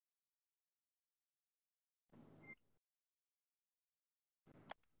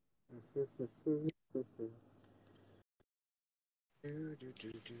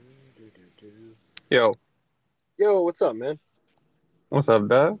Yo, Yo, what's up, man? what's up,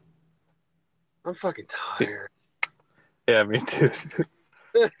 Dad? I'm fucking tired. Yeah, me too.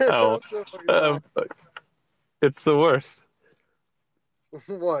 Oh, I'm so fucking tired. it's the worst.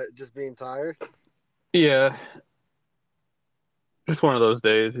 What? Just being tired? Yeah, just one of those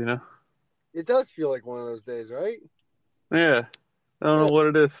days, you know? It does feel like one of those days, right? Yeah, I don't Yeah. know what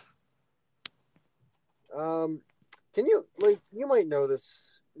it is. Um, can you you might know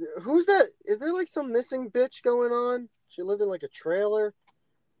this? Who's that? Is there like some missing bitch going on? She lived in like a trailer.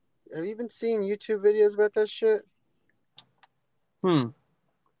 Have you been seeing YouTube videos about that shit? Hmm,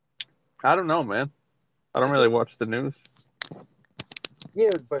 I don't know, man. I don't I feel really watch the news.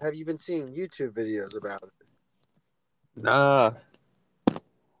 yeah, but have you been seeing YouTube videos about it? Nah,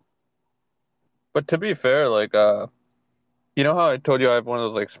 but to be fair, you know how I told you I have one of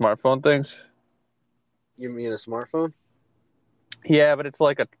those like smartphone things? You mean a smartphone? Yeah, but it's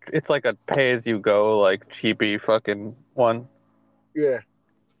like a pay as you go, like cheapy fucking one. Yeah.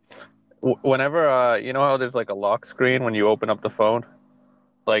 Whenever you know how there's like a lock screen when you open up the phone,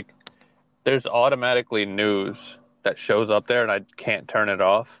 like there's automatically news that shows up there, and I can't turn it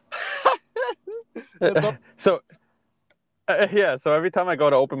off. That's all. So yeah, so every time I go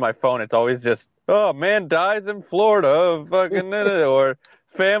to open my phone, it's always just, oh, man dies in Florida, fucking, or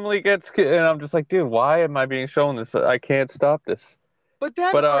family and I'm just like, dude, why am I being shown this? I can't stop this. But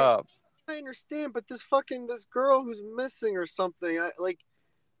that But all right, I understand. But this girl who's missing or something.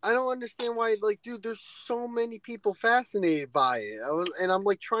 I don't understand why, like, dude, there's so many people fascinated by it. I'm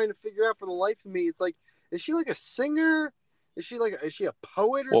like trying to figure out for the life of me. It's like, is she like a singer? Is she a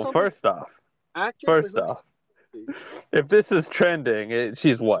poet or well, something? Actress? Like, first who off, is she? if this is trending,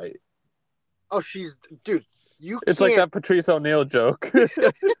 she's white. Oh, she's, dude, you It's like can't, that Patrice O'Neill joke. you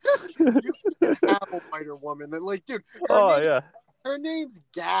can't have a whiter woman that, like, dude, Oh yeah. her name's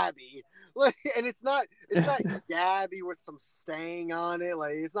Gabby. Like, and it's not Gabby with some staying on it.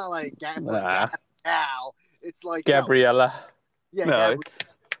 Like, it's not like Gab for Nah, Gal. It's like, no, Gabriella. yeah, No, Gabby. it's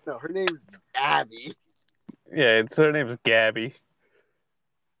No, her name's Gabby. yeah, it's her name's Gabby.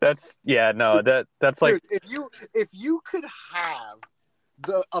 That's yeah, no, that's like Dude, if you could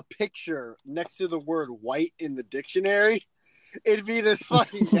have a picture next to the word white in the dictionary, it'd be this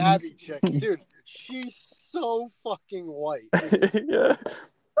fucking Gabby chick. Dude, she's so fucking white. It's yeah.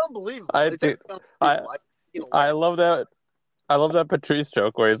 unbelievable. I It's do. actually I unbelievable. I've seen a I white love that. I love that Patrice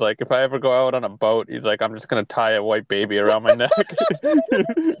joke where he's like, if I ever go out on a boat, he's like, I'm just gonna tie a white baby around my neck.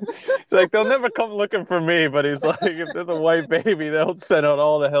 He's like, they'll never come looking for me, but he's like, if there's a white baby, they'll send out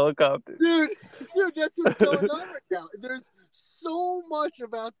all the helicopters. dude, dude, that's what's going on right now. There's so much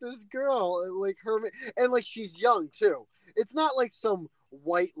about this girl, like her, and like she's young too. It's not like some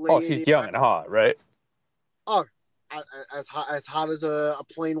white Oh, lady. she's young and hot, right? Oh, as hot as a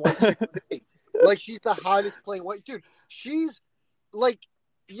plain white chick would be. Like she's the hottest plain white dude. She's like,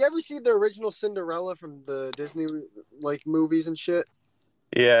 you ever see the original Cinderella from the Disney like movies and shit?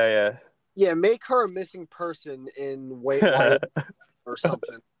 Yeah, Yeah, make her a missing person in Wyoming yeah. or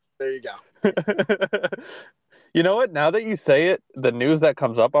something. There you go. You know what? Now that you say it, the news that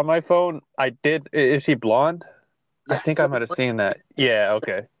comes up on my phone, I did. Is she blonde? I think Yes, I might have seen that. Yeah,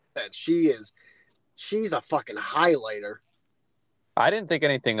 okay. she is. She's a fucking highlighter. I didn't think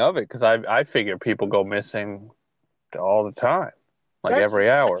anything of it because I figure people go missing all the time, like That's every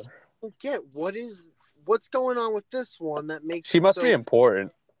hour. get what's going on with this one that makes She it must so. be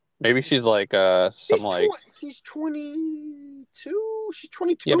important. Maybe she's like some like She's 22. She's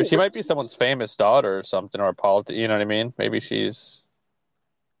 22. yeah, but she What? might be someone's famous daughter or something or a politi. You know what I mean? Maybe she's.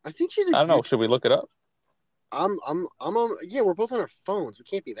 I think she's a I don't know. YouTube. Should we look it up? I'm on. Yeah, we're both on our phones. We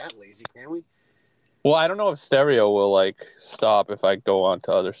can't be that lazy, can we? Well, I don't know if stereo will like stop if I go on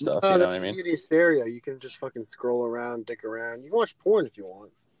to other stuff. No, You know what that's I the mean? beauty of stereo. You can just fucking scroll around, dick around. You can watch porn if you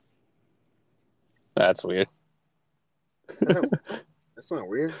want. That's weird. That's not. That's not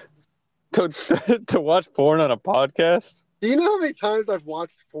weird. to to watch porn on a podcast? Do you know how many times I've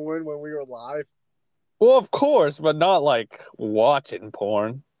watched porn when we were live? Well, of course, but not like watching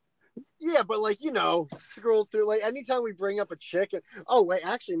porn. Yeah, but like scroll through. Like anytime we bring up a chick. Oh wait,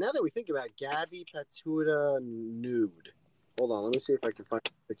 actually, now that we think about it, Gabby Petito nude. Hold on, let me see if I can find.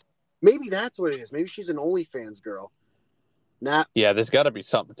 Maybe that's what it is. Maybe she's an OnlyFans girl. Nah, Yeah, there's got to be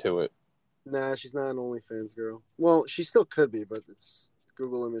something to it. nah, she's not an OnlyFans girl. Well, she still could be, but it's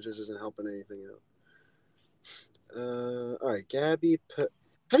Google Images isn't helping anything out. All right, Gabby.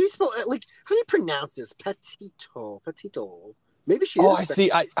 How do you spell it? Like, how do you pronounce this? Petito. Petito. Maybe she Oh, is. I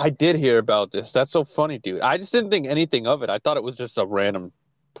see. I did hear about this. That's so funny, dude. I just didn't think anything of it. I thought it was just a random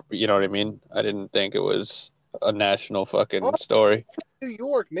you know what I mean? I didn't think it was a national Oh, fucking story. New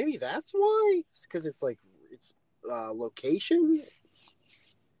York. Maybe that's why. It's because it's like it's location.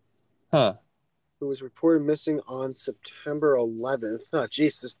 Huh. Who was reported missing on September 11th. Oh,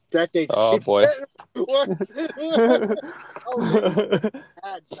 Jesus, that day just Oh keeps boy. getting worse. Oh, maybe her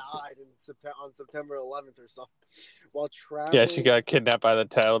dad died on September 11th or something while Yeah, she traveling. got kidnapped by the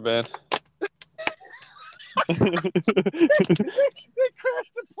Taliban. They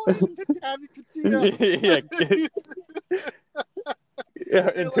crashed the plane into Gabby Petito. Yeah, yeah, They're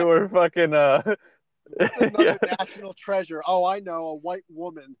into like, her fucking what's yeah. another national treasure? Oh, I know, a white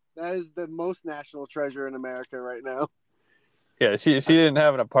woman. That is the most national treasure in America right now. Yeah, she didn't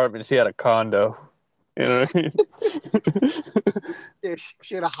have an apartment, she had a condo. You know what I mean? Yeah,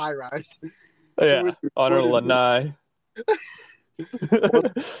 she had a high rise. Who Yeah, was on her reported lanai.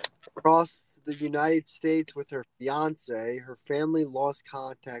 once across the United States with her fiance. Her family lost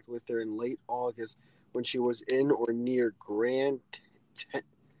contact with her in late August when she was in or near Grand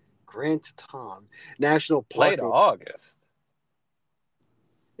Teton National Late Park. August.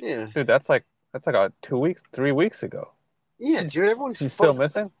 Yeah, Dude, that's like a 2 weeks, 3 weeks ago. yeah, She's dude. Everyone's she's still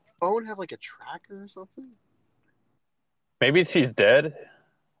missing? phone have like a tracker or something. Maybe she's dead.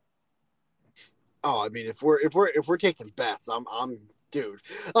 Oh, I mean, if we're taking bets, I'm dude.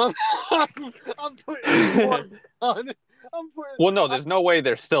 I'm, I'm putting one on. I'm putting. Well, no, there's no way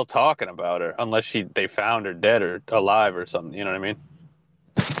they're still talking about her unless they found her dead or alive or something. You know what I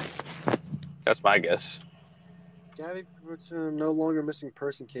mean? That's my guess. Gabby no longer missing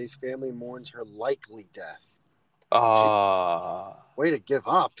person case. Family mourns her likely death. Ah. Way to give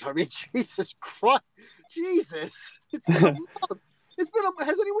up. I mean, Jesus Christ. Jesus. It's been a month.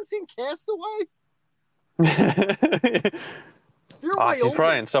 Has anyone seen Castaway? They're in She's probably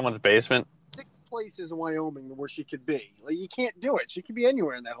Wyoming. in someone's basement. 6 places in Wyoming where she could be. Like, you can't do it. She could be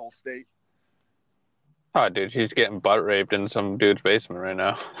anywhere in that whole state. Oh, dude, she's getting butt raped in some dude's basement right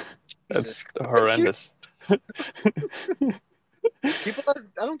now. Jesus That's Christ. horrendous.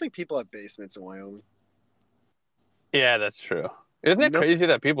 I don't think people have basements in Wyoming. Yeah, that's true. Isn't it No, crazy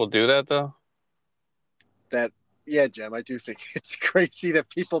that people do that though? that, yeah, Jem, I do think it's crazy that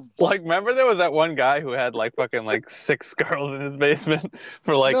people. Like, remember there was that one guy who had like fucking like 6 girls in his basement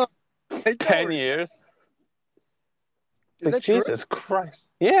for like No, I don't. 10 years? Is Like, that true? Jesus Christ.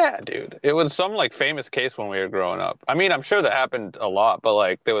 Yeah, dude. It was some like famous case when we were growing up. I mean, I'm sure that happened a lot, but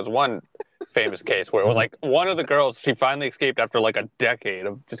like there was one famous case where it was like one of the girls, she finally escaped after like a decade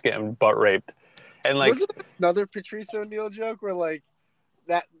of just getting butt raped. And like, Wasn't there another Patrice O'Neill joke where like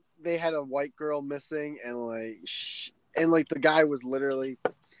that they had a white girl missing and like the guy was literally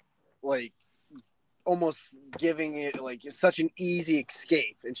like almost giving it like such an easy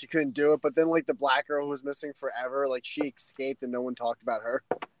escape and she couldn't do it, but then like the black girl who was missing forever, like she escaped and no one talked about her.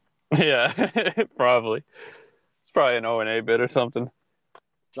 yeah, probably. It's probably an O&A bit or something.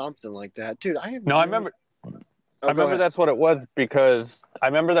 Something like that. Dude, I have No, I no. remember I Oh, go remember ahead. that's what it was because I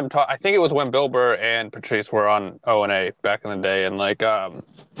remember them talk. I think it was when Bill Burr and Patrice were on O&A back in the day, and like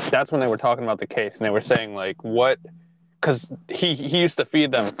that's when they were talking about the case, and they were saying like what, because he used to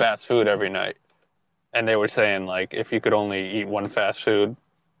feed them fast food every night, and they were saying like if you could only eat one fast food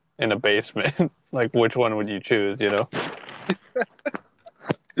in a basement, like which one would you choose? You know?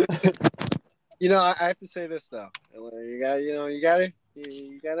 You know, I have to say this though. You gotta.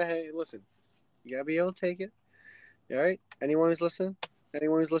 Hey, listen. You gotta be able to take it. All right. Anyone who's listening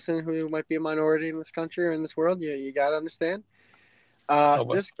who might be a minority in this country or in this world, you gotta understand. Oh,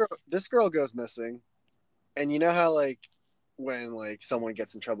 but This girl goes missing, and you know how like when like someone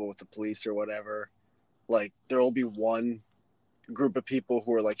gets in trouble with the police or whatever, like there will be one group of people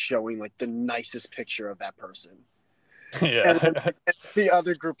who are like showing like the nicest picture of that person. And then yeah. like, the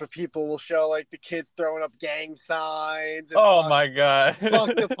other group of people will show like the kid throwing up gang signs and Oh my God. fuck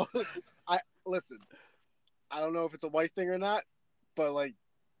the. I listen. I don't know if it's a white thing or not, but like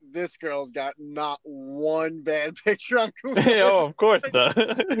this girl's got not one bad picture on Google. Oh, of course, Like, though.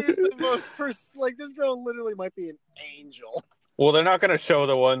 she's the most like this girl literally might be an angel. Well, they're not gonna show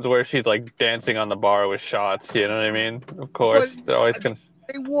the ones where she's like dancing on the bar with shots. You know what I mean? Of But course, they're always gonna.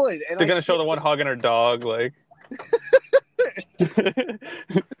 they would, and They're I gonna show can't. the one hugging her dog. Like,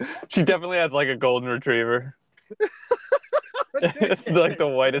 she definitely has like a golden retriever. It's like the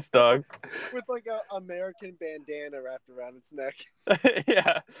whitest dog. With like a American bandana wrapped around its neck.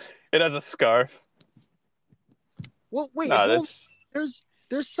 Yeah, it has a scarf. Well, wait, No, hold. that's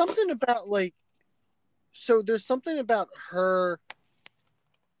There's something about like. So there's something about her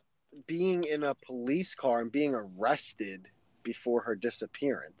being in a police car and being arrested before her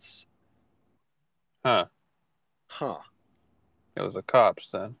disappearance. huh. Huh. It was the cops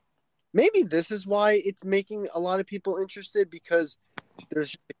then. Maybe this is why it's making a lot of people interested because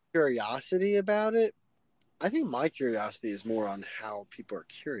there's just a curiosity about it. I think my curiosity is more on how people are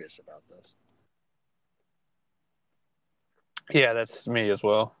curious about this. Yeah, that's me as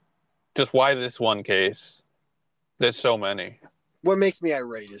well. Just why this one case? There's so many. What makes me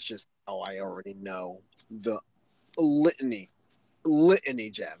irate is just how I already know the litany,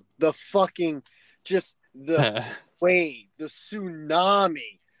 Gem. The fucking, just the wave, the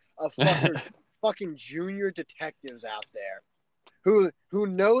tsunami of fucking junior detectives out there who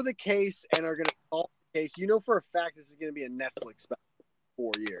know the case and are gonna solve the case. You know for a fact this is gonna be a Netflix special in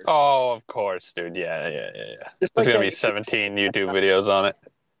 4 years. Oh, of course, dude. Yeah. Just There's like gonna that, be 17 YouTube videos on it.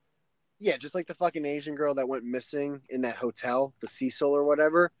 yeah, just like the fucking Asian girl that went missing in that hotel, the Cecil or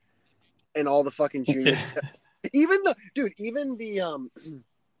whatever, and all the fucking junior. Even the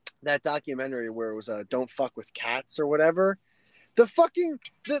that documentary where it was "Don't Fuck with Cats" or whatever. The fucking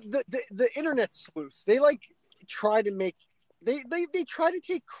the internet sleuths, they like try to make they try to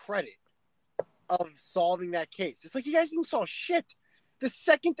take credit of solving that case. It's like you guys didn't solve shit. The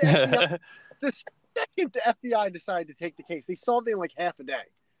second the FBI decided to take the case, they solved it in like half a day.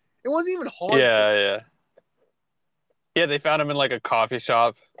 It wasn't even hard. Yeah. They found him in like a coffee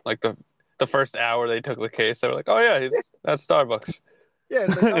shop. Like the first hour they took the case, they were like, "Oh yeah, he's at Starbucks." Yeah,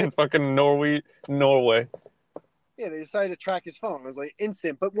 it's like, in fucking Norway. Yeah, they decided to track his phone. It was like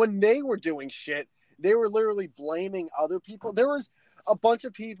instant. But when they were doing shit, they were literally blaming other people. There was a bunch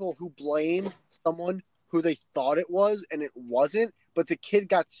of people who blamed someone who they thought it was, and it wasn't. But the kid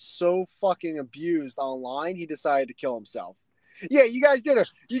got so fucking abused online, he decided to kill himself. Yeah, you guys did a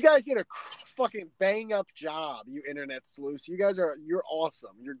fucking bang up job, you internet sleuths. You're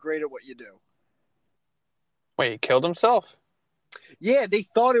awesome. You're great at what you do. Wait, he killed himself? Yeah, they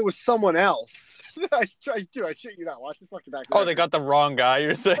thought it was someone else. I shit you not. Watch this fucking documentary. Oh, they got the wrong guy,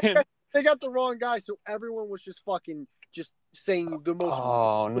 you're saying? They got the wrong guy, so everyone was just fucking just saying the most.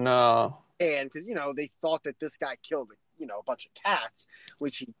 Oh no! And because they thought that this guy killed a bunch of cats,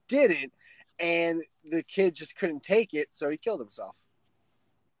 which he didn't, and the kid just couldn't take it, so he killed himself.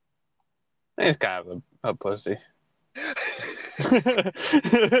 He's kind of a pussy.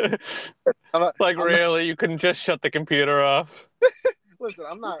 Really, you couldn't just shut the computer off? Listen,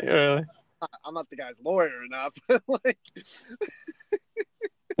 I'm not. Really? I'm not the guy's lawyer enough.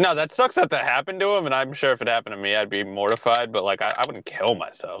 No, that sucks that happened to him, and I'm sure if it happened to me, I'd be mortified. But like, I wouldn't kill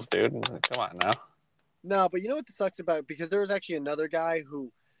myself, dude. Come on now. No, but you know what the sucks about? Because there was actually another guy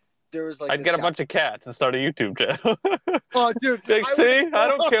who there was like. I'd get a bunch of cats and start a YouTube channel. Oh, dude! I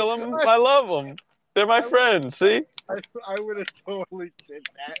don't kill them. I love them. They're my friends. See? I would have totally did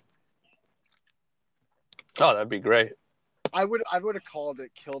that. Oh, that'd be great. I would have called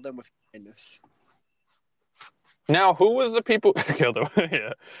it "Kill Them with Kindness." Now, who was the people killed them?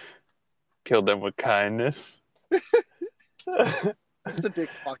 Yeah, killed them with kindness. It's a big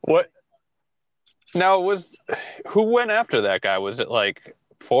fuck. What? Now, who went after that guy? Was it like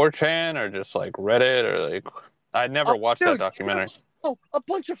 4chan or just like Reddit or like? I never watched that documentary. Oh, a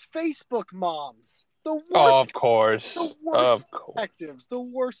bunch of Facebook moms. The worst. Oh, of course. The worst detectives. The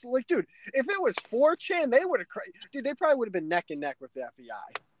worst. Like, dude, if it was 4chan, they would have. Dude, they probably would have been neck and neck with the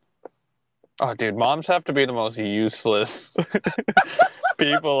FBI. Oh, dude, moms have to be the most useless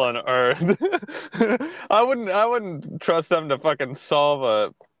people on earth. I wouldn't trust them to fucking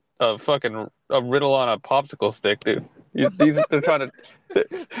solve a riddle on a popsicle stick, dude. They're trying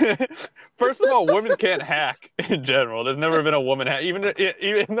to. First of all, women can't hack in general. There's never been a woman hack,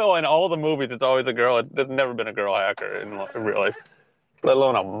 even though in all the movies it's always a girl. There's never been a girl hacker in real life, let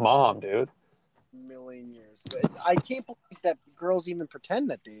alone a mom, dude. Million years. I can't believe that girls even pretend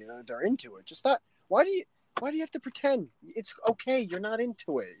that they're into it. Just that. Why do you have to pretend? It's okay. You're not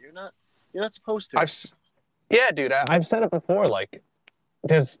into it. You're not supposed to. Yeah, dude. I've said it before. Like,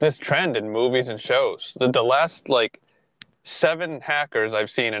 there's this trend in movies and shows. The last like 7 hackers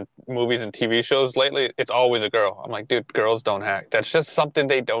I've seen in movies and TV shows lately, it's always a girl. I'm like, dude, girls don't hack. That's just something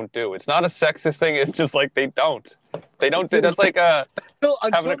they don't do. It's not a sexist thing. It's just like they don't. They don't. That's like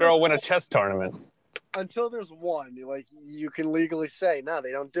having a girl win a chess tournament. Until there's one, like you can legally say, no,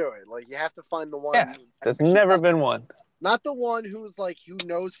 they don't do it. Like you have to find the one. Yeah, there's never been one. Not the one who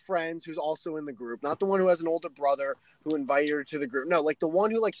knows friends, who's also in the group. Not the one who has an older brother who invited her to the group. No, like the one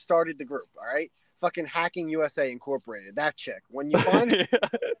who like started the group. All right, fucking Hacking USA Incorporated. That chick. When you find it,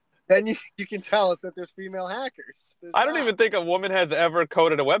 then you can tell us that there's female hackers. I don't even think a woman has ever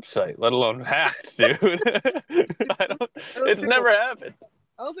coded a website, let alone hacked, dude. It's never happened.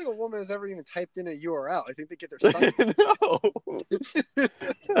 I don't think a woman has ever even typed in a URL. I think they get their stuff. No.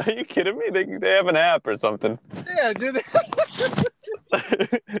 Are you kidding me? They have an app or something. Yeah, dude.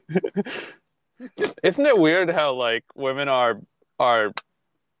 Isn't it weird how like women are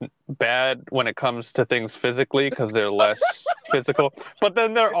bad when it comes to things physically because they're less physical, but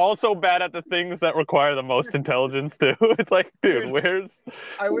then they're also bad at the things that require the most intelligence too. It's like, dude, Dude, where's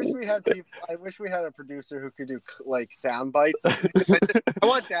I wish we had people. I wish we had a producer who could do like sound bites. I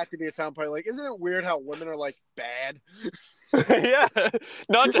want that to be a sound bite. Like, isn't it weird how women are like bad? yeah,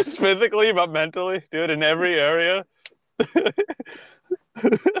 not just physically but mentally, dude, in every area.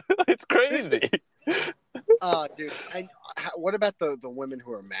 It's There's crazy. just, dude. What about the women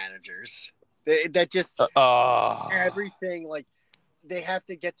who are managers? That just Uh, everything like they have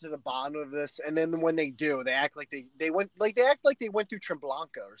to get to the bottom of this, and then when they do, they act like they act like they went through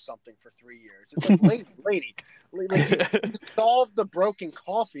Tremblanca or something for 3 years. It's like, lady, like you solved the broken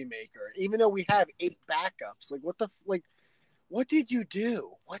coffee maker, even though we have 8 backups. Like, what did you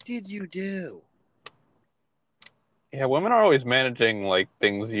do? What did you do? yeah, women are always managing like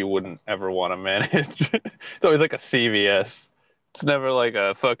things you wouldn't ever want to manage. It's always like a CVS. It's never like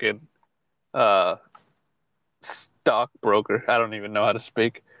a fucking uh stockbroker. I don't even know how to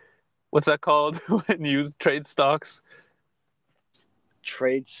speak. What's that called when you trade stocks?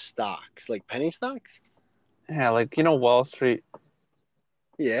 Trade stocks, like penny stocks. Yeah, like Wall Street.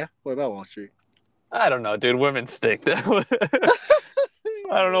 Yeah. What about Wall Street? I don't know, dude. Women stink. I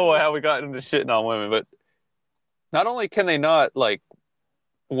don't know how we got into shitting on women, but not only can they not like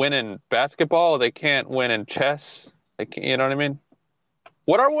win in basketball, they can't win in chess. Like, you know what I mean?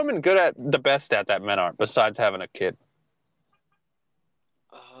 What are women good at, the best at that men aren't, besides having a kid?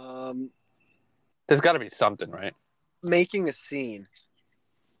 Um, There's got to be something, right? Making a scene.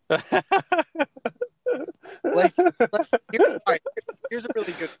 Like, here, all right, here's a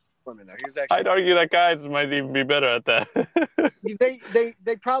really good woman though. Here's I'd actually argue that guys might even be better at that.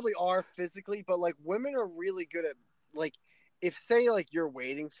 they probably are physically, but like women are really good at like if say like you're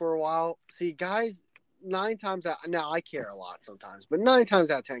waiting for a while. See, guys, 9 times out now I care a lot sometimes, but 9 times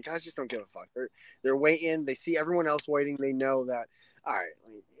out of 10, guys just don't give a fuck. They're waiting. They see everyone else waiting. They know that all right,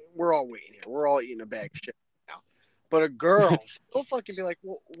 like, we're all waiting here. We're all eating a bag of shit now. But a girl, she'll fucking be like,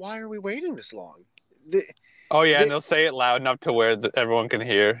 well, why are we waiting this long? The, Oh yeah, and the, they'll say it loud enough to where everyone can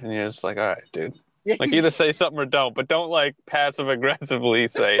hear, and you're just like, all right, dude. yeah, Like either say something or don't, but don't like passive aggressively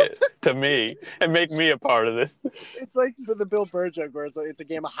say it to me and make me a part of this. it's like the Bill Burr joke where it's like it's a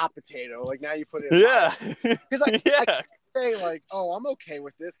game of hot potato. Like now you put it in my Yeah, because I yeah, say like, oh, I'm okay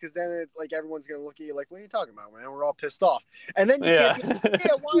with this because then it's like everyone's gonna look at you like, what are you talking about, man? We're all pissed off, and then you can't yeah, be like,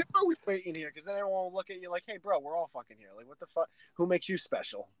 yeah, why are we waiting here? Because then everyone will look at you like, hey, bro, we're all fucking here. Like, what the fuck? Who makes you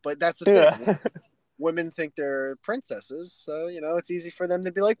special? But that's the thing. yeah. Women think they're princesses, so it's easy for them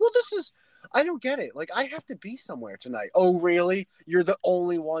to be like, well, this is, I don't get it. Like, I have to be somewhere tonight. Oh, really? You're the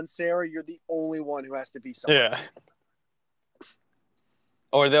only one, Sarah. You're the only one who has to be somewhere. Yeah.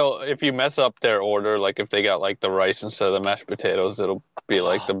 Or if you mess up their order, like if they got like the rice instead of the mashed potatoes, it'll be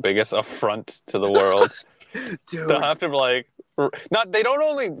like the biggest affront to the world. They'll Dude, have to like, not, they don't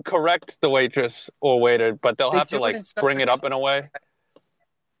only correct the waitress or waiter, but they'll they have to do it like in such bring a it up in a way.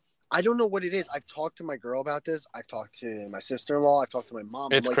 I don't know what it is. I've talked to my girl about this. I've talked to my sister-in-law. I've talked to my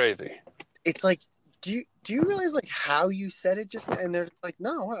mom. I'm It's like, crazy. it's like, do you realize like how you said it just now? And they're like,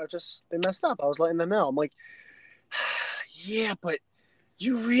 no, they messed up. I was letting them know. I'm like, yeah, but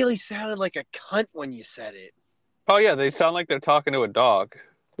you really sounded like a cunt when you said it. Oh yeah, they sound like they're talking to a dog.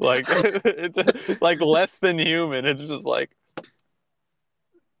 Like it's like less than human. It's just like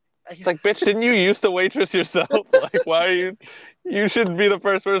it's like, bitch, didn't you use the waitress yourself? Like, why are you? You should be the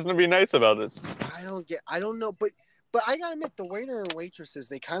first person to be nice about this. I don't know, but I gotta admit, the waiter and waitresses,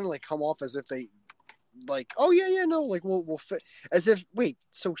 they kind of like come off as if they like, oh yeah, yeah, no, like we'll fit, as if wait,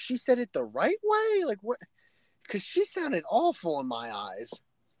 so she said it the right way, like what? Because she sounded awful in my eyes.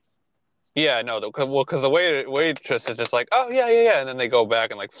 Yeah, no, because the waitress is just like, oh yeah, yeah, yeah, and then they go back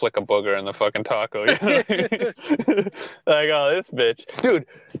and like flick a booger in the fucking taco. You know what I mean? Like, oh, this bitch, dude.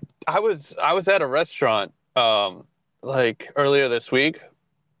 I was at a restaurant like earlier this week,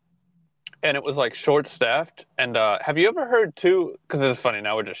 and it was like short staffed. And have you ever heard two? Because it's funny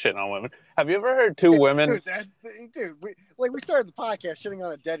now we're just shitting on women. Have you ever heard two women? Dude, we started the podcast shitting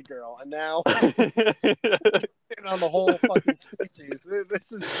on a dead girl, and now shitting on the whole fucking species.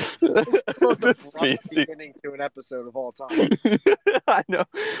 This is the most abrupt Species. beginning to an episode of all time. I know.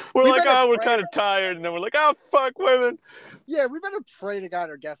 We're We like, better oh, we're pray. kind of tired, and then we're like, oh, fuck women. Yeah, we better pray to God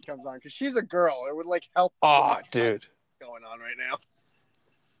our guest comes on because she's a girl. It would like help. Oh, dude. Going on right now.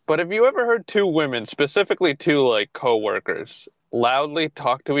 But have you ever heard two women, specifically two like coworkers, loudly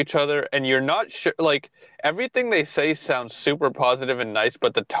talk to each other, and you're not sure, like everything they say sounds super positive and nice,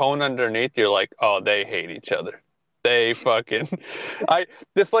 but the tone underneath, you're like, oh, they hate each other. They fucking,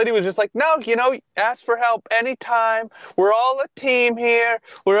 this lady was just like, no, ask for help anytime. We're all a team here.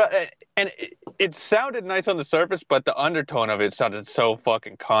 And it sounded nice on the surface, but the undertone of it sounded so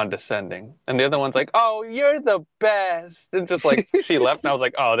fucking condescending. And the other one's like, oh, you're the best. And just like, she left, and I was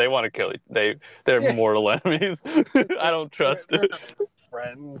like, oh, they want to kill you. They're Yeah, mortal enemies. I don't trust they're it. not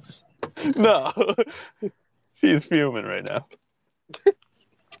friends. No. She's fuming right now.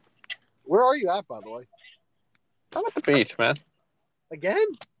 Where are you at, by the way? I'm at the beach, man. Again?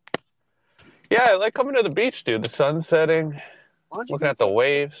 Yeah, I like coming to the beach, dude. The sun's setting, Why don't you looking get at the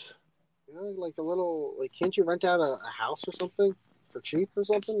waves. like a little like? Can't you rent out a house or something for cheap or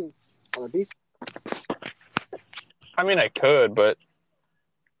something on the beach? I mean, I could, but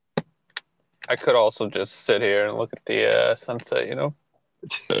I could also just sit here and look at the sunset,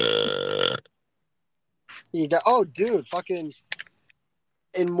 You got dude, fucking.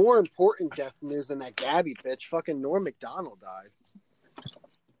 And more important death news than that Gabby bitch, fucking Norm Macdonald died.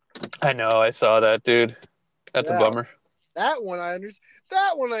 I know, I saw that, dude. That's a bummer. That one I understood.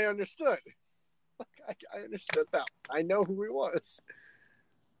 That one I understood. I understood that. I know who he was.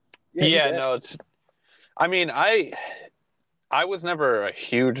 Yeah, no, I mean, I was never a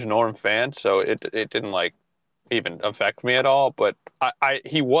huge Norm fan, so it didn't like even affect me at all. But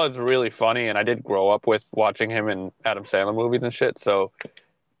he was really funny, and I did grow up with watching him in Adam Sandler movies and shit. So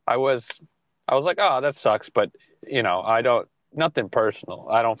I was like, oh, that sucks, but nothing personal.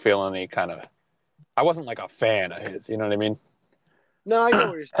 I don't feel any kind of. I wasn't like a fan of his. You know what I mean? No, I know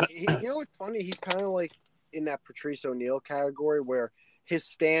what you're saying. You know what's funny? He's kind of like in that Patrice O'Neal category where his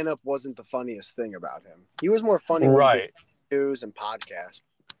stand-up wasn't the funniest thing about him. He was more funny when he did news and podcasts.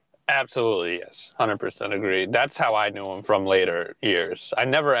 Absolutely, yes, 100% agree. That's how I knew him from later years. I've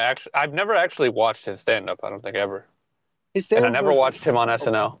never actually watched his stand-up. I don't think ever. And I never watched him on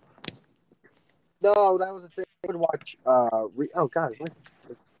SNL. No, that was the thing. I would watch. Oh God.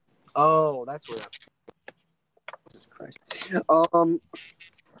 Oh, that's where. Jesus Christ.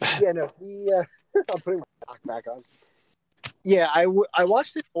 Yeah, no. I'm putting my mask back on. Yeah, I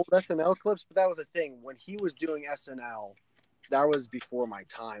watched the old SNL clips, but that was the thing. When he was doing SNL, that was before my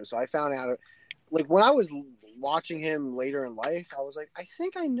time. So I found out, like, when I was watching him later in life, I was like, I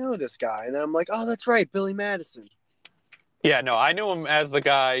think I know this guy. And then I'm like, oh, that's right, Billy Madison. Yeah, no, I knew him as the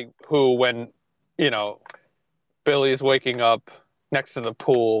guy who, when, Billy's waking up next to the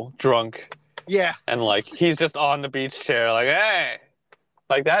pool, drunk. Yeah. And, like, he's just on the beach chair, like, hey.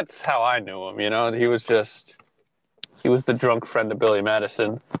 Like, that's how I knew him, He was the drunk friend of Billy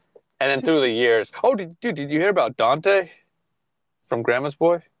Madison. And then through the years. Oh, did you hear about Dante from Grandma's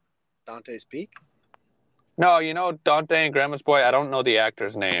Boy? Dante's Peak? No, Dante and Grandma's Boy, I don't know the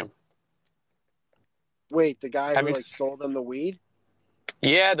actor's name. Wait, the guy who sold them the weed?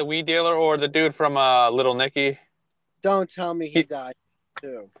 Yeah, the weed dealer, or the dude from Little Nicky. Don't tell me he died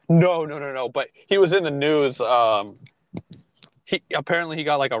too. No. But he was in the news. He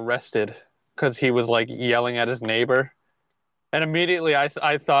got like arrested because he was like yelling at his neighbor. And immediately I thought,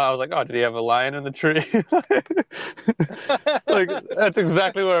 I was like, oh, did he have a lion in the tree? Like, that's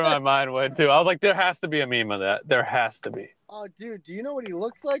exactly where my mind went to. I was like, there has to be a meme of that. There has to be. Oh, dude, do you know what he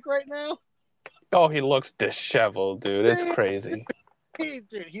looks like right now? Oh, he looks disheveled, dude. It's crazy.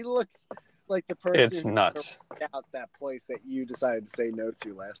 Dude, he looks like the person it's nuts. Who out that place that you decided to say no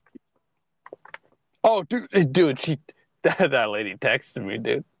to last week. Oh, dude, that lady texted me,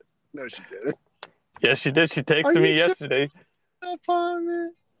 dude. No, she didn't. Yeah, she did. She texted me yesterday. No.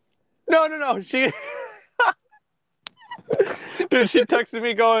 She dude, she texted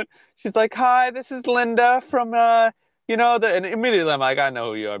me going, she's like, hi, this is Linda from and immediately I'm like, I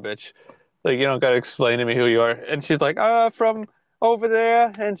know who you are, bitch. Like, you don't gotta explain to me who you are. And she's like, from over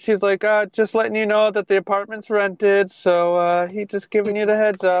there. And she's like, just letting you know that the apartment's rented, so he just giving you the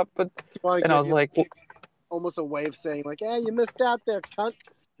heads up. But and I was like, almost a way of saying like, hey, you missed out there, cunt.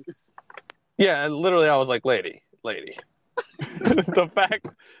 Yeah, literally I was like, lady. The fact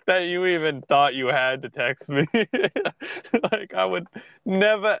that you even thought you had to text me, like, I would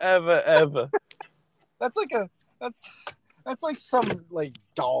never, ever. That's like some like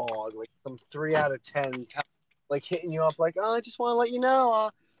dog, like some 3 out of 10, like hitting you up, like, oh, I just want to let you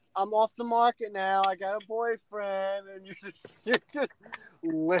know, I'm off the market now. I got a boyfriend, and you're just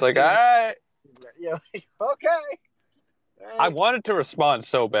listening. Like, all right. Yeah, like, okay. Right. I wanted to respond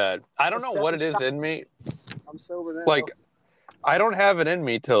so bad. I don't know what it is in me. I'm sober now. Like, I don't have it in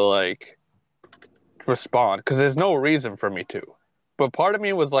me to, like, respond, because there's no reason for me to. But part of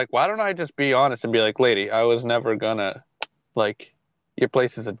me was like, why don't I just be honest and be like, lady, I was never gonna, like, your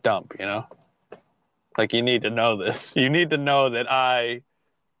place is a dump, Like, you need to know this. You need to know that I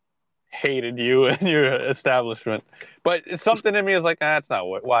hated you and your establishment. But something in me is like, that's not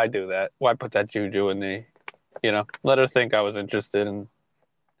why do that? Why put that juju in me? Let her think I was interested and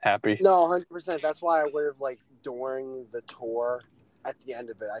happy. No, 100%. That's why I would have like during the tour, at the end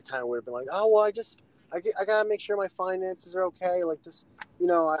of it, I kind of would have been like, oh well, I gotta make sure my finances are okay. Like this,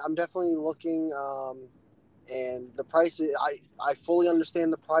 I'm definitely looking. And the price, I fully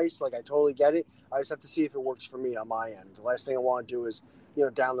understand the price. Like I totally get it. I just have to see if it works for me on my end. The last thing I want to do is,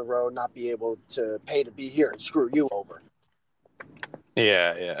 down the road not be able to pay to be here and screw you over.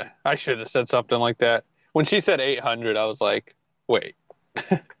 Yeah, yeah. I should have said something like that. When she said 800, I was like, wait.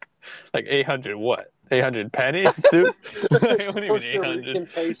 Like 800 what? 800 pennies, dude? What do you mean Costa 800? Rican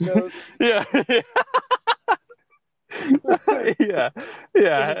pesos. Yeah. Yeah. It was Yeah.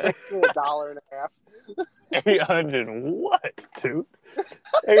 basically $1.50. 800 what, dude?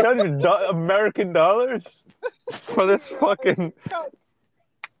 800 American dollars for this fucking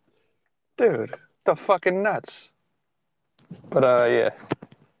dude. The fucking nuts. But yeah.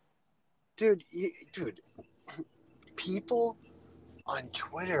 Dude, people on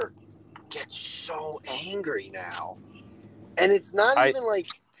Twitter get so angry now. And it's not even like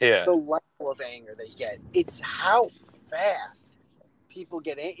yeah. the level of anger they get. It's how fast people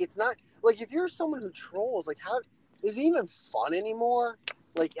get angry. It's not like if you're someone who trolls, like how is it even fun anymore?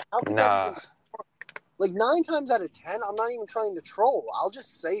 Like how can that even like 9 times out of 10, I'm not even trying to troll. I'll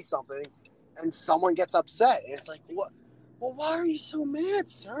just say something and someone gets upset. And it's like, what? Well, why are you so mad,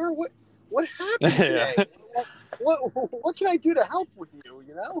 sir? What happened today? Yeah. What can I do to help with you,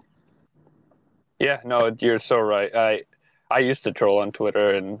 Yeah, no, you're so right. I used to troll on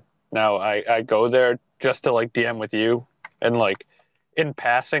Twitter, and now I go there just to like DM with you, and like in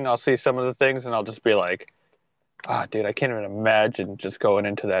passing I'll see some of the things and I'll just be like, dude, I can't even imagine just going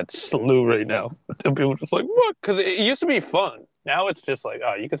into that slough right now. And people just like, what? Because it used to be fun. Now it's just like,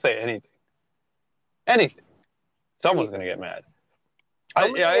 you can say anything. Anything. Someone's Anything. gonna get mad.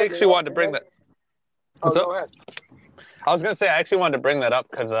 I actually wanted to bring that. What's up? Go ahead. I was gonna say I actually wanted to bring that up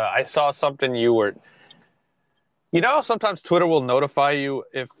because I saw something you were. Sometimes Twitter will notify you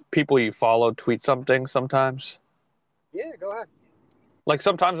if people you follow tweet something sometimes. Yeah, go ahead. Like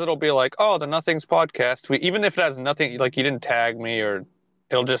sometimes it'll be like, oh, the Nothings podcast tweet, even if it has nothing, like you didn't tag me, or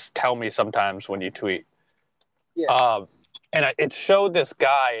it'll just tell me sometimes when you tweet. Yeah. And it showed this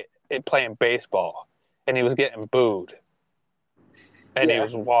guy playing baseball, and he was getting booed, and he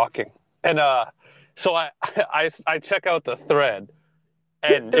was walking, and so I check out the thread,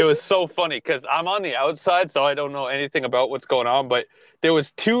 and it was so funny because I'm on the outside, so I don't know anything about what's going on, but there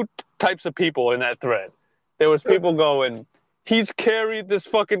was two types of people in that thread. There was people going, he's carried this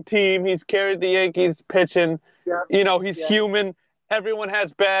fucking team. He's carried the Yankees pitching. Yeah. He's human. Everyone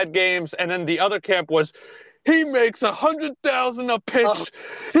has bad games. And then the other camp was, he makes 100,000 a pitch. Oh.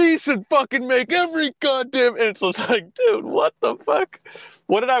 He should fucking make every goddamn. And it's like, dude, what the fuck?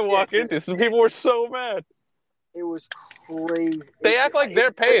 What did I walk into? Some people were so mad. It was crazy. They act like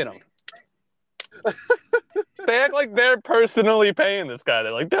they're paying him. They act like they're personally paying this guy.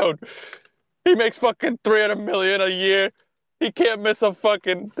 They're like, dude, he makes fucking $300 million a year. He can't miss a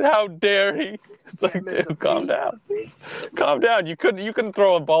fucking. How dare he? It's like, dude, calm down. Calm down. You couldn't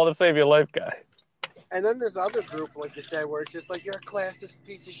throw a ball to save your life, guy. And then there's the other group, like you said, where it's just like, you're a classist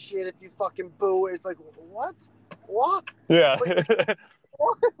piece of shit if you fucking boo. It's like, what? Yeah. Like,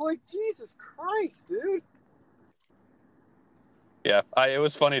 what? Like, Jesus Christ, dude. Yeah, it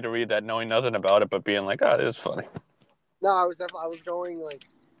was funny to read that, knowing nothing about it, but being like, it is funny. No, I was going like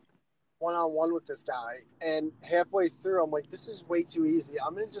one-on-one with this guy, and halfway through, I'm like, this is way too easy.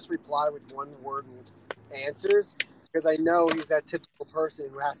 I'm gonna just reply with one-word answers because I know he's that typical person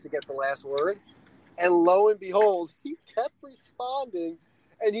who has to get the last word. And lo and behold, he kept responding,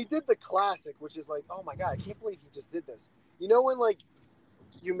 and he did the classic, which is like, oh my god, I can't believe he just did this. You know when like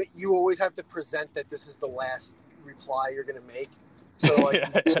you always have to present that this is the last reply you're gonna make. So like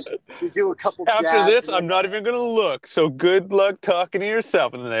you do a couple jabs. After this, I'm not even gonna look. So good luck talking to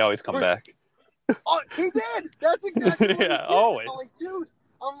yourself, and then they always come back. Oh, he did. That's exactly what he did. Always. I'm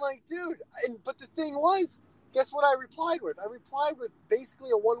like, dude. But the thing was, guess what I replied with? I replied with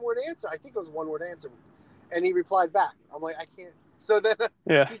basically a one-word answer. I think it was a one-word answer, and he replied back. I'm like, I can't. So then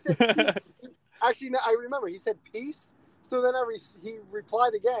he said, actually, no, I remember he said peace. So then he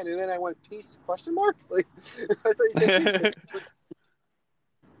replied again, and then I went peace ? Like I thought he said peace.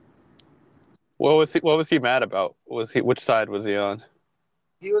 What was he mad about? Which side was he on?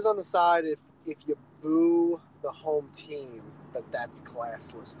 He was on the side if you boo the home team, that's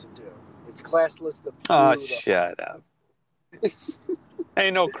classless to do. It's classless to boo. Oh, shut up.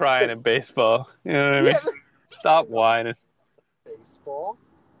 Ain't no crying in baseball. You know what I mean? Stop whining. Baseball.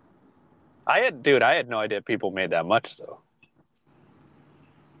 I had no idea people made that much though.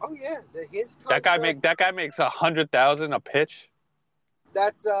 Oh yeah, his contract. That guy makes 100,000 a pitch.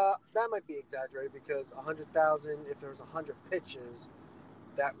 That might be exaggerated because 100,000. If there was 100 pitches,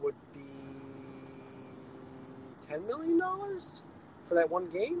 that would be $10 million for that one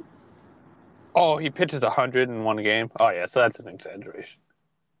game. Oh, he pitches 100 in one game. Oh yeah, so that's an exaggeration.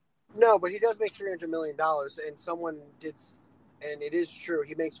 No, but he does make $300 million, and and it is true.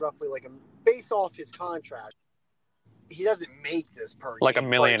 He makes roughly like based off his contract. He doesn't make this per Like game. a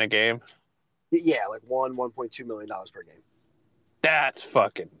million a game. Yeah, like $1.2 million per game. That's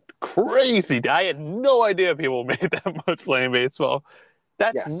fucking crazy. I had no idea people made that much playing baseball.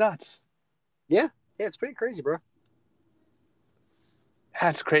 That's Yes. nuts. Yeah, it's pretty crazy, bro.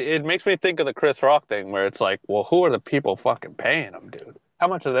 That's crazy. It makes me think of the Chris Rock thing where it's like, well, who are the people fucking paying him, dude? How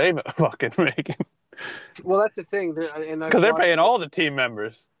much are they fucking making? Well, that's the thing, Because they're paying all the team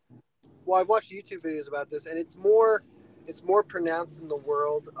members. Well, I've watched YouTube videos about this, and it's more pronounced in the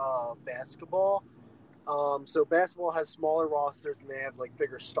world of basketball. So basketball has smaller rosters, and they have like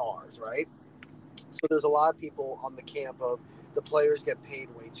bigger stars, right? So there's a lot of people on the camp of the players get paid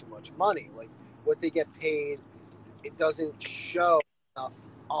way too much money. Like what they get paid, it doesn't show enough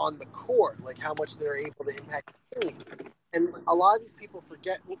on the court, like how much they're able to impact the team. And a lot of these people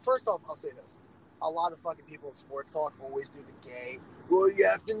forget. Well, first off, I'll say this: a lot of fucking people in sports talk always do the game. Well, you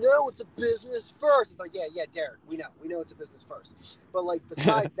have to know it's a business first. It's like, yeah, Derek, we know it's a business first. But like,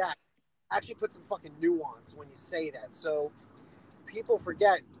 besides that, actually put some fucking nuance when you say that. So people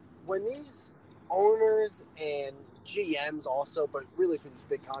forget when these owners and GMs also, but really for these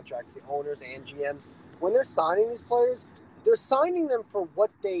big contracts, the owners and GMs, when they're signing these players, they're signing them for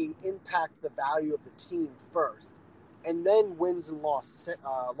what they impact the value of the team first, and then wins and losses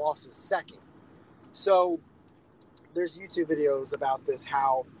second. So there's YouTube videos about this,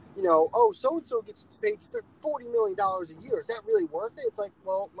 how, so-and-so gets paid $40 million a year. Is that really worth it? It's like,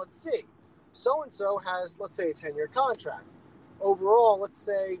 well, let's see. So-and-so has, let's say, a 10-year contract. Overall, let's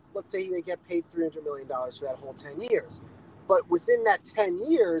say they get paid $300 million for that whole 10 years. But within that 10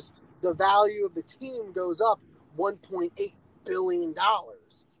 years, the value of the team goes up $1.8 billion.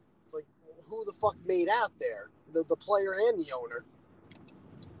 It's like, who the fuck made out there? The player and the owner.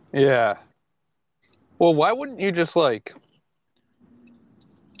 Yeah. Well, why wouldn't you just like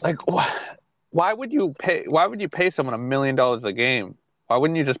why would you pay someone $1 million a game? Why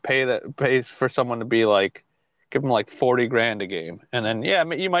wouldn't you just pay for someone to be like, give them like 40 grand a game, and then yeah,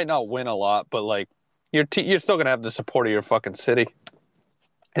 you might not win a lot, but like you're still gonna have the support of your fucking city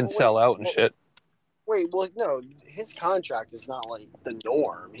and sell out and shit. Wait, well, no, his contract is not like the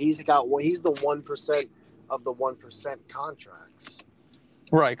norm. He's the 1% of the 1% contracts.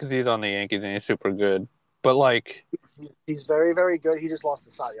 Right, because he's on the Yankees and he's super good. But like, he's very, very good. He just lost to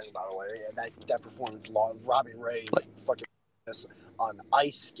Cy Young, by the way. That performance lost Robbie Ray's fucking on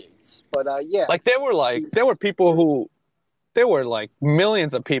ice skates. But yeah, like there were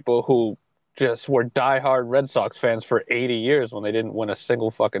millions of people who just were diehard Red Sox fans for 80 years when they didn't win a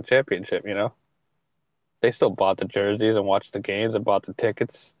single fucking championship. You know, they still bought the jerseys and watched the games and bought the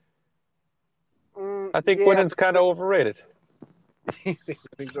tickets. I think winning's kind of overrated.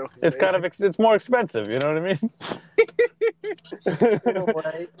 It's more expensive, you know what I mean?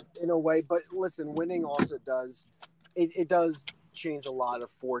 in a way, but listen, winning also does change a lot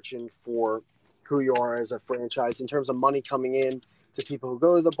of fortune for who you are as a franchise in terms of money coming in to people who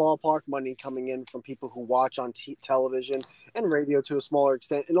go to the ballpark, money coming in from people who watch on television and radio to a smaller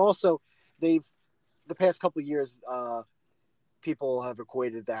extent, and also the past couple of years, people have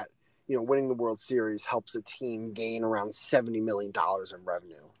equated that winning the World Series helps a team gain around $70 million in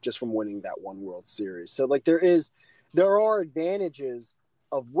revenue just from winning that one World Series. So like there are advantages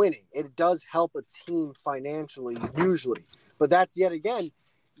of winning. It does help a team financially usually, but that's yet again,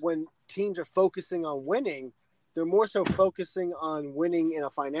 when teams are focusing on winning, they're more so focusing on winning in a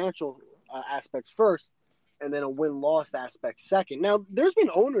financial aspect first, and then a win-loss aspect second. Now there's been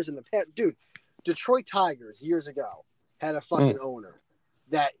owners in the past, dude. Detroit Tigers years ago had a fucking owner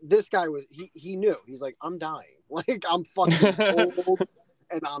that this guy was, he knew. He's like, I'm dying. Like, I'm fucking old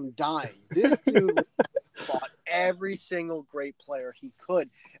and I'm dying. This dude bought every single great player he could.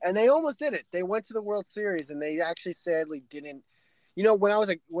 And they almost did it. They went to the World Series and they actually sadly didn't. When I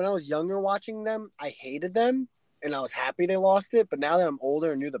was younger watching them, I hated them and I was happy they lost it. But now that I'm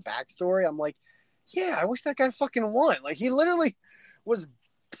older and knew the backstory, I'm like, yeah, I wish that guy fucking won. Like, he literally was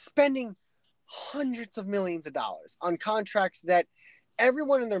spending hundreds of millions of dollars on contracts that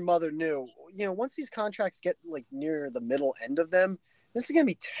everyone and their mother knew, once these contracts get like near the middle end of them, this is going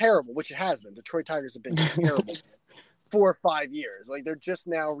to be terrible, which it has been. Detroit Tigers have been terrible. 4 or 5 years. Like they're just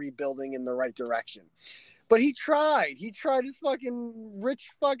now rebuilding in the right direction. But he tried. He tried his fucking rich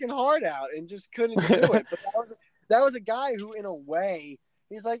fucking heart out and just couldn't do it. But that was a guy who, in a way,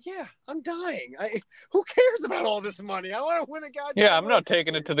 he's like, yeah, I'm dying. Who cares about all this money? I want to win a Yeah, goddamn I'm World not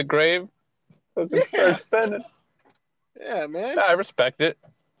taking it to Series. the grave. I can Yeah, start spending. yeah, man. Yeah, I respect it.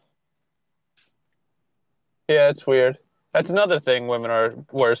 Yeah, it's weird. That's another thing women are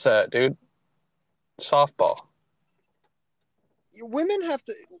worse at, dude. Softball. Women have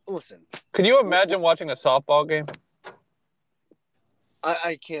to listen. Could you imagine watching a softball game?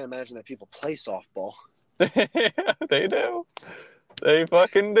 I can't imagine that people play softball. They do. They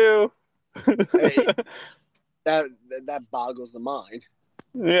fucking do. Hey, that boggles the mind.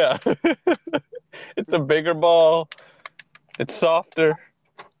 Yeah. It's a bigger ball. It's softer.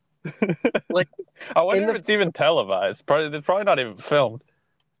 Like I wonder in if the, it's even televised. It's probably not even filmed.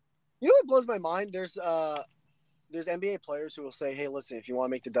 you know what blows my mind? There's NBA players who will say, "Hey, listen, if you want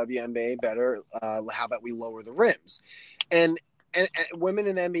to make the WNBA better, how about we lower the rims?" And women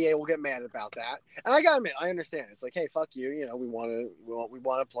in the NBA will get mad about that. And I gotta admit, I understand. It's like, hey, fuck you. You know, we want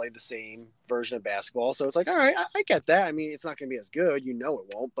to play the same version of basketball. So it's like, all right, I get that. I mean, it's not going to be as good. You know,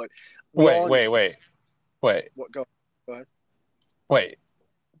 it won't. But we all understand. Wait. What? Go ahead. Wait.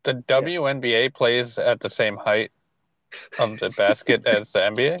 The Yeah. WNBA plays at the same height of the basket as the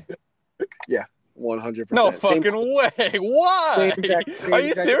NBA? Yeah. No 100%. Same. fucking way. Why? Are Same you exact.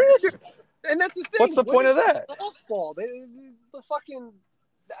 serious? And that's the What's thing. the point Women of play that? softball. The fucking.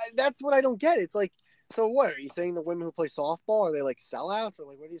 That's what I don't get. It's like, so what are you saying? The women who play softball are they like sellouts or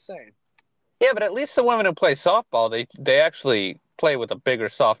like what are you saying? Yeah, but at least the women who play softball, they actually play with a bigger,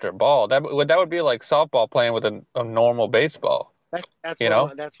 softer ball. That would be like softball playing with a normal baseball. That's You what know?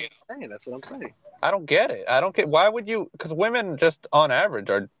 I'm saying. That's what I'm saying. I don't get it. I don't get why would you? Because women just on average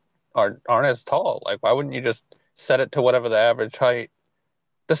aren't as tall. Like why wouldn't you just set it to whatever the average height?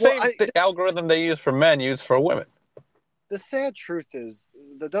 The Well, same algorithm they use for men use for women. the sad truth is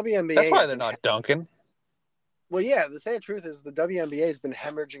the That's WNBA why has they're been. not dunking. Well, yeah, the sad truth is the WNBA has been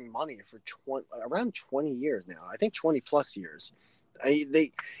hemorrhaging money for around 20 years now. I think 20 plus years.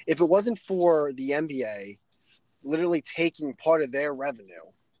 If it wasn't for the NBA literally taking part of their revenue,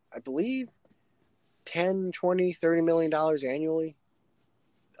 I believe 10, 20, 30 million dollars annually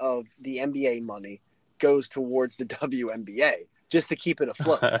of the NBA money goes towards the WNBA just to keep it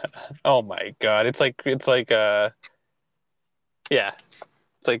afloat. Oh my God. Yeah.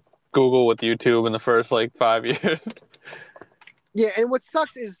 It's like Google with YouTube in the first like 5 years. Yeah, and what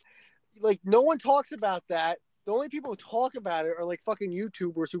sucks is like no one talks about that. The only people who talk about it are like fucking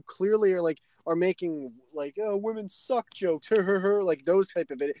YouTubers who clearly are making like women suck jokes, like those type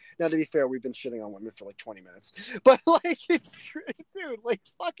of it. Now to be fair, we've been shitting on women for like 20 minutes, but like it's dude, like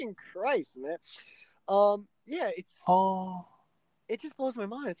fucking Christ, man. Yeah, Oh. it just blows my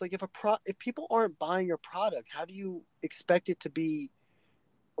mind. It's like if people aren't buying your product, how do you expect it to be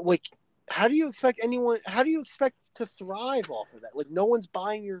like? How do you expect anyone? How do you expect to thrive off of that? Like no one's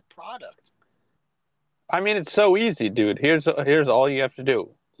buying your product. I mean, it's so easy, dude. Here's all you have to do.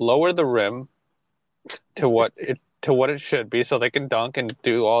 Lower the rim to what it should be so they can dunk and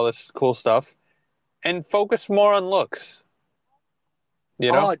do all this cool stuff and focus more on looks.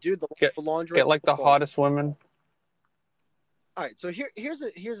 You know? Oh, dude, Get the lingerie. get like the All hottest women, right, so make them here's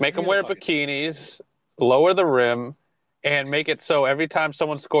a wear fucking. bikinis, lower the rim, and make it so every time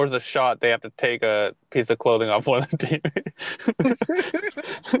someone scores a shot, they have to take a piece of clothing off one of the teammates.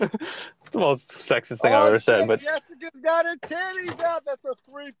 It's the most sexist thing I've Oh ever said, shit, but Jessica's got her titties out. That's a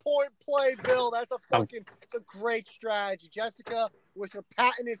 3-point play, Bill. I'm It's a great strategy. Jessica with her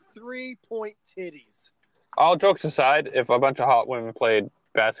patented 3-point titties. all jokes aside, if a bunch of hot women played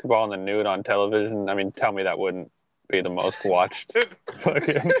basketball in the nude on television, I mean, tell me that wouldn't be the most watched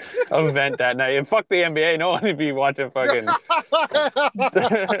fucking event that night. And fuck the NBA, no one would be watching fucking Dude,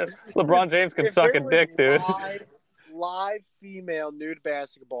 LeBron James can if suck there a was dick, dude. live female nude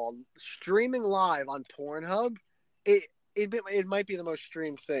basketball streaming live on Pornhub, it might be the most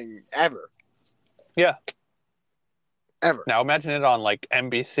streamed thing ever. Yeah. Ever. Now imagine it on like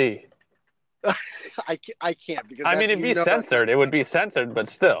NBC. I can't because I that mean, it'd you be know censored. It would be censored, but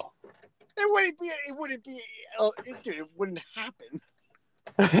still. it wouldn't be dude, it wouldn't happen.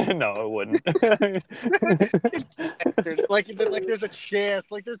 No, it wouldn't. like there's a chance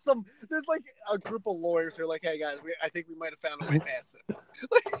there's like a group of lawyers who are like, hey guys, I think we might have found a way past it.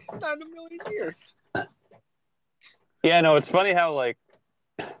 Like not in a million years. Yeah, no, it's funny how like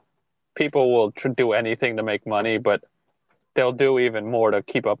people will do anything to make money, but they'll do even more to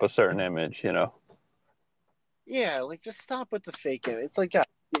keep up a certain image, you know? Yeah, like just stop with the fake. It's like, God,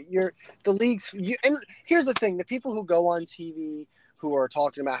 You're the leagues. And here's the thing: the people who go on TV who are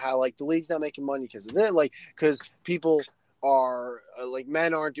talking about how like the league's not making money because of it, like because people are like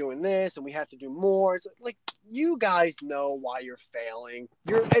men aren't doing this and we have to do more. It's like you guys know why you're failing.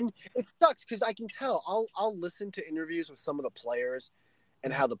 And it sucks because I can tell. I'll listen to interviews with some of the players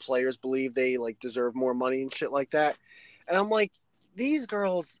and how the players believe they like deserve more money and shit like that. And I'm like, these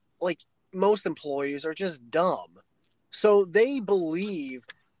girls, like most employees, are just dumb. So they believe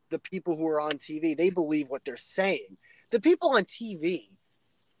the people who are on TV, they believe what they're saying. The people on TV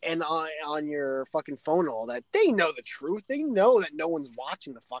and on your fucking phone and all that, they know the truth. They know that no one's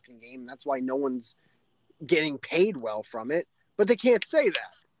watching the fucking game. That's why no one's getting paid well from it. But they can't say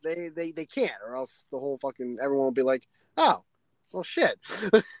that. They can't, or else the whole fucking everyone will be like, oh, well, shit.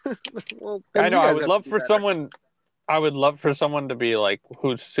 Well, I know. guys have to do better. I would love for someone to be like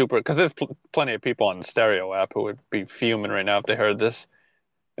who's super because there's plenty of people on the stereo app who would be fuming right now if they heard this.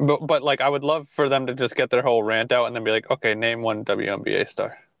 But like I would love for them to just get their whole rant out and then be like, okay, name one WNBA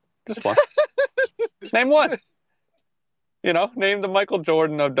star, just one. Name one. You know, name the Michael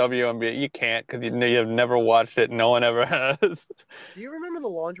Jordan of WNBA. You can't because you've never watched it. No one ever has. Do you remember the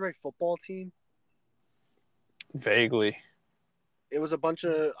lingerie football team? Vaguely. It was a bunch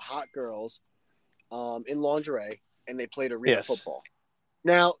of hot girls in lingerie, and they played arena Yes, football.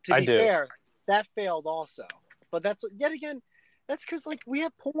 Now, to I be do. fair, that failed also. But that's yet again, that's because like we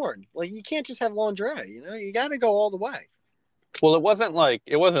have porn. Like you can't just have lingerie. You know, you got to go all the way. Well, it wasn't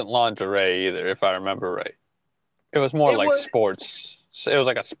lingerie either, if I remember right. It was more It like was sports. It was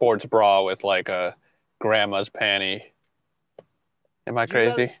like a sports bra with like a grandma's panty. Am I you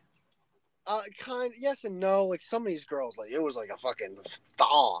got crazy? kind yes and no. Like some of these girls, like it was like a fucking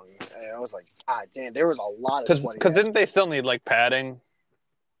thong. And I was like, God damn, there was a lot of sweaty Because ass didn't they still need like padding?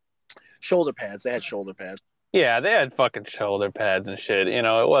 shoulder pads. They had shoulder pads. Yeah, they had fucking shoulder pads and shit. You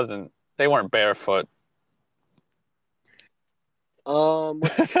know, it wasn't. They weren't barefoot.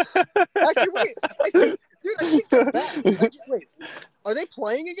 What's actually wait? I think, dude, I think they're back. Wait, are they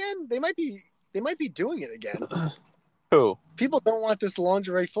playing again? They might be. They might be doing it again. Who? People don't want this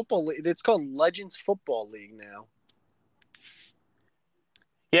lingerie football league. It's called Legends Football League now.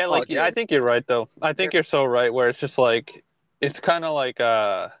 Yeah, Oh, like yeah, I dude. think you're right though. I think you're so right. Where it's just like it's kind of like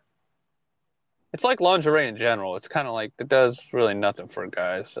it's like lingerie in general. It's kind of like it does really nothing for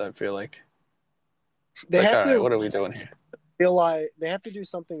guys. I feel like it's They like, have all right, to what are we doing here? realize they have to do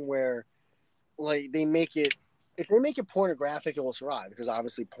something where, like, they make it. If they make it pornographic, it will survive because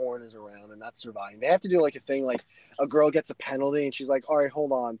obviously porn is around and that's surviving. They have to do like a thing like a girl gets a penalty and she's like, "All right,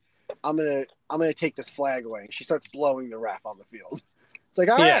 hold on, I'm gonna take this flag away." And she starts blowing the ref on the field. It's like,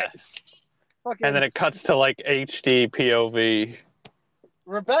 all right, Yeah, and then fucking it cuts to like HD POV.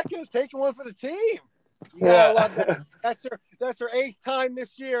 Rebecca's taking one for the team. You gotta love that. Yeah, That's her eighth time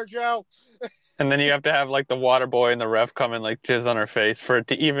this year, Joe. and then you have to have like the water boy and the ref come and like jizz on her face for it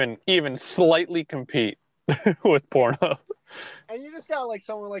to even slightly compete with porno. And you just got like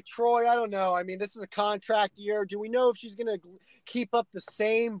someone like Troy. I don't know. I mean, this is a contract year. Do we know if she's gonna keep up the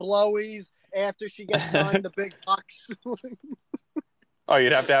same blowies after she gets signed the big bucks? Oh,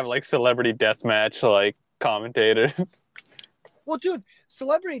 you'd have to have like celebrity deathmatch like commentators. Well, dude,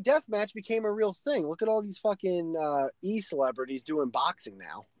 celebrity deathmatch became a real thing. Look at all these fucking celebrities doing boxing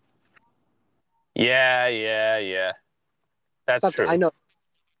now. Yeah. That's Not that I true. know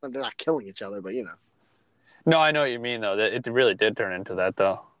they're not killing each other, but you know. No, I know what you mean though. It really did turn into that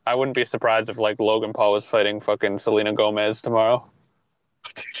though. I wouldn't be surprised if like Logan Paul was fighting fucking Selena Gomez tomorrow.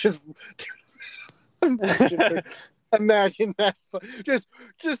 Just imagine, imagine that.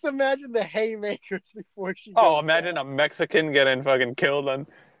 Just imagine the haymakers before she Oh, goes imagine down. a Mexican getting fucking killed on.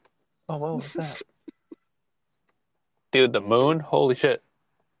 Oh, what was that? Dude, the moon? Holy shit.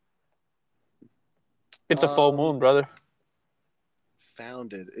 It's a full Um, moon, brother.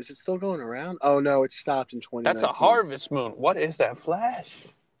 Founded. Is it still going around? Oh no, it stopped in That's a 2019. harvest moon. What is that flash?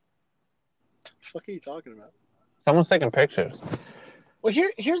 What the fuck are you talking about? Someone's taking pictures. Well,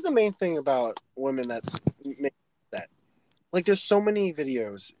 here's the main thing about women that make that. Like, there's so many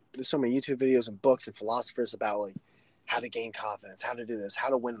videos, there's so many YouTube videos and books and philosophers about like how to gain confidence, how to do this, how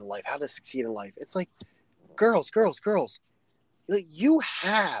to win in life, how to succeed in life. It's like, girls. Like, you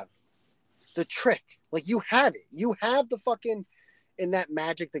have the trick. Like, you have it. You have the fucking in that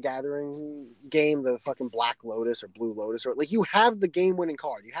Magic the Gathering game, the fucking Black Lotus or Blue Lotus, or like you have the game winning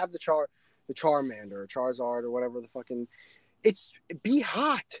card. You have the Charmander or Charizard or whatever the fucking. It's be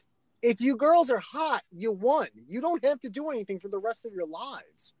hot. If you girls are hot, you won. You don't have to do anything for the rest of your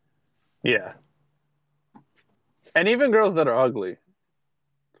lives. Yeah. And even girls that are ugly.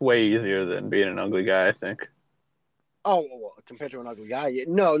 It's way easier than being an ugly guy, I think. Oh, well, compared to an ugly guy,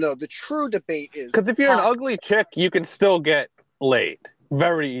 no, no. The true debate is Because if you're an hot. ugly chick, you can still get laid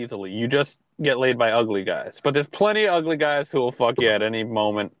very easily. You just get laid by ugly guys. But there's plenty of ugly guys who will fuck you at any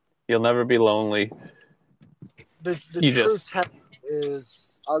moment. You'll never be lonely. The You true just test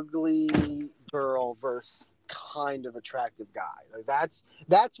is ugly girl versus kind of attractive guy. Like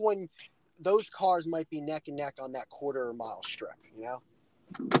that's when those cars might be neck and neck on that quarter-mile strip. You know.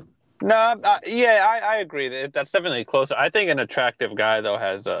 no, yeah, I agree that that's definitely closer. I think an attractive guy though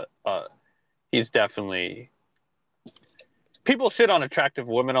has he's definitely people shit on attractive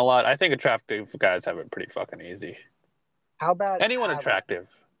women a lot. I think attractive guys have it pretty fucking easy. How about Anyone average? attractive.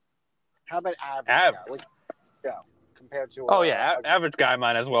 How about average Av- guy? Like, yeah, compared to oh yeah, average guy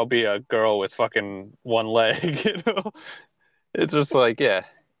might as well be a girl with fucking one leg, you know? It's just like, yeah,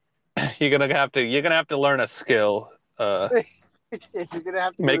 you're gonna have to learn a skill, you're gonna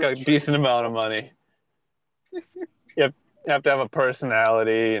have to go make to a a trade decent amount of school. money. You have to have a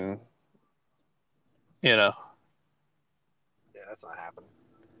personality and you know. Yeah, that's not happening.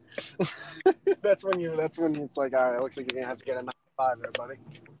 That's when it's like, all right, it looks like you're gonna have to get a 9 to 5 there, buddy.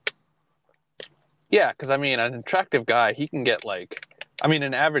 Yeah, because I mean, an attractive guy, he can get like, I mean,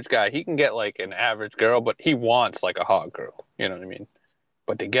 an average guy, he can get like an average girl, but he wants like a hot girl. You know what I mean?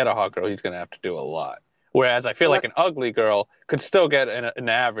 But to get a hot girl, he's gonna have to do a lot. Whereas I feel Unless like an ugly girl could still get an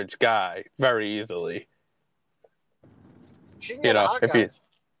average guy very easily. she can You get a know, hot if guy, he,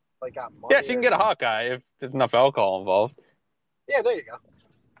 like got yeah, money she can or get a she's hot guy if there's enough alcohol involved. yeah, there you go.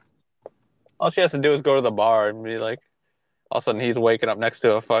 All she has to do is go to the bar and be like, all of a sudden he's waking up next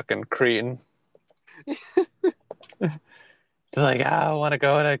to a fucking cretin. She's like, I want to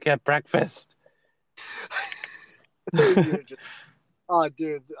go to get breakfast. You're just, oh,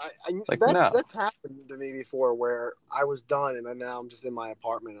 dude, Like, no. that's happened to me before where I was done and then now I'm just in my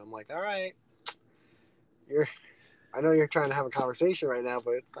apartment. I'm like, all right, you're. I know you're trying to have a conversation right now,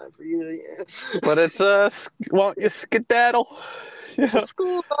 but it's time for you to. But it's won't you skedaddle? It's a Yeah.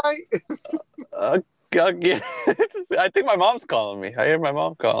 school night. Uh, yeah. I think my mom's calling me. I hear my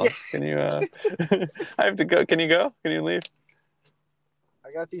mom Yeah, calling. Can you? I have to go. Can you go? Can you leave?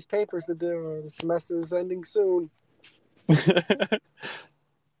 I got these papers to do. The semester is ending soon. But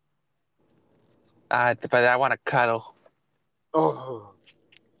I want to cuddle. Oh,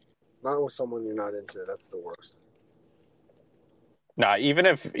 not with someone you're not into. That's the worst. Nah,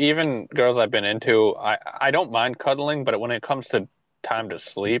 even girls I've been into, I don't mind cuddling, but when it comes to time to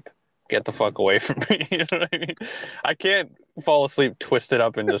sleep, get the fuck away from me. You know what I mean? I can't fall asleep twisted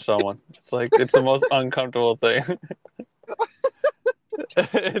up into someone. It's like it's the most uncomfortable thing.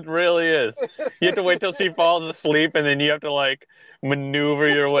 It really is. You have to wait till she falls asleep, and then you have to like maneuver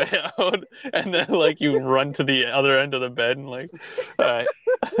your way out, and then like you run to the other end of the bed, and like, all right,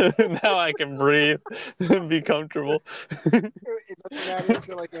 now I can breathe and be comfortable. It doesn't matter if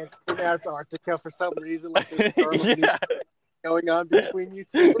you're like in Antarctica for some reason, like there's thermal Yeah. going on between you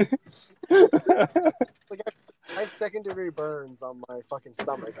two. Like I have second-degree burns on my fucking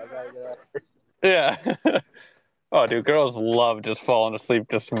stomach. I gotta get out. Yeah. Oh, dude, girls love just falling asleep,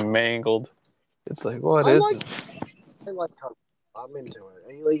 just mangled. It's like, what I is like this? I like cuddling. I'm into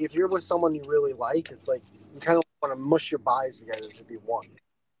it. Like if you're with someone you really like, it's like you kind of want to mush your bodies together to be one.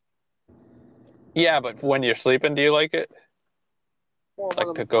 Yeah, but when you're sleeping, do you like it? Well,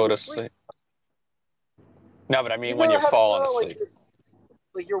 Like to I'm go to asleep. sleep? No, but I You've mean when never you're had a falling girl asleep.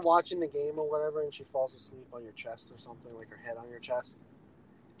 like you're watching the game or whatever, and she falls asleep on your chest or something, like her head on your chest.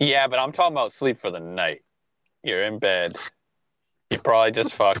 Yeah, but I'm talking about sleep for the night. You're in bed. You probably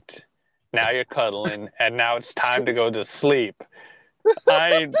just fucked. Now you're cuddling, and now it's time to go to sleep.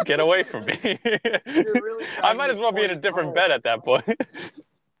 I get away from me. You're really I driving might as this well be in a point different home. bed at that point.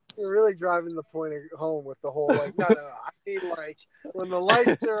 You're really driving the point home with the whole like, no. I mean, like when the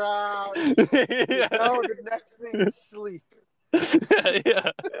lights are out, you Yeah. know, the next thing is sleep.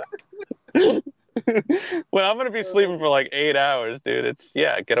 Yeah. Well, I'm gonna be sleeping for like 8 hours, dude. It's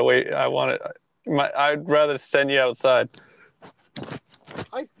yeah, get away. I want it. I'd rather send you outside.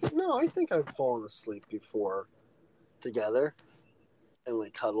 No, I think I've fallen asleep before together and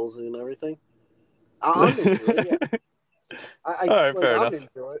like cuddles and everything. I'm into it. Yeah, All right, like fair I'm enough.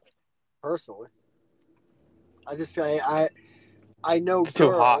 into it personally. I know It's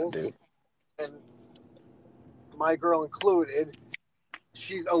too hot, girls, dude. and my girl included.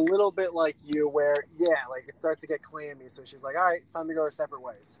 She's a little bit like you, where yeah, like it starts to get clammy. So she's like, "All right, it's time to go our separate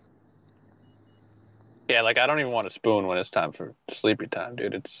ways." Yeah, like I don't even want to spoon when it's time for sleepy time,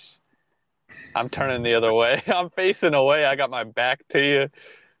 dude. I'm turning the other way. I'm facing away. I got my back to you.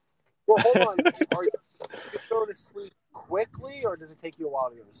 Well, hold on. Are you go to sleep quickly, or does it take you a while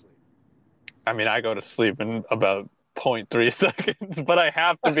to go to sleep? I mean, I go to sleep in about 0.3 seconds, but I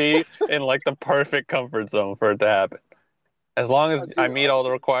have to be in like the perfect comfort zone for it to happen. As long as I Dude, meet all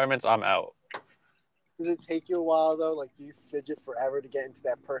the requirements, I'm out. does it take you a while though? Like, do you fidget forever to get into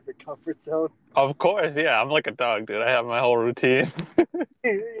that perfect comfort zone? Of course, yeah. I'm like a dog, dude. I have my whole routine.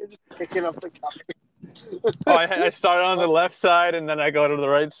 You're just picking up the cover. Oh, I start on the left side, and then I go to the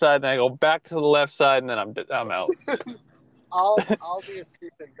right side, then I go back to the left side, and then I'm out. I'll be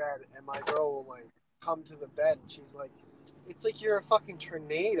asleep in bed, and my girl will like come to the bed, and she's like, "It's like you're a fucking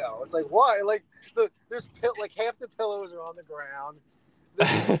tornado." It's like, why? Like there's like half the pillows are on the ground.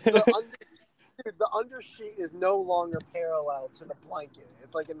 The under the undersheet is no longer parallel to the blanket.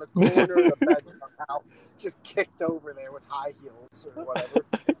 It's like in the corner of the bed somehow, just kicked over there with high heels or whatever.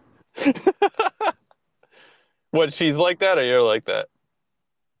 What, she's like that, or you're like that?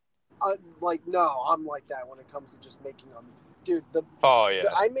 Like no, I'm like that when it comes to just making them, dude. Oh yeah.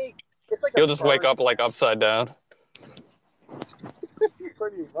 I make it's like a You'll just wake up bird's like nest. upside down.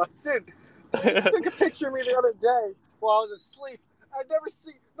 Pretty much, dude. You took a picture of me the other day while I was asleep. I'd never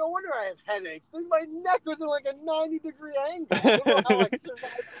seen. No wonder I have headaches. My neck was in like a 90-degree angle. I don't know how I survived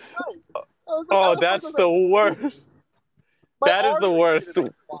the night. I was like, Oh, how the fuck that's was I the breathing? worst. My That is the arteries worst.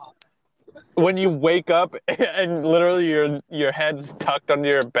 didn't block. When you wake up and literally your head's tucked under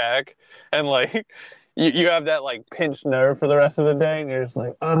your back, and like you have that like pinched nerve for the rest of the day, and you're just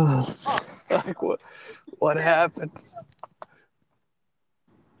like, oh, Oh, like what happened?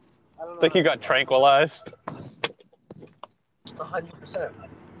 I don't know Think how you to got survive. tranquilized? 100%.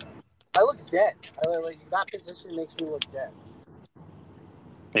 I look dead. Like that position makes me look dead.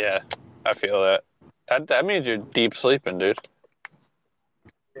 Yeah, I feel that. That means you're deep sleeping, dude.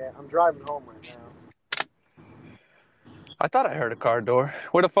 Yeah, I'm driving home right now. I thought I heard a car door.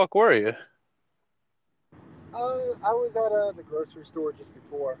 Where the fuck were you? I was at the grocery store just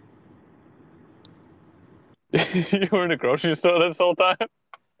before. You were in a grocery store this whole time?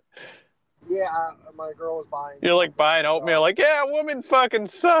 Yeah, my girl was buying You're like something. buying So. oatmeal, like, yeah, women fucking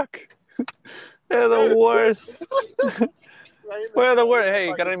suck. They're the worst. Where are the worst? Hey,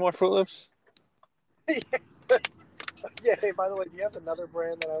 you got any more Fruit Loops? Yeah, hey, by the way, do you have another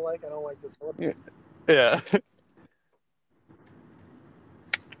brand that I like? I don't like this one. Yeah.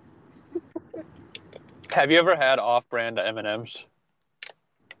 Have you ever had off-brand M&Ms?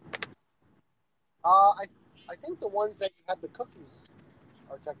 I think the ones that you have the cookies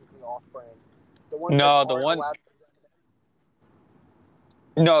are technically off-brand. The ones that No, the aren't one. allowed.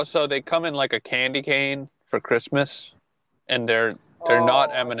 No, so they come in like a candy cane for Christmas, and they're not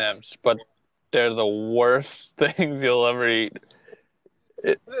Oh, I've had. M&Ms, but they're the worst things you'll ever eat.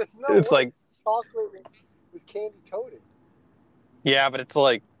 There's no It's way like, it's chocolate with candy coating. yeah, but it's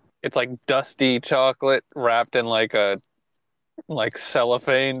like dusty chocolate wrapped in like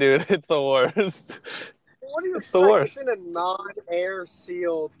cellophane, dude. It's the worst. What do you It's the expect? It's worst. in a non-air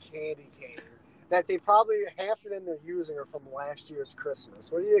sealed candy cane that they probably half of them they're using are from last year's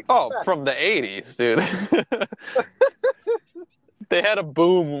Christmas. What do you Oh, expect? from the 80s, dude. They had a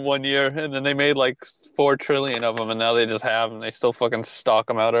boom one year, and then they made like 4 trillion of them, and now they just have them. They still fucking stock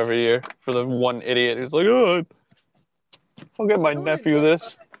them out every year for the one idiot who's like, oh, I'll get my You know what I nephew miss?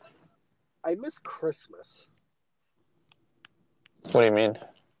 this. I miss Christmas. What do you mean?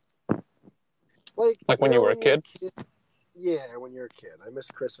 Like, Like you when you know, were a when you're kid? a kid. Yeah, when you're a kid. I miss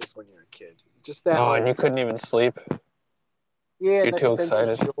Christmas when you're a kid. Just that, Oh, and like, you couldn't even sleep. yeah, You're that too sense of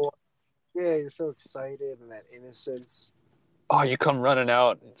excited. joy. Yeah, you're so excited and that innocence. Oh, you come running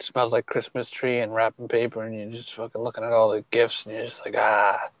out. It smells like Christmas tree and wrapping paper, and you're just fucking looking at all the gifts, and you're just like,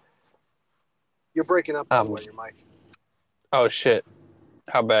 ah. You're breaking up, by the way, your mic. Oh shit.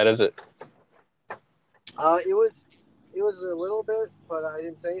 How bad is it? It was a little bit, but I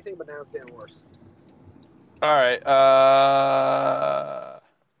didn't say anything. But now it's getting worse. All right.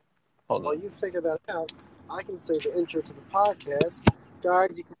 Hold While on. you figure that out, I can say the intro to the podcast,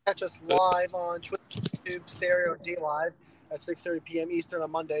 guys. You can catch us live on Twitch, YouTube, Stereo, D Live at 6:30 p.m. Eastern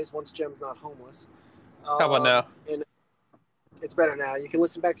on Mondays. Once Jem's not homeless. How about now? And it's better now. You can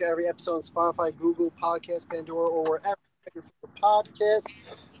listen back to every episode on Spotify, Google Podcast, Pandora, or wherever you get your favorite podcast.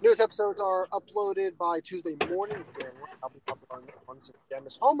 Newest episodes are uploaded by Tuesday morning. I'll be uploading once Jem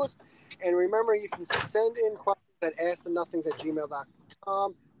is homeless. And remember, you can send in questions at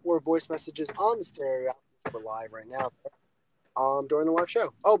askthenothings@gmail.com or voice messages on the stereo. We're live right now during the live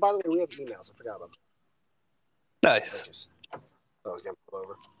show. Oh, by the way, we have emails. I forgot about that. Nice. I was getting pulled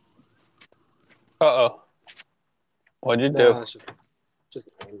over. Uh-oh. What'd you do? Nah, it's just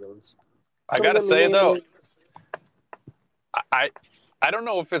an ambulance. I Someone gotta got me an say though, ambulance. I don't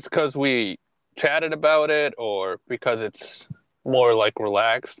know if it's because we chatted about it or because it's more like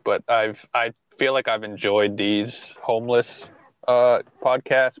relaxed, but I feel like I've enjoyed these homeless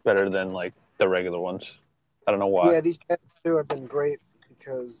podcasts better than like the regular ones. I don't know why. Yeah, these past two have been great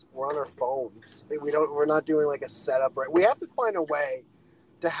because we're on our phones. We're not doing like a setup. Right, we have to find a way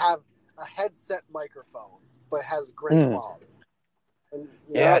to have a headset microphone, but has great Mm. quality. And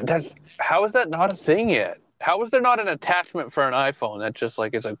Yeah, how is that not a thing yet? How is there not an attachment for an iPhone that just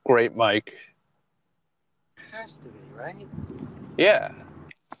like is a great mic? it has to be right. Yeah.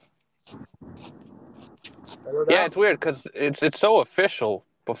 I don't Yeah, know. it's weird because it's so official.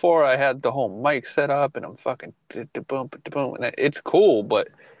 Before I had the whole mic set up and I'm fucking boom, boom, and it's cool, but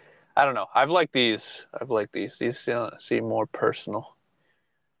I don't know. I've liked these. These seem more personal.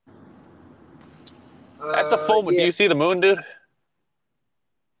 That's a full moon. Do Yeah, you see the moon, dude?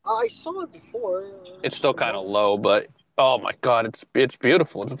 I saw it before. It's still kind of Somewhere. low, but oh my god, it's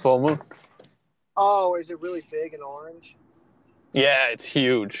beautiful. It's a full moon. Oh, is it really big and orange? Yeah, it's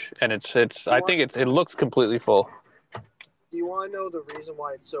huge, and it's. You I want? think it looks completely full. Do you want to know the reason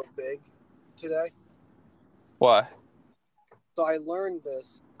why it's so big today? Why? So I learned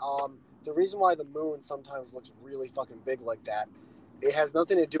this. The reason why the moon sometimes looks really fucking big like that, it has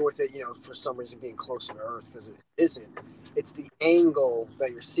nothing to do with it, for some reason being closer to Earth, because it isn't. It's the angle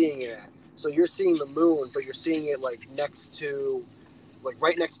that you're seeing it at. So you're seeing the moon, but you're seeing it like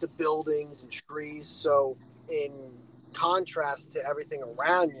right next to buildings and trees. So in contrast to everything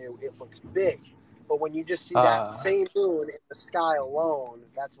around you, it looks big. But when you just see that Uh, same moon in the sky alone,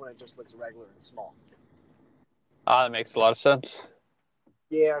 that's when it just looks regular and small. that makes a lot of sense.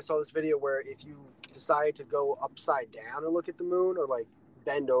 Yeah, I saw this video where if you decide to go upside down and look at the moon, or like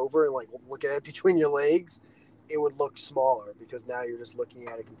bend over and like look at it between your legs, it would look smaller because now you're just looking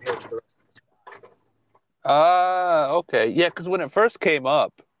at it compared to the rest of the sky. Okay. Yeah, because when it first came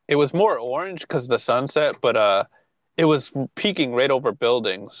up, it was more orange because of the sunset, but it was peeking right over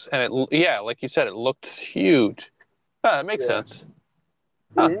buildings, and yeah, like you said, it looked huge. That makes Yeah. sense.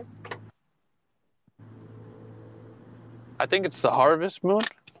 Huh. Mm-hmm. I think it's the harvest moon.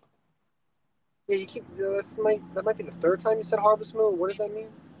 Yeah, that might be the third time you said harvest moon. What does that mean?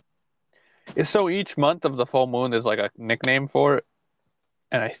 So each month of the full moon is like a nickname for it,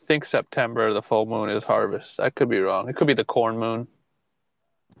 and I think September the full moon is harvest. I could be wrong. It could be the corn moon.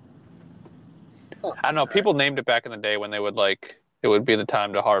 Huh, I don't know. okay. People named it back in the day when they would like it would be the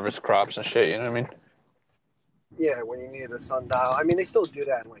time to harvest crops and shit. You know what I mean? Yeah, when you needed a sundial. I mean, they still do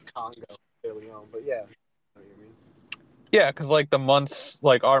that in like Congo, Sierra Leone, but yeah. I know what you mean. Yeah, because like the months,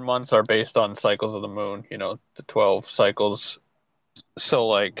 like our months are based on cycles of the moon. You know, the 12 cycles. So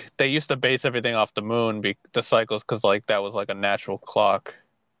like they used to base everything off the moon, the cycles, because like that was like a natural clock,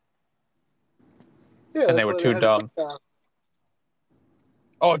 Yeah, and they that's were why they too had a dumb. sundial.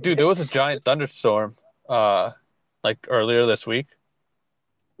 Oh, dude, there was a giant thunderstorm, like earlier this week.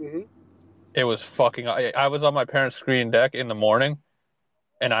 Mm-hmm. It was fucking. I was on my parents' screen deck in the morning,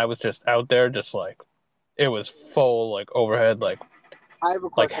 and I was just out there, just like it was full, like overhead, I have a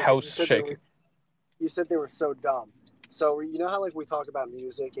like question because house shaking. you said they were so dumb. So you know how like we talk about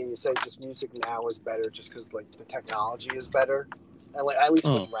music and you say just music now is better just because like the technology is better, and like at least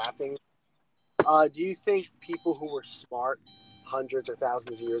with Mm. rapping. Do you think people who were smart hundreds or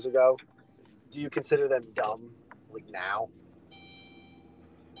thousands of years ago, do you consider them dumb like now?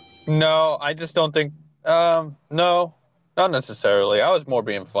 No, I just don't think. No, not necessarily. I was more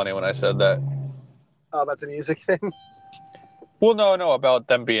being funny when I said that. About the music thing? Well, no, about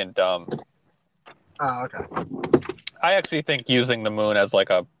them being dumb. Oh, okay. I actually think using the moon as like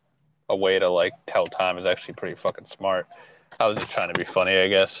a way to like tell time is actually pretty fucking smart. I was just trying to be funny, I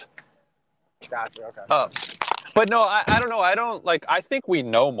guess. Gotcha. Okay. Uh, but no, I don't know. I don't like. I think we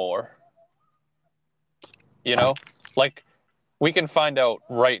know more. You know, like we can find out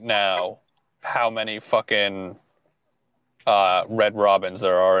right now how many fucking red robins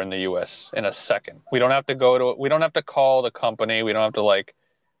there are in the U.S. in a second. We don't have to go to. We don't have to call the company. We don't have to like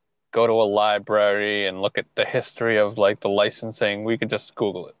go to a library and look at the history of like the licensing. We could just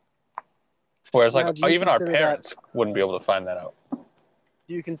Google it. Whereas like Now, do you even our consider that? parents wouldn't be able to find that out.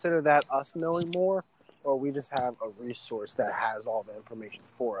 Do you consider that us knowing more, or we just have a resource that has all the information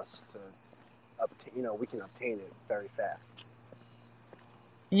for us to obtain? We can obtain it very fast.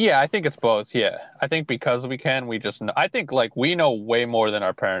 Yeah, I think it's both. Yeah, I think because we can, we just know. I think like we know way more than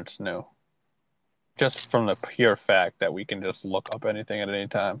our parents knew, just from the pure fact that we can just look up anything at any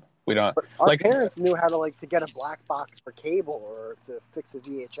time. We don't But our like. parents knew how to to get a black box for cable or to fix a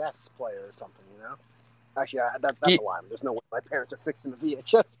VHS player or something. Actually, that's a lie. There's no way my parents are fixing the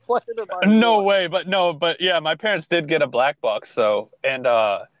VHS player. They're buying a new No one. way, but no, but yeah, my parents did get a black box, so and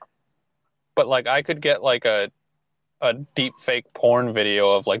but like I could get like a deep fake porn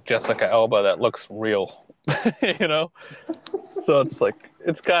video of like Jessica Alba that looks real, you know? So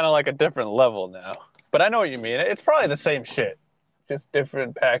it's kind of like a different level now. But I know what you mean. It's probably the same shit, just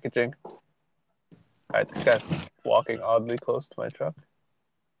different packaging. All right, this guy's walking oddly close to my truck.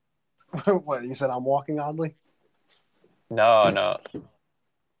 What, you said I'm walking oddly? No, no.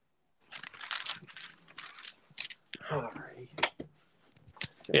 All right.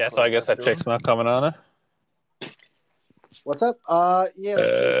 Yeah, so I guess that chick's not coming on it. What's up? Yeah,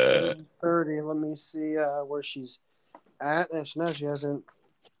 let's see. It's 7:30. Let me see where she's at. No, she hasn't.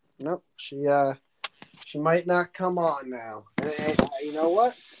 Nope. She might not come on now. And you know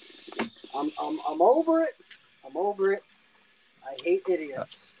what? I'm over it. I'm over it. I hate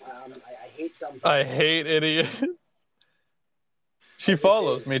idiots. I hate dumb people. I hate idiots. She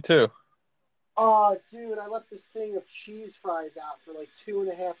follows me too. Oh, dude, I left this thing of cheese fries out for like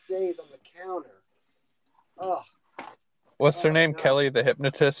 2.5 days on the counter. Ugh. What's her name? No. Kelly the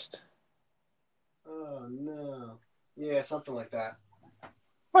hypnotist? Oh, no. Yeah, something like that.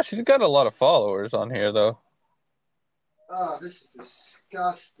 Oh, she's got a lot of followers on here, though. Oh, this is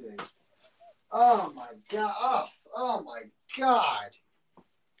disgusting. Oh, my God. Oh my God.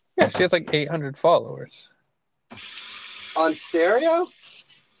 Yeah, she has like 800 followers. On stereo?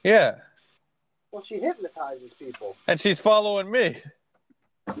 Yeah. Well, she hypnotizes people. And she's following me.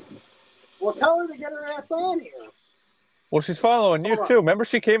 Well, tell her to get her ass on here. Well, she's following you too. Remember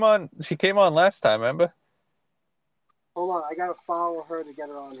she came on last time, remember? Hold on, I gotta follow her to get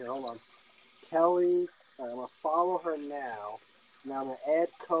her on here. Hold on. Kelly, I'm gonna follow her now. Now I'm gonna add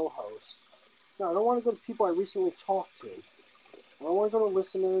co-host. No, I don't want to go to people I recently talked to. I don't want to go to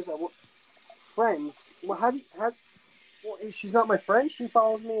listeners. I want friends. Well, well, she's not my friend. She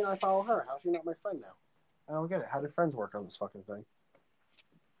follows me and I follow her. How's she not my friend now? I don't get it. How do friends work on this fucking thing?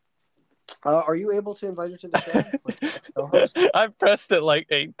 Are you able to invite her to the show? Like, co-host? I pressed it like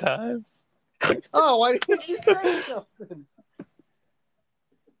 8 times. Oh, why didn't you say something?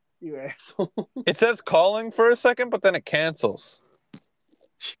 You asshole. It says calling for a second, but then it cancels.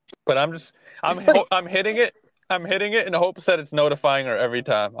 But I'm hitting it. I'm hitting it in hopes that it's notifying her every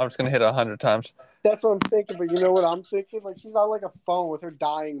time. I'm just gonna hit it 100 times. That's what I'm thinking, but you know what I'm thinking? Like, she's on like a phone with her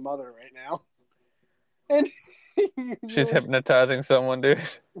dying mother right now. And she's hypnotizing someone, dude.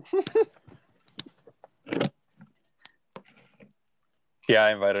 Yeah,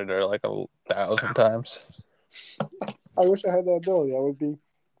 I invited her like 1,000 times. I wish I had that ability.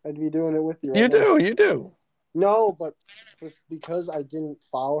 I'd be doing it with you right now. You do. No, but just because I didn't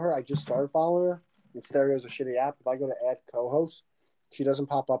follow her, I just started following her. And Stereo's a shitty app. If I go to add co-host, she doesn't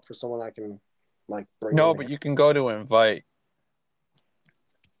pop up for someone I can like bring. No, but you can go to invite.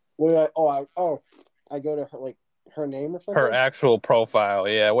 What do I go to her like her name or something? Her actual profile,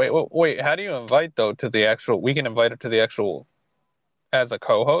 yeah. Wait. How do you invite though to the actual? We can invite her to the actual as a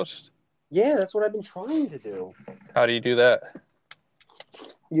co-host. Yeah, that's what I've been trying to do. How do you do that?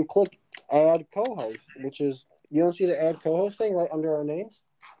 You click add co-host, which is you don't see the add co-host thing right under our names.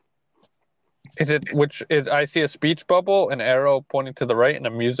 I see a speech bubble, an arrow pointing to the right, and a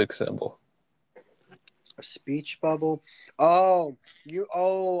music symbol. A speech bubble. Oh,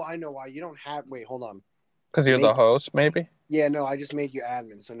 I know why. You don't have. Wait, hold on. Because you're the host, maybe? Yeah, no, I just made you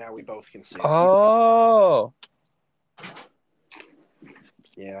admin, so now we both can see. Oh.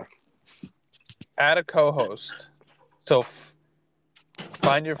 Yeah. Add a co-host. So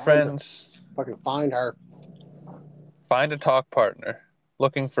find your friends. Fucking find her. Find a talk partner.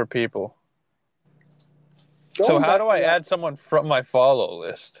 Looking for people. So how do I add someone from my follow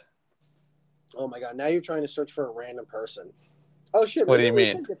list? Oh my God! Now you're trying to search for a random person. Oh shit! What do you mean?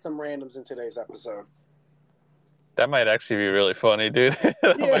 We should get some randoms in today's episode. That might actually be really funny, dude.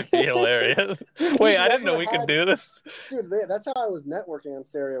 That might be hilarious. Wait, I didn't know we could do this. Dude, that's how I was networking on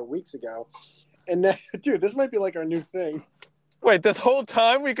Stereo weeks ago. And then, dude, this might be like our new thing. Wait, this whole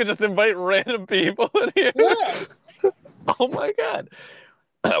time we could just invite random people in here? Yeah. Oh my God.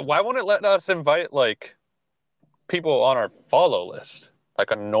 Why won't it let us invite like people on our follow list?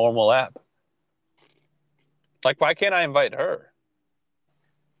 Like a normal app? Like, why can't I invite her?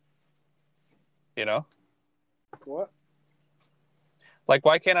 You know? What? Like,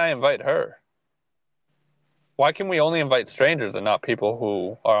 why can't I invite her? Why can we only invite strangers and not people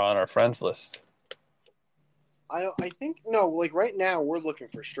who are on our friends list? Like right now we're looking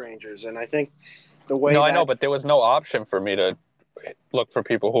for strangers, and I think the way I know, but there was no option for me to look for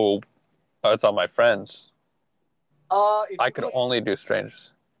people who it's on my friends. I could only do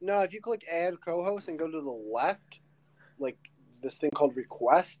strangers. No, if you click add co-host and go to the left, like this thing called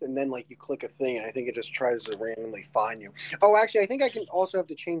request, and then like you click a thing, and I think it just tries to randomly find you. Oh, actually, I think I can also have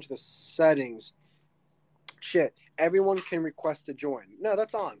to change the settings Shit, everyone can request to join. No,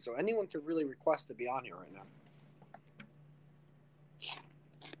 that's on. So anyone can really request to be on here right now.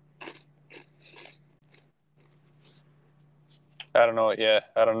 I don't know. Yeah,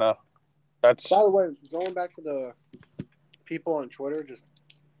 I don't know. That's. By the way, going back to the people on Twitter just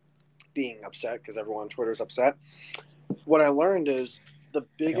being upset because everyone on Twitter is upset. What I learned is the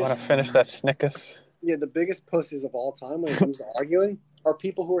biggest. You want to finish that Snickers? Yeah, the biggest pussies of all time when it comes to arguing are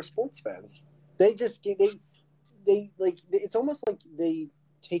people who are sports fans. They just they like it's almost like they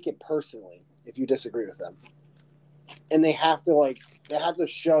take it personally if you disagree with them, and they have to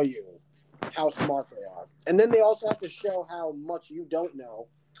show you how smart they are, and then they also have to show how much you don't know,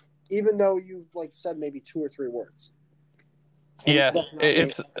 even though you've said maybe 2 or 3 words. And yeah,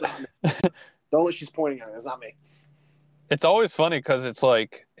 it's not me. Don't let she's pointing at it. It's not me. It's always funny because it's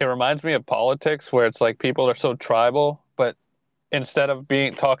like it reminds me of politics where it's like people are so tribal, but instead of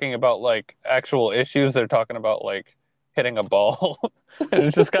talking about like actual issues, they're talking about like hitting a ball. And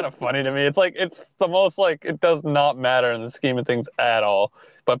it's just kind of funny to me. It's like it's the most like it does not matter in the scheme of things at all,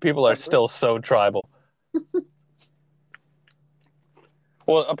 but people are still so tribal.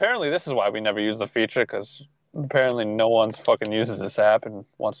 Well, apparently this is why we never use the feature because apparently no one fucking uses this app and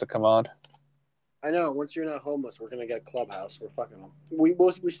wants to come on. I know. Once you're not homeless, we're gonna get Clubhouse. We're fucking them. We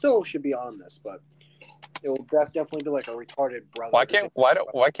still should be on this, but it will definitely be like a retarded brother.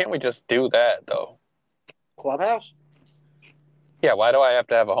 Why can't we just do that though? Clubhouse? Yeah. Why do I have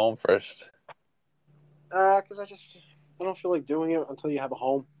to have a home first? Because I don't feel like doing it until you have a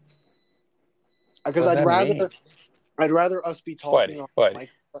home. Because I'd rather us be talking. Whitey.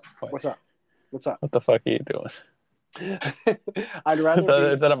 What's up? What's up? What the fuck are you doing? I'd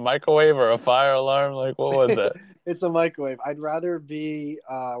rather is that a microwave or a fire alarm? Like, what was that? It's a microwave. I'd rather be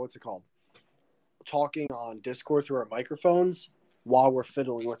what's it called? Talking on Discord through our microphones while we're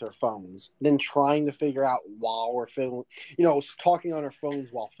fiddling with our phones than trying to figure out while we're fiddling. Talking on our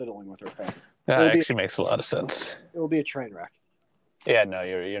phones while fiddling with our phone. That actually makes a lot of sense. It will be a train wreck. Yeah, no,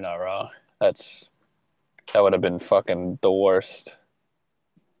 you're not wrong. That would have been fucking the worst.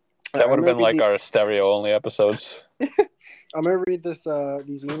 That would have been like our stereo only episodes. I'm gonna read these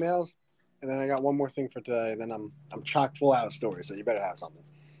emails, and then I got one more thing for today. And then I'm chock full out of stories, so you better have something.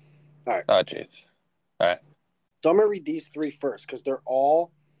 All right. Oh jeez. All right. So I'm gonna read these 3 first because they're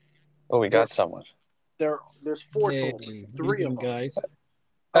all. Oh, we got someone. There's 4 total. 3 of them, guys.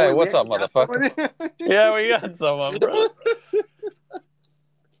 Hey, what's up, motherfucker? Yeah, we got someone, bro.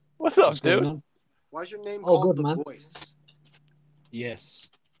 What's up, dude? Why's your name called The man. Voice? Yes.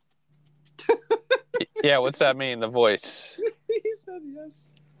 Yeah, what's that mean, The Voice? He said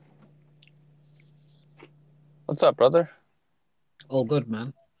yes. What's up, brother? All good,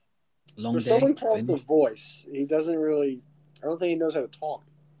 man. Long For day. someone called The Voice, he doesn't really. I don't think he knows how to talk.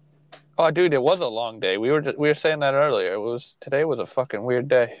 Oh, dude, it was a long day. We were saying that earlier. Today was a fucking weird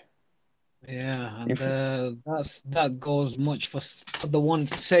day. Yeah, and that goes much for the one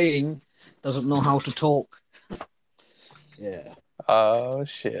saying doesn't know how to talk. Yeah. Oh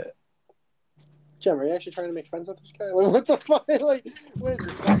shit. Jim, are you actually trying to make friends with this guy? Like, what the fuck? Like, what is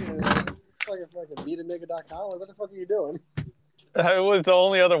this fucking beatanigga.com? Like, what the fuck are you doing? It was the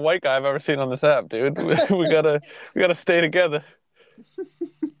only other white guy I've ever seen on this app, dude. we gotta stay together.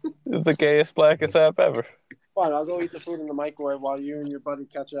 It's the gayest, blackest app ever. Fine, I'll go eat the food in the microwave while you and your buddy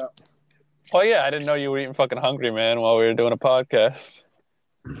catch up. Oh yeah, I didn't know you were eating fucking hungry, man, while we were doing a podcast.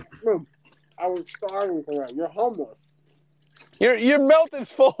 Dude, I was starving for that. You're homeless. Your mouth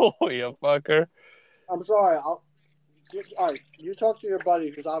is full, you fucker. I'm sorry. All right, you talk to your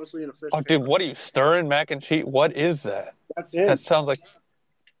buddy who's obviously in a fish. Oh, dude, what are you stirring mac and cheese? What is that? That's him. That sounds like,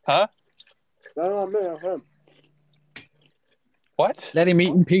 huh? No, me, him. What? Let him eat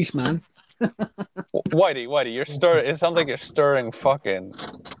in peace, man. Whitey, you're stirring. It sounds like you're stirring fucking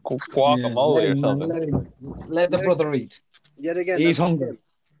guacamole or something. Let the brother eat. Yet again, he's hungry. Him.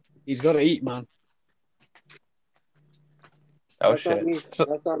 He's got to eat, man. Oh that's shit!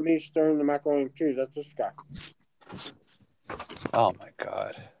 That's not me stirring the macaroni and cheese. That's this guy. Oh my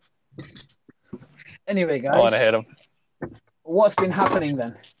god. Anyway, guys, I want to hit him. What's been happening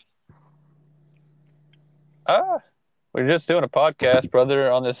then? We're just doing a podcast,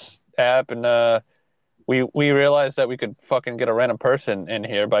 brother, on this app, and we realized that we could fucking get a random person in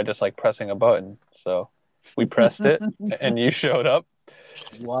here by just like pressing a button. So we pressed it, and you showed up.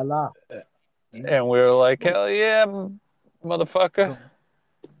 Voila! And we were like, hell yeah, motherfucker.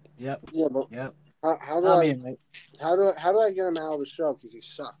 Yep. Yeah, but yep. How do I get him out of the show? Because he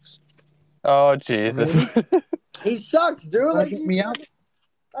sucks. Oh Jesus. He sucks, dude. Like, get me out.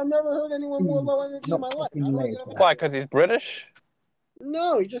 I've never heard anyone more low energy in my life. Why? Because he's British?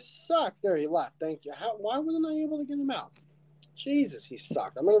 No, he just sucks. There, he left. Thank you. Why wasn't I able to get him out? Jesus, he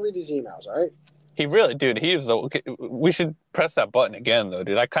sucked. I'm gonna read these emails. All right. He really, dude. We should press that button again, though,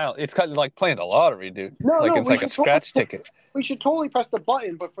 dude. It's kind of like playing the lottery, dude. No, Like no, it's like a scratch ticket. we should totally press the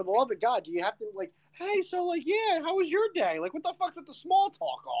button. But for the love of God, do you have to like, hey, so like, yeah, how was your day? Like, what the fuck with the small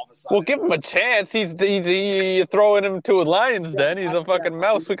talk all of a sudden? Well, give him a chance. He's throwing him to a lion's den. He's a fucking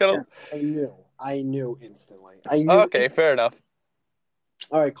mouse. We gotta. I knew instantly. I knew. Okay, fair enough.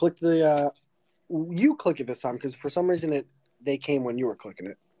 All right, click the. You click it this time because for some reason they came when you were clicking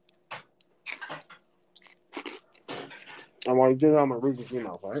it. And while you do that, I'm gonna read these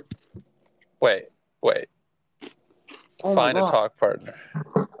emails, all right? Wait. Oh Find a talk partner.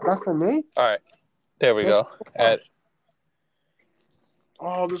 That's for me? All right, there we go.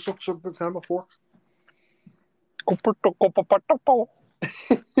 Oh, this looks so good time before.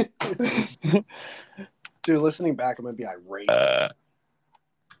 Dude, listening back, I'm gonna be irate. Yeah.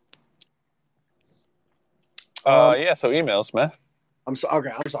 So emails, man. I'm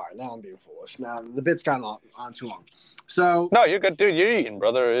sorry. Now I'm being foolish. Now the bit's gone on too long. So no, you're good, dude. You're eating,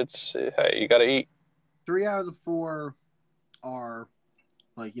 brother. Hey, you gotta eat. 3 out of the 4 are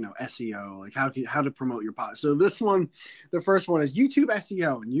like SEO, like how to promote your pod. So this one, the first one is YouTube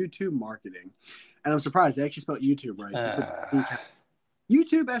SEO and YouTube marketing, and I'm surprised they actually spelled YouTube right.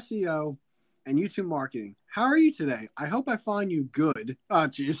 YouTube SEO and YouTube marketing. How are you today? I hope I find you good. Oh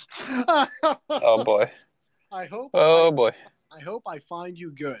jeez. Oh boy. I hope I find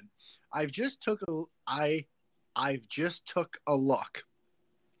you good. I've just took a look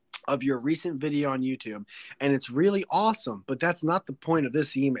of your recent video on YouTube, and it's really awesome, but that's not the point of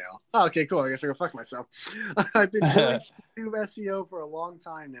this email. Oh, okay, cool. I guess I can fuck myself. I've been doing YouTube SEO for a long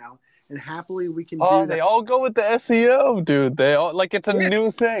time now, and happily we can do that. They all go with the SEO, dude. They all like it's a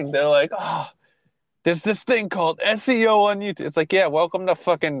new thing. They're like, there's this thing called SEO on YouTube. It's like, yeah, welcome to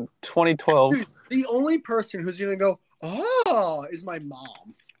fucking 2012. Dude, the only person who's gonna go, oh, is my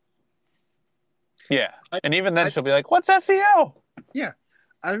mom. Yeah, and even then she'll be like, what's SEO? Yeah.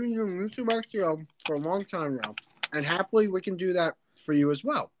 I've been doing YouTube SEO for a long time now, and happily we can do that for you as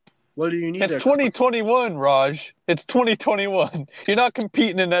well. What do you need? It's 2021, Raj. It's 2021. You're not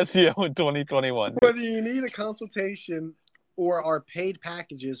competing in SEO in 2021. Whether you need a consultation or our paid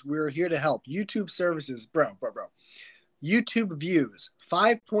packages, we're here to help. YouTube services, bro. YouTube views,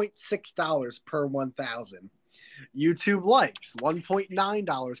 $5.6 per 1,000. YouTube likes,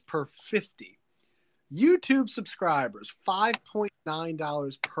 $1.9 per 50. YouTube subscribers,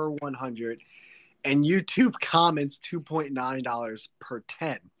 $5.9 per 100, and YouTube comments, $2.9 per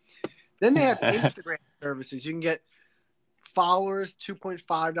 10. Then they have Instagram services. You can get followers,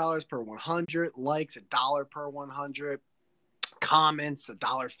 $2.5 per 100, likes, $1 per 100, comments,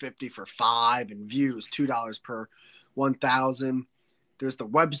 $1.50 for 5, and views, $2 per 1,000. There's the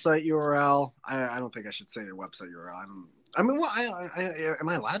website URL. I don't think I should say the website URL. Am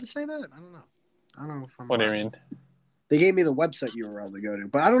I allowed to say that? I don't know. I don't know if I'm. What do you mean? They gave me the website URL to go to,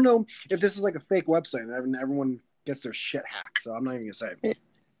 but I don't know if this is like a fake website and everyone gets their shit hacked. So I'm not even gonna say it.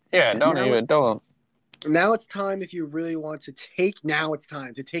 Yeah, don't. Now it's time if you really want to take. Now it's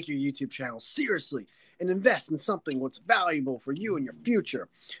time to take your YouTube channel seriously and invest in something what's valuable for you and your future.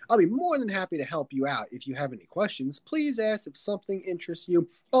 I'll be more than happy to help you out. If you have any questions, please ask if something interests you.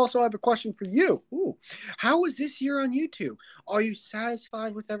 Also, I have a question for you. How was this year on YouTube? Are you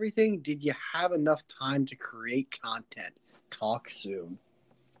satisfied with everything? Did you have enough time to create content? Talk soon.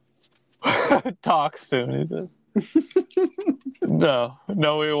 Talk soon. No,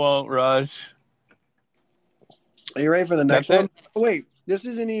 we won't, Raj. Are you ready for the next one? Oh, wait, this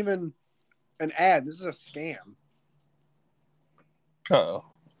isn't even an ad. This is a scam. Uh-oh.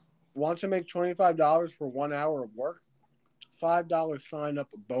 Want to make $25 for 1 hour of work? $5 sign up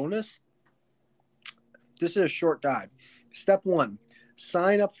bonus. This is a short guide. Step 1,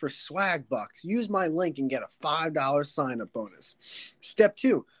 sign up for swag bucks. Use my link and get a $5 sign up bonus. Step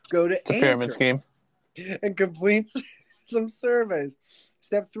 2, go to the pyramid scheme and complete some surveys.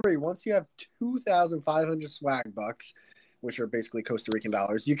 Step 3, once you have 2,500 swag bucks, which are basically Costa Rican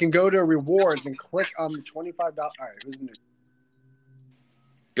dollars, you can go to rewards and click on the $25. All right, who's new?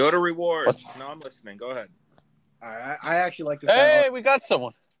 Go to rewards. No, I'm listening. Go ahead. All right, I actually like this. Hey, we got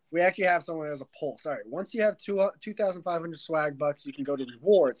someone. We actually have someone as a poll. Sorry. Once you have 2,500 swag bucks, you can go to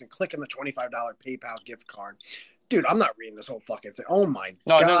rewards and click on the $25 PayPal gift card. Dude, I'm not reading this whole fucking thing. Oh my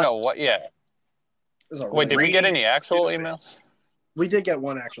God. No. What? Yeah. Wait, did we get any actual emails? We did get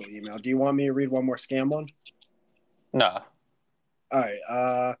one actual email. Do you want me to read one more scam one? No. All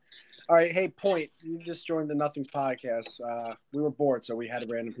right. Hey, Point, you just joined the Nothings podcast. We were bored, so we had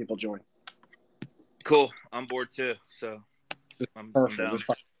random people join. Cool. I'm bored too. So I'm Perfect. down. It's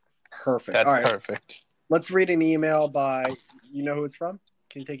fucking perfect. That's All right. perfect. Let's read an email by. You know who it's from?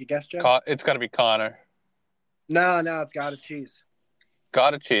 Can you take a guess, Jim? It's got to be Connor. No, it's got a cheese.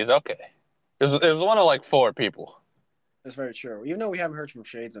 Got a cheese. Okay. It was one of like 4 people. That's very true. Even though we haven't heard from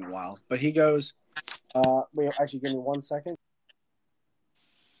Shades in a while, but he goes. Wait, actually, give me 1 second.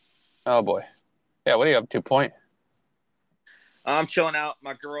 Oh boy. Yeah. What are you up to, Point? I'm chilling out.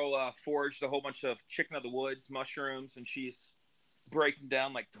 My girl foraged a whole bunch of chicken of the woods mushrooms, and she's breaking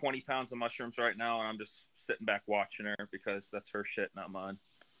down like 20 pounds of mushrooms right now, and I'm just sitting back watching her because that's her shit, not mine.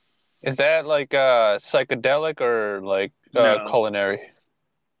 Is that like psychedelic or like No. culinary?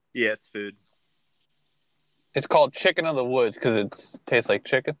 Yeah, it's food. It's called chicken of the woods because it tastes like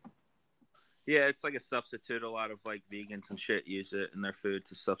chicken. Yeah, it's like a substitute. A lot of like vegans and shit use it in their food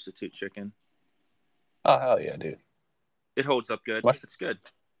to substitute chicken. Oh hell yeah, dude! It holds up good. It's good.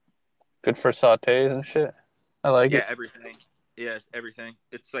 Good for sautés and shit. I like it. Yeah, everything. Yeah, everything.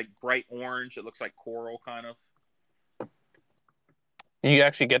 It's like bright orange. It looks like coral, kind of. You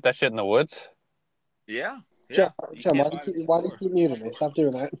actually get that shit in the woods? Yeah. Jim, why do you keep muting me? Stop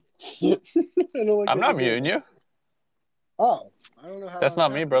doing that. I don't like I'm not muting you. Oh, I don't know how. That's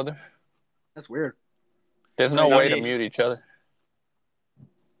not me, brother. That's weird. There's no way to mute each other.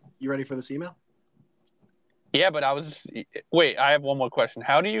 You ready for this email? Yeah, but wait. I have one more question.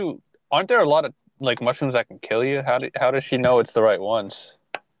 Aren't there a lot of like mushrooms that can kill you? How does she know it's the right ones?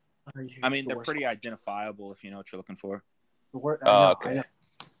 I mean, they're pretty identifiable if you know what you're looking for. Okay. I know.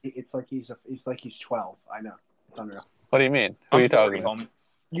 It's like he's 12. I know. It's unreal. What do you mean? Who are you talking about?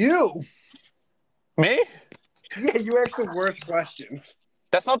 You. Me? Yeah, you asked the worst questions.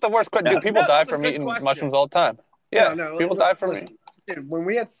 That's not the worst question. Dude, people die from eating mushrooms all the time. Yeah, people die from it. Dude, when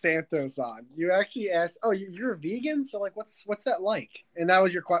we had Santos on, you actually asked, "Oh, you're a vegan? So like, what's that like?" And that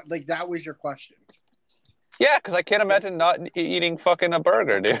was your question. Yeah, because I can't imagine not eating fucking a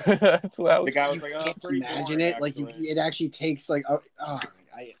burger, dude. That's what the guy was like, "Oh, pretty imagine boring, it. actually. Like it actually takes like,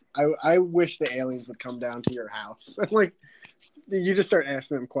 I wish the aliens would come down to your house. Like, you just start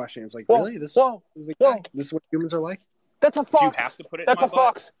asking them questions. Like, really? This is what humans are like? That's a fox. Do you have to put it? That's in a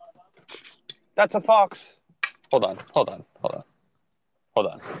fox. That's a fox. Hold on.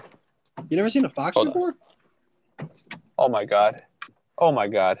 You never seen a fox before? Oh my god. Hold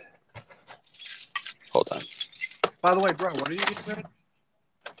on. By the way, bro, what are you eating?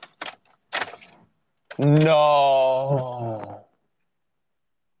 No.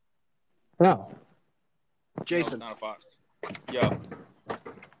 Jason. No, it's not a fox. Yo.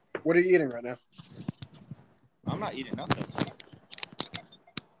 What are you eating right now? I'm not eating nothing.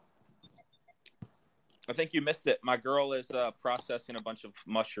 I think you missed it. My girl is processing a bunch of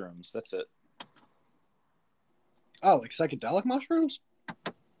mushrooms. That's it. Oh, like psychedelic mushrooms?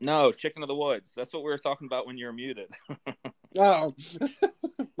 No, chicken of the woods. That's what we were talking about when you were muted. Oh,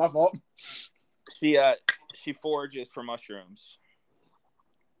 my fault. She forages for mushrooms.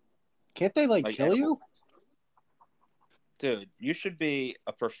 Can't they like kill you? Dude, you should be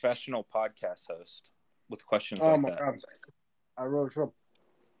a professional podcast host with questions like that. Oh my god, I really should.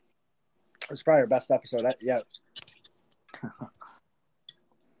 It's probably our best episode yet.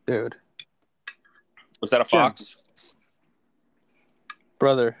 Dude. Was that a fox?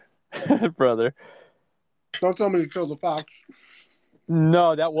 Brother. Don't tell me you killed a fox.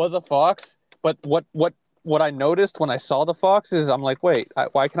 No, that was a fox. But what I noticed when I saw the fox is I'm like, wait,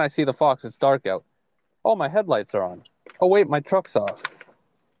 why can I see the fox? It's dark out. Oh, my headlights are on. Oh, wait, my truck's off.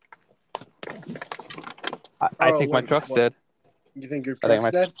 I think my truck's dead. You think your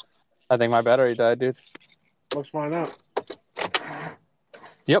truck's dead? I think my battery died, dude. Let's find out.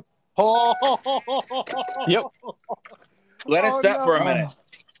 Yep. Yep. Let it set for a minute.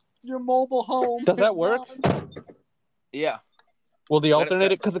 Your mobile home. Does that work? Yeah. Will the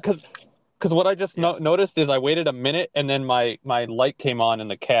alternate it? Because what I just noticed is I waited a minute and then my light came on in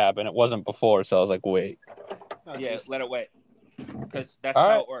the cab and it wasn't before, so I was like, wait. Yeah, let it wait. Because that's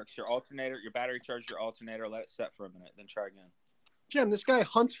how it works. Your battery charges your alternator, let it set for a minute, then try again. Jim, this guy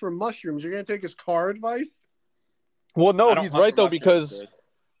hunts for mushrooms. You're going to take his car advice? Well, no, he's right, though, because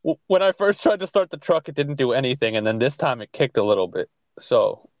when I first tried to start the truck, it didn't do anything, and then this time it kicked a little bit.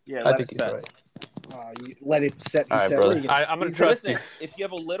 So, yeah, I think he's right. You let it set. All right, brother. I'm going to trust you. If you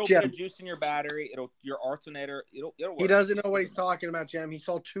have a little bit of juice in your battery, your alternator, it'll work. He doesn't know what he's talking about, Jim. He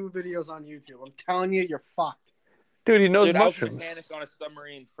saw 2 videos on YouTube. I'm telling you, you're fucked. Dude, he knows mushrooms. I was a mechanic on a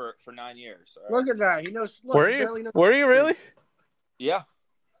submarine for 9 years. Right? Look at that. He knows. Look, Were you really? Yeah.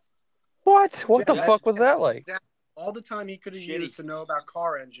 What the fuck was that like? Exactly. All the time he could have used to know about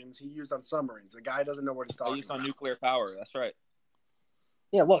car engines, he used on submarines. The guy doesn't know what he's talking about. He used on nuclear power. That's right.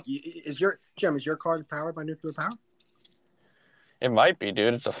 Yeah, look, is your car powered by nuclear power? It might be,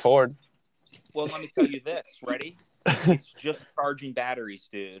 dude. It's a Ford. Well, let me tell you this. Ready? It's just charging batteries,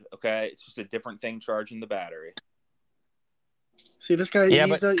 dude. Okay, it's just a different thing charging the battery. See, this guy. Yeah,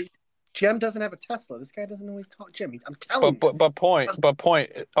 Jem doesn't have a Tesla. This guy doesn't always talk. Jem, I'm telling you. But point.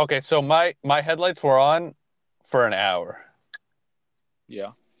 Okay, so my headlights were on for an hour.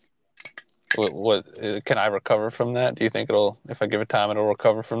 Yeah. What can I recover from that? Do you think if I give it time, it'll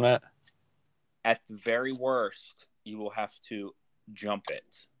recover from that? At the very worst, you will have to jump it.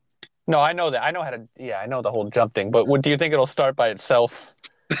 No, I know that. I know how to. Yeah, I know the whole jump thing. But do you think it'll start by itself?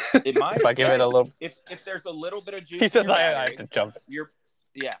 It might. If I give it a little. If there's a little bit of juice. He says in your battery, I have to jump it.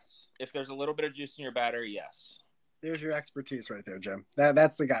 Yes. If there's a little bit of juice in your battery, yes. There's your expertise right there, Jem.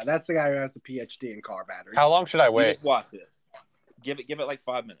 That's the guy. That's the guy who has the PhD in car batteries. How long should I wait? You just watch it. Give it like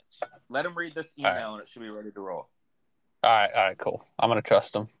 5 minutes. Let him read this email, and it should be ready to roll. All right, cool. I'm gonna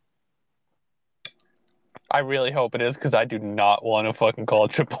trust him. I really hope it is because I do not want to fucking call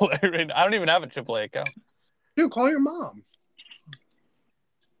AAA right now. I don't even have a AAA account. Dude, call your mom.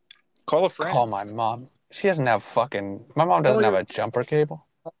 Call a friend. Call my mom. She doesn't have fucking. My mom doesn't have a jumper cable.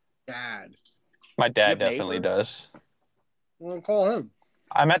 Dad. My dad definitely does. Well, call him.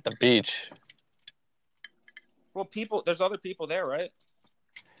 I'm at the beach. Well, there's other people there, right?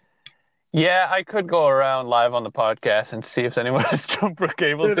 Yeah, I could go around live on the podcast and see if anyone has jumper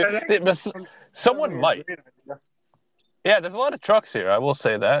cables. Someone might. Yeah, there's a lot of trucks here. I will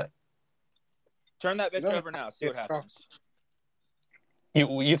say that. Turn that bitch over now. See what happens.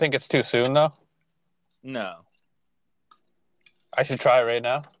 You think it's too soon though? No. I should try right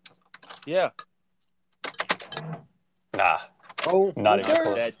now. Yeah. Nah. Oh, not even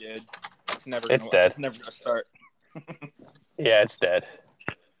close. Dead, dude. It's dead. It's never gonna start. Yeah, it's dead.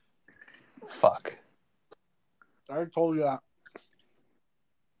 Fuck. I told you that.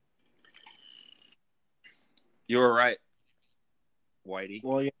 You were right, Whitey.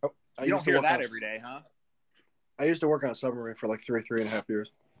 Well, you don't hear that every day, huh? I used to work on a submarine for like 3.5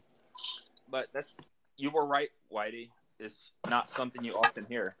 years. But you were right, Whitey. It's not something you often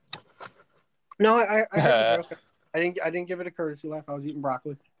hear. No, I heard the joke. I didn't give it a courtesy laugh. I was eating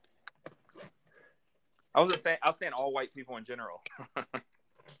broccoli. I was saying all white people in general.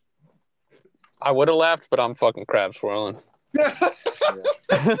 I would have laughed, but I'm fucking crab swirling.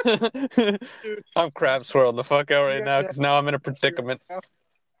 I'm crab swirling the fuck out right now because now I'm in a predicament.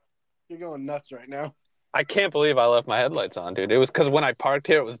 You're going nuts right now. I can't believe I left my headlights on, dude. It was because when I parked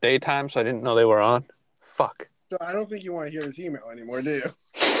here, it was daytime, so I didn't know they were on. Fuck. So I don't think you want to hear this email anymore, do you?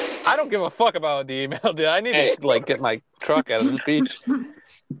 I don't give a fuck about the email, dude. I need to get my truck out of this beach.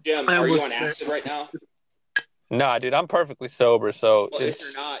 Jim, are you on acid right now? Nah, dude, I'm perfectly sober, so well, if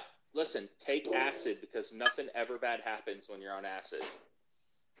you're not, listen, take acid because nothing ever bad happens when you're on acid.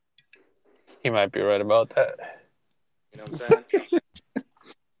 He might be right about that. You know what I'm saying?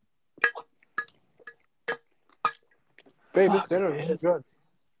 Baby, dinner is good.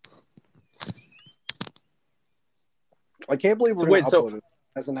 I can't believe we're going to upload it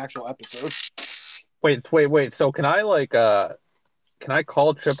as an actual episode. Wait. So can I can I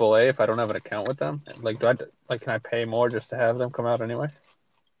call AAA if I don't have an account with them? Like, can I pay more just to have them come out anyway?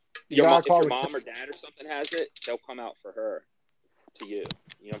 If your mom or dad or something has it, they'll come out for her to you.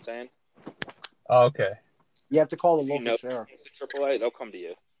 You know what I'm saying? Oh, okay. You have to call the local sheriff. AAA, they'll come to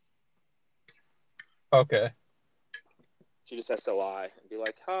you. Okay. She just has to lie and be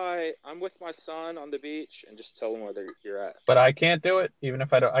like, "Hi, I'm with my son on the beach," and just tell them where you're at. But I can't do it, even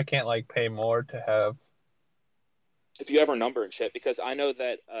if I can't pay more to have. If you have her number and shit, because I know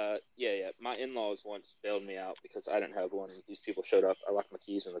that, my in-laws once bailed me out because I didn't have one. And these people showed up. I left my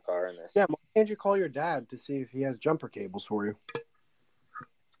keys in the car in there. Yeah, why can't you call your dad to see if he has jumper cables for you?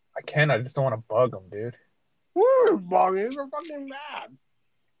 I can. I just don't want to bug him, dude. Bugging? You're fucking mad.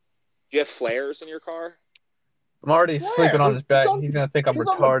 Do you have flares in your car? I'm already sleeping on his back. He's gonna think I'm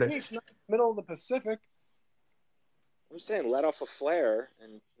retarded. On the beach, not in the middle of the Pacific. I'm just saying, let off a flare,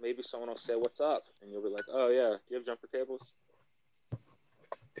 and maybe someone will say, "What's up?" And you'll be like, "Oh yeah, do you have jumper cables?"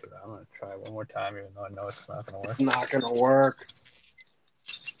 Dude, I'm gonna try one more time, even though I know it's not gonna work. It's not gonna work.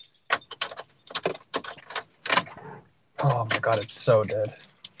 Oh my god, it's so dead.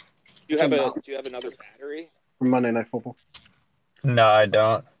 Do you have another battery? For Monday Night Football. No, I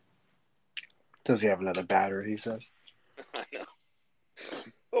don't. Does he have another battery? He says. I know.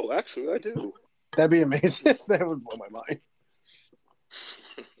 Oh, actually, I do. That'd be amazing. That would blow my mind.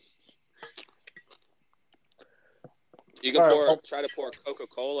 You can try to pour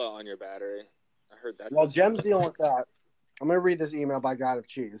Coca-Cola on your battery. I heard that. While Jem's dealing with that, I'm going to read this email by God of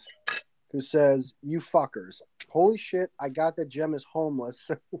Cheese, who says, "You fuckers. Holy shit, I got that Jem is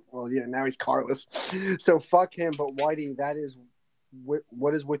homeless." Well, yeah, now he's carless. So fuck him, but Whitey, that is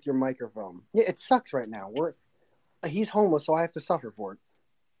what is with your microphone? Yeah, it sucks right now. He's homeless, so I have to suffer for it.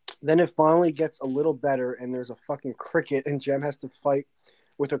 Then it finally gets a little better, and there's a fucking cricket, and Jem has to fight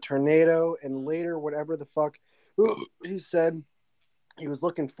with a tornado, and later, whatever the fuck he said he was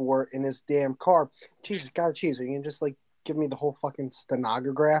looking for in his damn car. Jesus, God, cheese. Are you gonna just like give me the whole fucking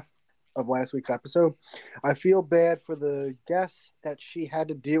stenograph of last week's episode? I feel bad for the guest that she had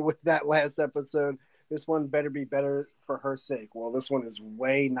to deal with that last episode. This one better be better for her sake. Well, this one is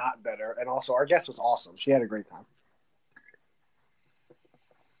way not better. And also, our guest was awesome. She had a great time.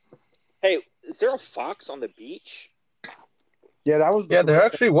 Hey, is there a fox on the beach? Yeah, that was. Yeah, there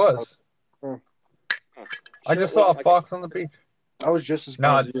actually was. Huh. I just saw a fox on the beach. I was just as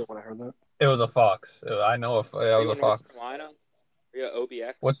surprised as you when I heard that. It was a fox. I know if it was a fox. North Carolina? Are you at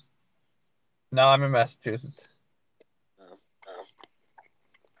OBX? What? No, I'm in Massachusetts. Oh.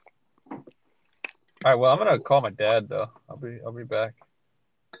 All right. Well, I'm gonna call my dad though. I'll be back.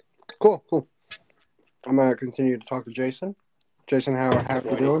 Cool. I'm gonna continue to talk to Jason. Jason, how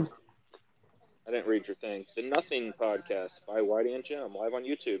you doing? I didn't read your thing. The Nothing Podcast by Whitey and Jim, live on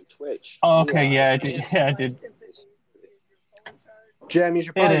YouTube, Twitch. Oh, okay, yeah, I did. Yeah, I did. Jim, you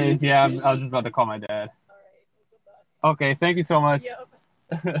should probably... It is, yeah. I was just about to call my dad. Okay, thank you so much.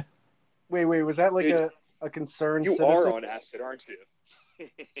 Wait, was that like a concerned You citizen? are on acid, aren't you?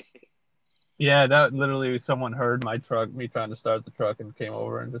 Yeah, that literally someone heard me trying to start the truck and came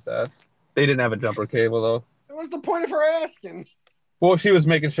over and just asked. They didn't have a jumper cable, though. What's the point of her asking? Well, she was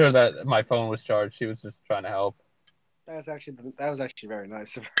making sure that my phone was charged. She was just trying to help. That was actually very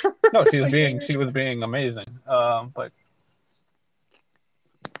nice of her. No, she was being amazing. But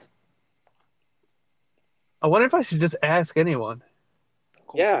I wonder if I should just ask anyone.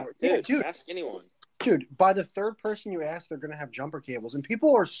 Yeah, dude. Ask anyone. Dude, by the third person you ask, they're gonna have jumper cables, and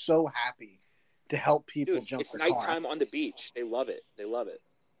people are so happy to help people jump it's their car. nighttime on the beach. They love it.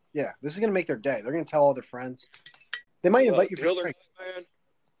 Yeah, this is gonna make their day. They're gonna tell all their friends. They might invite you for a drink. Man,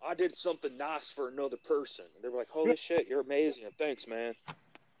 I did something nice for another person. And they were like, holy shit, you're amazing. Thanks, man.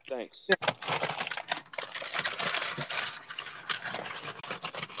 Thanks.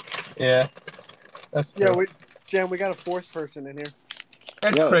 Yeah. That's true. Jen, we got a fourth person in here.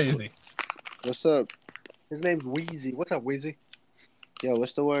 That's crazy. What's up? His name's Wheezy. What's up, Wheezy? Yo,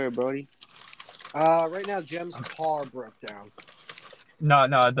 what's the word, Brody? Right now, Jem's car broke down. No,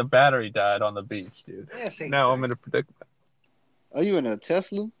 the battery died on the beach, dude. Yeah, now I'm in a predicament. Are you in a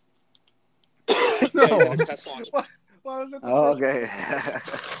Tesla? No. Why was it? Oh, okay.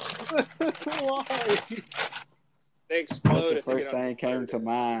 Why? Thanks, That's the first thing came to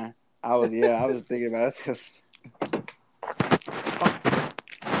mind. I was thinking about it.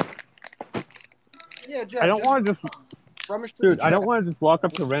 Yeah, Jeff, I don't want to just, dude. I don't want to just walk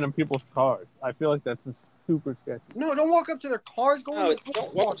up to random people's cars. I feel like that's just super sketchy. No, don't walk up to their cars.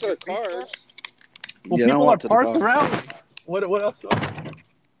 Don't walk up to their cars. Well, Yeah, people are to parked around me. What else?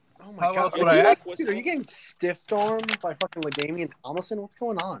 Oh my How god! else would I ask? Dude, are you getting stiff armed by fucking Lagamian Thomason? What's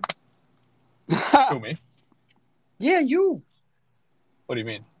going on? Who, me? Yeah, you. What do you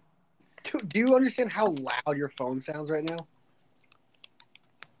mean? Dude, do you understand how loud your phone sounds right now?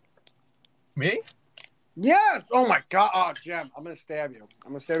 Me? Yes. Oh my god. Oh, Jem, I'm gonna stab you.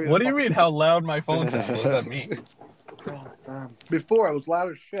 What do you mean? How loud my phone sounds? What does that mean? Before I was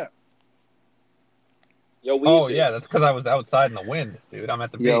loud as shit. Yo, Weezy. Oh yeah, that's because I was outside in the wind, dude. I'm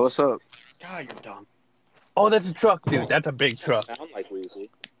at the beach. Yo, what's up? God, you're dumb. Oh, that's a truck, dude. That's a big truck. Sound like Weezy.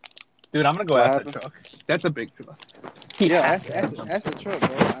 Dude, I'm gonna go ask the truck. That's a big truck. Yeah, that's the truck,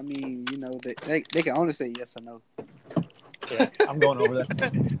 bro. I mean, you know, they can only say yes or no. Yeah, I'm going over there.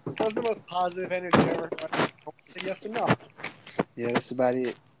 That's the most positive energy ever. Yes or no? Yeah, that's about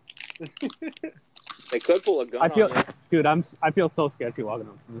it. They could pull a gun on you. Dude, I feel so sketchy walking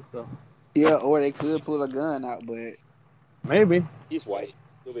up to this stuff. Yeah, or they could pull a gun out, but Maybe. He's white.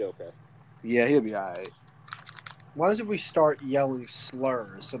 He'll be okay. yeah, he'll be all right. Why doesn't we start yelling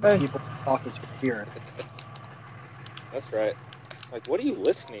slurs so the people talking to hear it? That's right. Like, what are you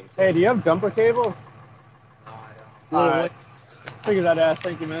listening to? Hey, do you have jumper cable? No, I don't. All right. Figure that out.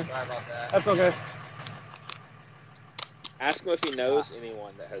 Thank you, man. Sorry about that. That's okay. Ask him if he knows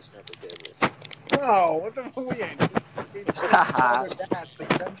anyone that has jumper cables. No, what the fuck? We ain't.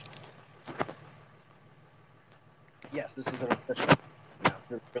 Yes, this is an official.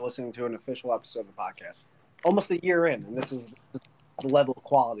 You're listening to an official episode of the podcast. Almost a year in, and this is the level of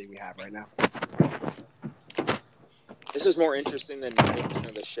quality we have right now. This is more interesting than 90%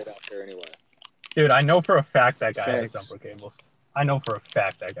 of the shit out there anyway. Dude, I know for a fact that guy has jumper cables. I know for a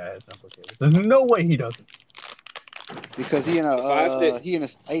fact that guy has jumper cables. There's no way he doesn't. Because he in a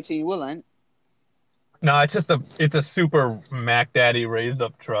 18 wheeler, ain't No, it's a super Mac Daddy raised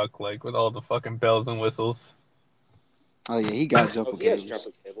up truck, like with all the fucking bells and whistles. Oh yeah, he got Oh, jumper he has cables.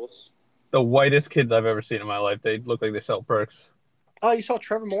 jumper cables. The whitest kids I've ever seen in my life. They look like they sell perks. Oh, you saw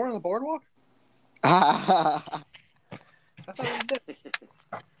Trevor Moore on the boardwalk? Yeah, I thought he did.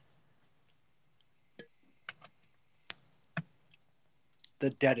 The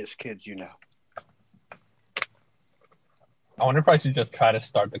deadest kids, you know. I wonder if I should just try to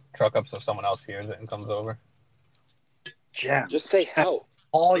start the truck up so someone else hears it and comes over. Jam. Just say help.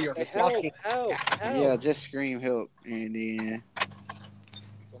 All your Say help, fucking help. just scream help, and then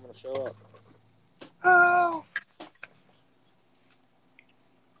I'm gonna show up. Oh.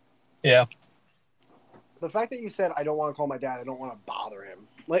 Yeah. The fact that you said I don't want to call my dad, I don't want to bother him.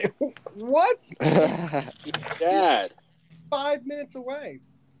 Like what? Dad. 5 minutes away.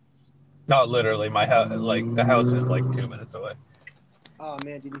 Not literally. My house, like the house, is like 2 minutes away. Oh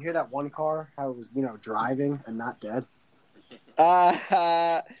man, did you hear that one car? How it was, driving and not dead.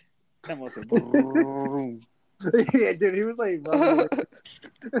 that must have boom. Yeah, dude, he was like running.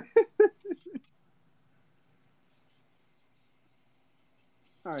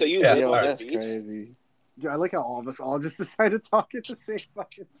 All right. So you Yeah, live Yo, on the that's beach? crazy. Dude, I like how all of us all just decided to talk at the same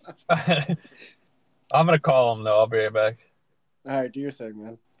fucking time. I'm gonna call him though. I'll be right back. All right, do your thing,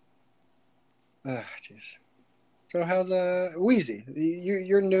 man. Ah, jeez. So how's Wheezy?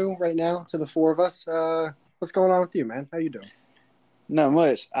 You're new right now to the four of us. What's going on with you, man? How you doing? Not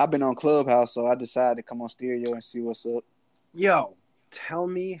much. I've been on Clubhouse, so I decided to come on Stereo and see what's up. Yo, tell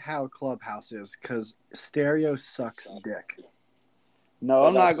me how Clubhouse is, because Stereo sucks dick. No,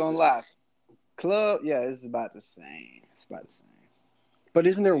 I'm not gonna lie. Club, yeah, it's about the same. It's about the same. But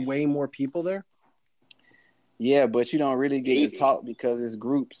isn't there way more people there? Yeah, but you don't really get Maybe. to talk because it's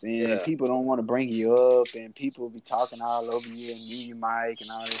groups and people don't want to bring you up and people be talking all over you and give you mic and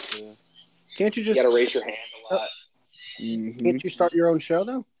all this stuff. Can't you You just gotta raise your hand a lot. Mm-hmm. can't you start your own show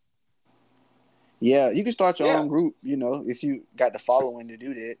though? Yeah, you can start your Yeah. own group, if you got the following to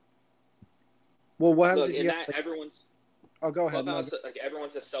do that. Well, what happens Look, if in you that everyone's Oh, go ahead. No, Clubhouse, like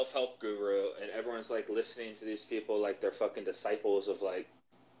everyone's a self-help guru, and everyone's like listening to these people like they're fucking disciples of like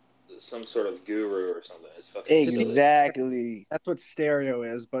some sort of guru or something. It's fucking silly. Exactly. that's what Stereo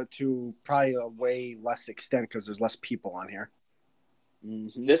is, but to probably a way less extent because there's less people on here.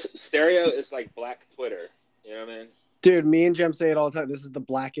 Mm-hmm. This Stereo is like black Twitter. You know what I mean? Dude, me and Jem say it all the time. This is the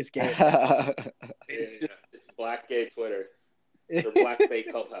blackest game. It's black gay Twitter or black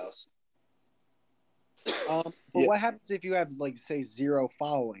fake Clubhouse. But Yeah. what happens if you have, like, say, zero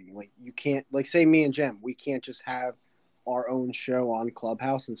following? Like, you can't, like, say me and Jem, we can't just have our own show on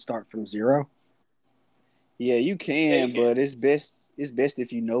Clubhouse and start from zero. Yeah, you can, you can. but it's best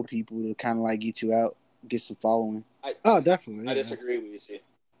if you know people to kind of like get you out, get some following. Oh, definitely. I yeah. disagree with you.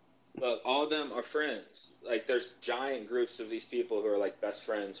 Look, all of them are friends. Like, there's giant groups of these people who are like best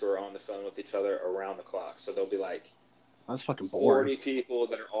friends who are on the phone with each other around the clock. So there'll be like That's fucking 40 boring. people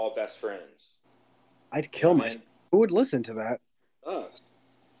that are all best friends. I'd kill Man. myself. Who would listen to that? Oh,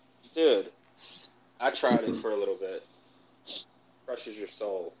 dude, I tried it for a little bit. Crushes your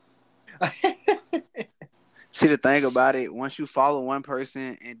soul. See, the thing about it, once you follow one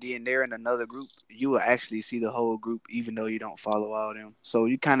person and then they're in another group, you will actually see the whole group, even though you don't follow all of them. So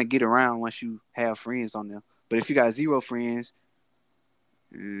you kind of get around once you have friends on them. But if you got zero friends,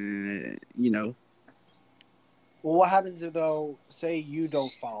 Well, what happens if, though, say you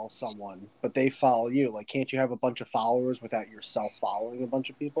don't follow someone, but they follow you? Like, can't you have a bunch of followers without yourself following a bunch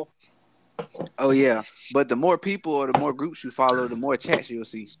of people? oh yeah. But the more people or the more groups you follow, the more chats you'll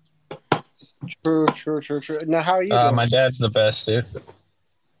see. True. Now, how are you doing? My dad's the best, dude.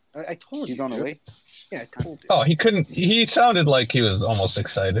 I told you. He's on the dude. way. Yeah, I told you. Oh, he sounded like he was almost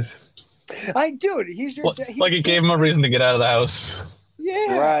excited. Dude, he's your dad. Like it gave him a reason to get out of the house.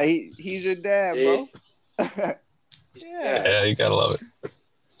 Yeah. Right. He's your dad, bro. Yeah. Yeah, you gotta love it.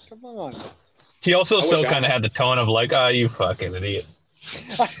 Come on. He also I still wish I kind of had the tone of like, you fucking idiot.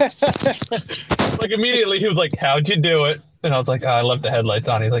 Like immediately he was like, how'd you do it? And I was like, I left the headlights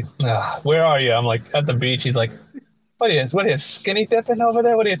on. He's like, where are you? I'm like, at the beach. He's like, what are you skinny dipping over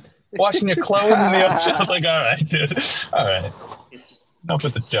there? What are you washing your clothes in the ocean? I was like, all right, dude. All right. Enough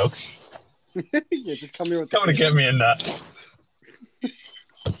with the jokes. Yeah, just come here with Coming to get me a nut.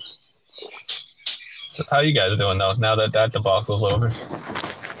 So how you guys doing though? Now that debacle's over.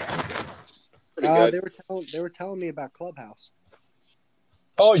 Pretty good. They were telling me about Clubhouse.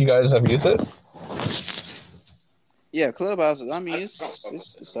 Oh, you guys have used it? Yeah, Clubhouse. I mean, it's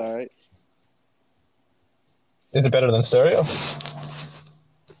all right. Is it better than stereo?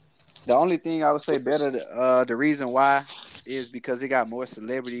 The only thing I would say better, the reason why is because it got more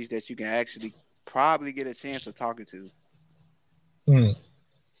celebrities that you can actually probably get a chance of talking to. Hmm.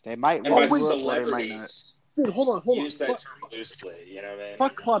 They might And by look you up or they might not. celebrities, Dude, hold on. use that term loosely. You know what I mean?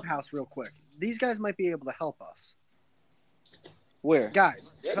 Fuck Clubhouse real quick. These guys might be able to help us. Where?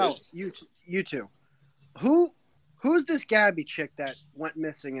 Guys, Yeah, fellas, you two. Who's this Gabby chick that went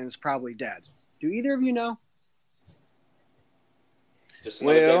missing and is probably dead? Do either of you know? Just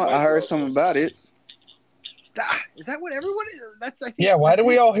another dead Well, white I heard girl. something about it. Is that what everyone is? That's I think. Yeah, why that's do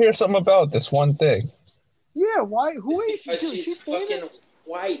we it. all hear something about this one thing? Yeah, why? Who is she? Because Dude, is she she's fucking famous?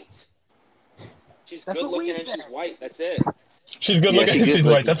 white. She's That's good what we looking and said. she's white. That's it. She's good Yeah, looking. she's good She's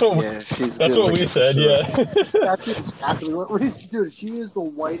white. looking. Yeah, she's That's good what we looking for said. sure. Yeah. That's exactly what we dude. She is the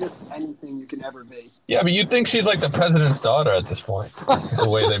whitest anything you can ever be. Yeah, but you'd think she's like the president's daughter at this point. The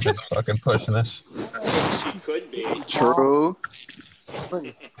way they've been fucking pushing this. She could be. True.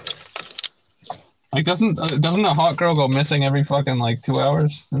 Like, doesn't a hot girl go missing every fucking like 2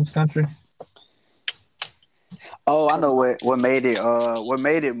 hours in this country? Oh, I know what made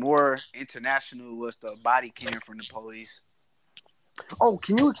it more international was the body cam from the police. Oh,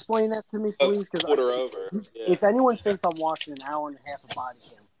 can you explain that to me, please? Because Put her over. Yeah. if anyone thinks I'm watching an hour and a half of body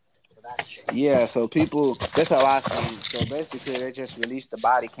cam for that shit. Yeah, so people, that's how I see it. So basically, they just released the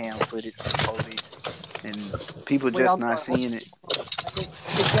body cam footage from the police, and people just not seeing it.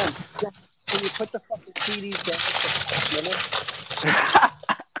 Again, can you put the fucking CDs down for 5 minutes?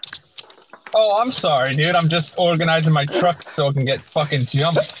 Oh, I'm sorry, dude. I'm just organizing my truck so I can get fucking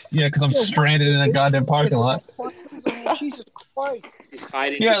jumped. Yeah, because I'm stranded in a goddamn parking lot. Jesus Christ. He's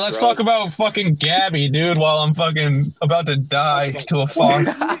hiding Yeah, his let's drugs. talk about fucking Gabby, dude, while I'm fucking about to die to a fox.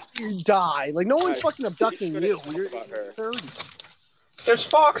 You die. Like, no one's Guys, fucking abducting we you. shouldn't You're talk about her. 30. There's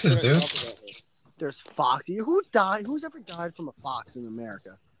foxes, dude. There's foxy. Who died? Who's ever died from a fox in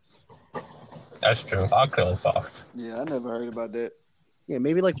America? That's true. I'll kill a fox. Yeah, I never heard about that. Yeah,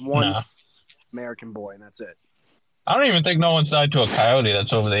 maybe like one Nah. American boy, and that's it. I don't even think no one's died to a coyote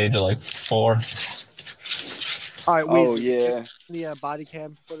that's over the age of like 4. All right, Oh Weezy, yeah, the body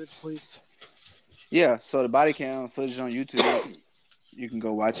cam footage, please. yeah. So the body cam footage on YouTube, you can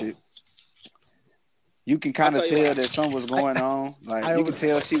go watch it. You can kind of tell that something was going on. Like you can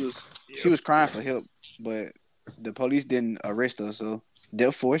tell she was crying for help, but the police didn't arrest her, so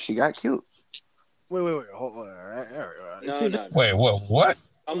therefore she got killed. Wait, hold on. No. Wait, what?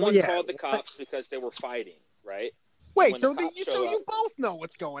 Someone Yeah. called the cops because they were fighting, right? Wait, When so the cops you show up- both know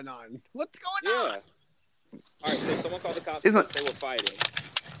what's going on. What's going on? Yeah. All right, so someone called the cops Isn't- because they were fighting.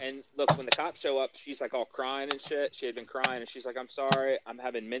 And look, when the cops show up, she's like all crying and shit. She had been crying, and she's like, "I'm sorry, I'm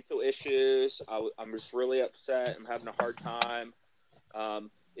having mental issues. I'm just really upset. I'm having a hard time.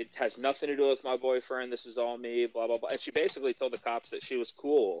 It has nothing to do with my boyfriend. This is all me. Blah blah blah." And she basically told the cops that she was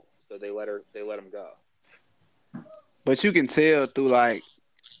cool, so they let him go. But you can tell through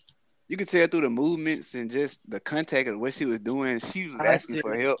the movements and just the contact of what she was doing. She was asking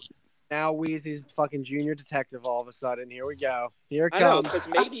for help. Now Weezy's fucking junior detective all of a sudden. Here we go. Here it I know, comes. because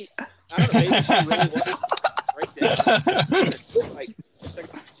maybe she really was right there.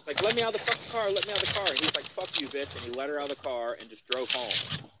 She's like, "Let me out of the fucking car. Let me out of the car." And he's like, "Fuck you, bitch!" And he let her out of the car and just drove home.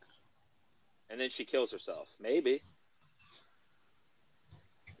 And then she kills herself. Maybe.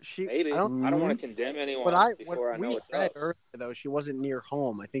 I don't want to condemn anyone before I know what's up. Earlier, though, she wasn't near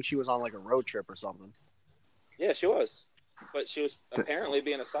home. I think she was on like a road trip or something. Yeah, she was. But she was apparently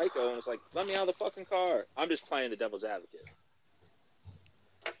being a psycho and was like, "Let me out of the fucking car." I'm just playing the devil's advocate.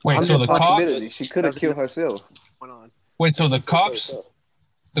 Wait, so the cops? She could have killed herself. Wait, so the cops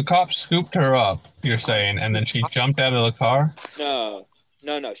scooped her up, you're saying, and then she jumped out of the car? No.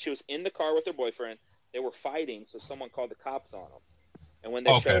 She was in the car with her boyfriend. They were fighting, so someone called the cops on them. And when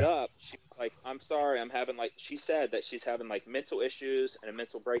they showed up, she was like, "I'm sorry, I'm having she said that she's having like mental issues and a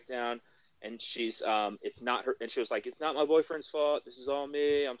mental breakdown. And she's, it's not her. And she was like, "It's not my boyfriend's fault. This is all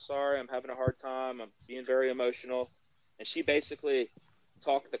me. I'm sorry. I'm having a hard time. I'm being very emotional." And she basically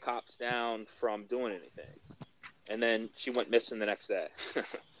talked the cops down from doing anything. And then she went missing the next day.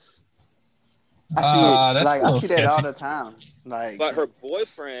 I see that all the time. But her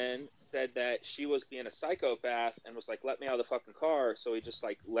boyfriend said that she was being a psychopath and was like, "Let me out of the fucking car." So he just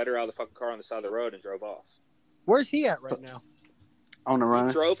like let her out of the fucking car on the side of the road and drove off. Where's he at right now? On the run.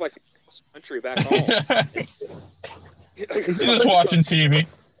 He drove like country back home. He's just watching TV.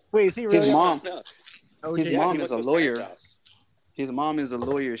 Wait, is he really? His mom. No. His mom is a lawyer. His mom is a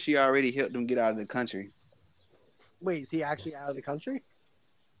lawyer. She already helped him get out of the country. Wait, is he actually out of the country?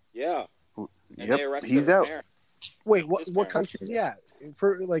 Yeah. Yep, he's out. Wait, what country is he at?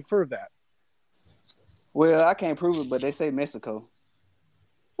 Prove that. Well, I can't prove it, but they say Mexico.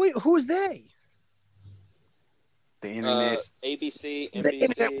 Wait, who's they? The internet. ABC, The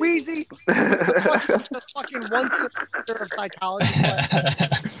internet NBC. Wheezy. The fucking one semester of psychology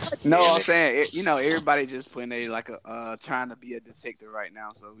class. No, I'm saying, everybody just putting trying to be a detective right now.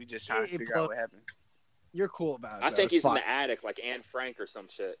 So we just trying to figure out what happened. You're cool about it. I think it's he's fine. in the attic like Anne Frank or some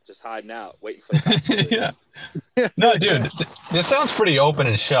shit, just hiding out, waiting for the cops to leave. Yeah. No, dude, this sounds pretty open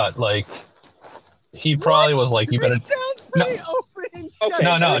and shut. Like, he probably was like, you better. It sounds pretty open and shut. Okay,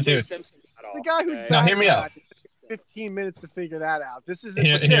 No, O.J. dude. Simpson got off, The guy who's okay? No, hear me out. 15 minutes to figure that out. This is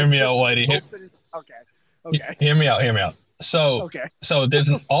Hear me out, Whitey. Okay. Hear me out. So there's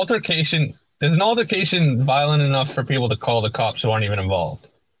an altercation. There's an altercation violent enough for people to call the cops who aren't even involved,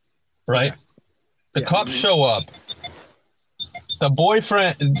 right? The cops show up. The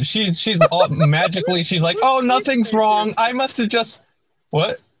boyfriend, she's all magically, she's like, oh, nothing's wrong. I must have just,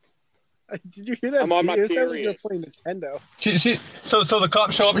 what? Did you hear that? I'm on my It sounded like period. you're playing Nintendo. So the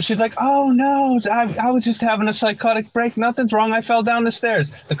cops show up and she's like, oh no, I was just having a psychotic break. Nothing's wrong. I fell down the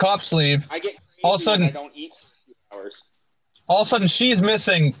stairs. The cops leave. I get crazy All of a sudden- when I don't eat for 2 hours. All of a sudden, she's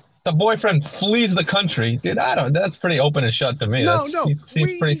missing. The boyfriend flees the country. Dude, that's pretty open and shut to me. No. He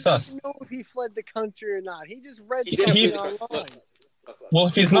seems pretty sus. Doesn't know if he fled the country or not. He just read He something did. online. Well,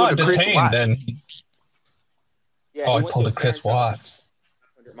 if he's He pulled not a Chris detained, Watts. then Yeah, I he went pulled to a his Chris parents' house Watts.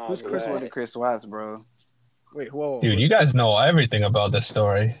 100 miles Who's Chris away. What Chris Watts, bro? Wait, whoa. Dude, you guys know everything about this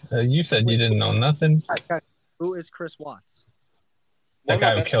story. You said you didn't know nothing. Who is Chris Watts? That One of my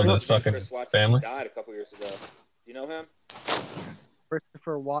guy who best killed friends his named fucking Chris Watts, family. He died a couple years ago. Do you know him?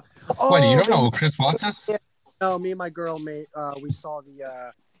 Christopher Watts. Wait, you don't know who Chris Watts is? Yeah. No, me and my girl we saw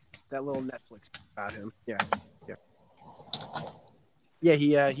that little Netflix about him. Yeah.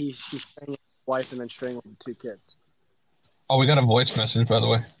 He strangled his wife and then strangled the 2 kids. Oh, we got a voice message, by the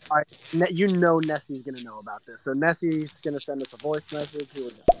way. All right, Nessie's gonna know about this, so Nessie's gonna send us a voice message. Here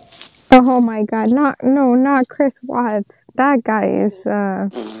we go. Oh my God! Not Chris Watts. That guy is.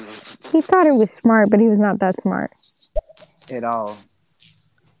 He thought he was smart, but he was not that smart. At all.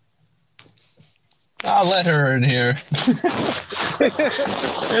 I'll let her in here.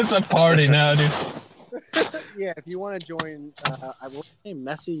 It's a party now, dude. Yeah, if you want to join, I will say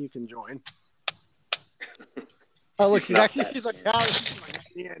Messi. You can join. Oh look, she's like,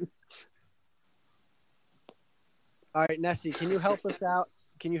 in. All right, Nessie, can you help us out?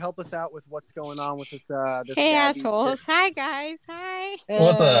 Can you help us out with what's going on with this? This Hey, Gabby assholes. Hi, guys. Hi.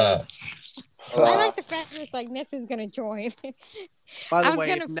 What's up? I like the fact that it's like Nessa's going to join. By the I was way,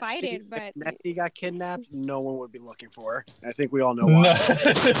 gonna if fight Nessie- it, but- if Nessie got kidnapped, no one would be looking for her. I think we all know why.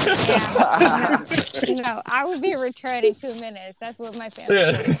 Yeah. No, I will be returned in 2 minutes. That's what my family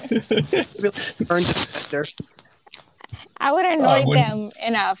told me. Turn to Esther. I would annoy wouldn't- them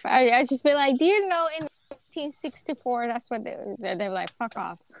enough. I just be like, do you know in 1964, that's what they're like, fuck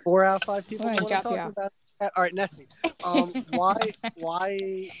off. 4 out of 5 people I'm want gonna to drop talk you about that. All right, Nessie. Why?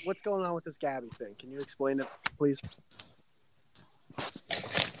 What's going on with this Gabby thing? Can you explain it, please?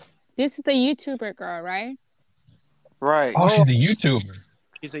 This is the YouTuber girl, right? Right. Oh, she's a YouTuber.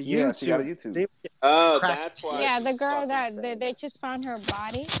 She's a Yeah, she got a YouTuber. YouTube. Oh, Crap. that's why. Yeah, she's the girl fucking that they just found her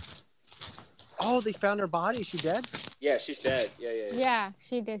body. They found her body. Is she dead? Yeah, she's dead. Yeah. Yeah,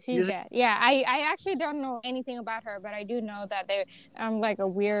 she did. She's Music- dead. Yeah, I actually don't know anything about her, but I do know that I'm like a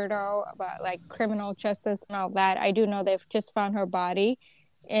weirdo about like criminal justice and all that. I do know they've just found her body,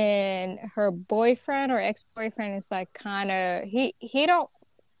 and her boyfriend or ex-boyfriend is like kind of he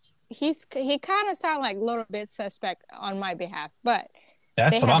kind of sound like a little bit suspect on my behalf, but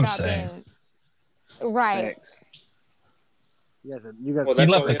That's they what have I'm not saying. been right. Facts. You guys. Well, He that's left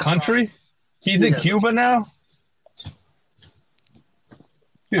what the we- country? He's in Yeah. Cuba now?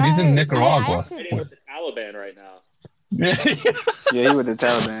 Dude, he's in I Nicaragua. actually Fighting with the Taliban right now. Yeah, he with the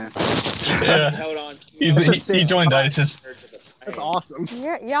Taliban. Yeah. Held on. He joined ISIS. That's awesome.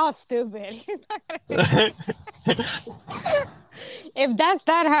 Y'all stupid. He's not gonna... If that's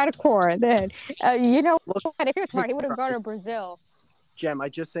that hardcore, then you know Look- what? If he was smart, he would have gone to Brazil. Jem, I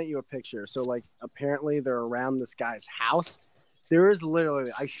just sent you a picture. So, like, apparently they're around this guy's house. There is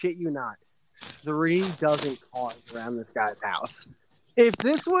literally, I shit you not, 3 dozen cars around this guy's house. If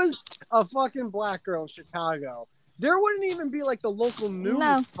this was a fucking black girl in Chicago, there wouldn't even be like the local news.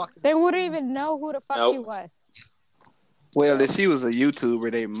 No, fucking they wouldn't even know who the fuck Nope. she was. Well, if she was a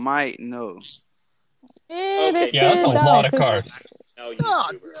YouTuber, they might know. Okay. This Yeah, that's a is lot of dumb, 'cause- cars. No, Oh,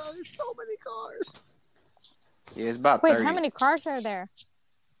 YouTuber. dude, there's so many cars. Yeah, it's about Wait, 30. how many cars are there?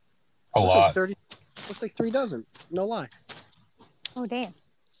 A Looks lot. like 30. Looks like 3 dozen. No lie. Oh damn!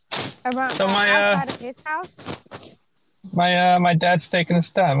 Around So my, outside of his house. My dad's taking his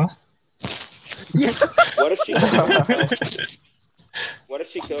time, huh? What if she? What if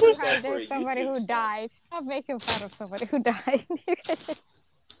she killed herself for There's a somebody YouTube who star? died. Stop making fun of somebody who died.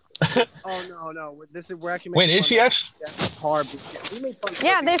 Oh no! We're actually Wait, making is fun she of actually? Jeff's car. We made fun of her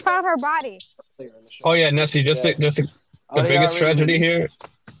Yeah, they being found her body. earlier in the show. Oh yeah, Nessie. Just Yeah. the Oh, they biggest already tragedy released here. it?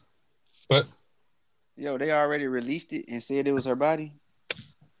 What? Yo, they already released it and said it was her body?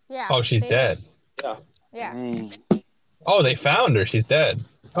 Yeah. Oh, she's dead. Yeah. Yeah. Dang. Oh, they found her. She's dead.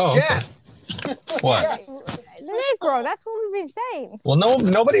 Oh, okay. Yeah. What? Yeah, Negro, that's what we've been saying. Well,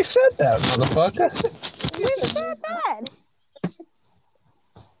 nobody said that, motherfucker. We've said that.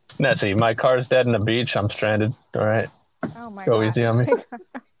 Nessie, my car's dead in the beach. I'm stranded. All right. Oh my Go God. easy on me.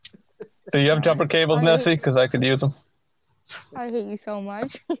 Do you have jumper cables, I Nessie? Because I could use them. I hate you so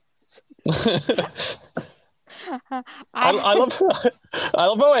much. I love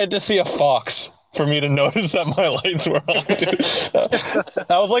how I had to see a fox for me to notice that my lights were on. Dude.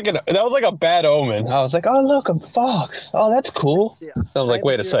 That was like a bad omen. I was like, oh look, a fox. Oh, that's cool. Yeah. I was like,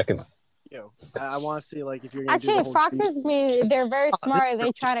 wait a second. I want to see like if you're gonna Actually, do the whole foxes, they're very smart.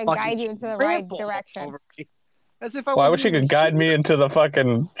 They try to fucking guide you into the right trample direction. over me. As if I Well, I wasn't wish you even could guide me into the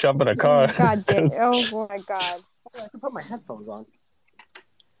fucking jump in a car. God damn. Oh my God. I can put my headphones on.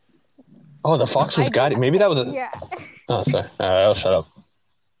 Oh, the fox was guiding. Maybe that was a. Yeah. Oh, sorry. All right, I'll shut up.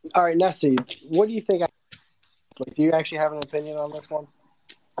 All right, Nessie, what do you think? Like, do you actually have an opinion on this one?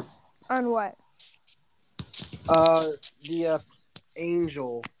 On what? The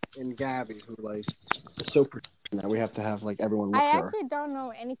Angel and Gabby, who like is so that we have to have like everyone look I for her. actually don't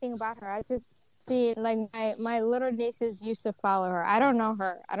know anything about her. I just see like my little nieces used to follow her. I don't know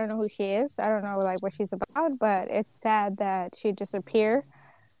her. I don't know who she is. I don't know like what she's about. But it's sad that she disappeared.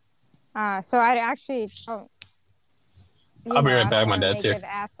 So I actually don't. I'll be right back. My dad's here.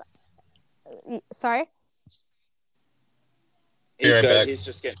 Sorry. He's right good. back. He's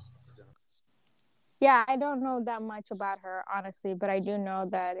just getting. Yeah, I don't know that much about her, honestly, but I do know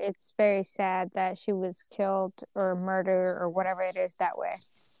that it's very sad that she was killed or murdered or whatever it is that way.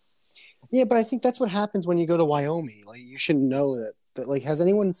 Yeah, but I think that's what happens when you go to Wyoming. Like, you should know that like, has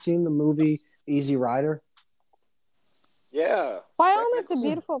anyone seen the movie Easy Rider? Yeah. Wyoming's a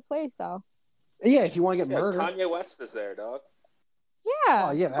beautiful place, though. Yeah, if you want to get murdered. Kanye West is there, dog. Yeah.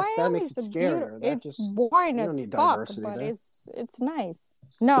 Oh, yeah, that makes it scarier. It's boring as fuck, but there. it's nice.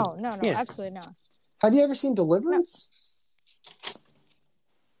 No, Yeah. absolutely not. Have you ever seen Deliverance?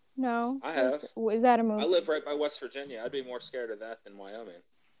 No. I have. Is that a movie? I live right by West Virginia. I'd be more scared of that than Wyoming.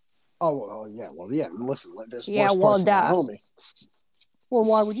 Oh, well, yeah. Well, yeah. Listen, there's Yeah, worse well, parts of duh. Wyoming. Well,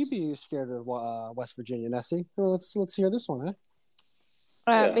 why would you be scared of West Virginia, Nessie? Well, let's hear this one,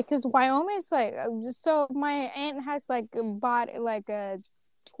 Because Wyoming is like so. My aunt has like bought like a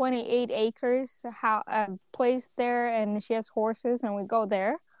 28 acres place there, and she has horses, and we go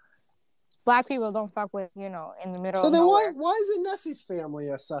there. Black people don't fuck with in the middle. So of then nowhere. why isn't Nessie's family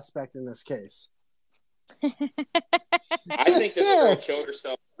a suspect in this case? I think this girl killed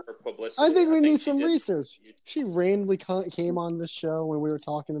herself for publicity. I think we need some research. She randomly came on this show when we were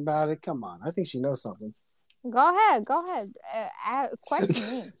talking about it. Come on, I think she knows something. Go ahead.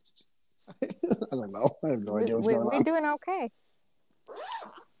 Question me. I don't know. I have no idea what's going on. We're doing okay.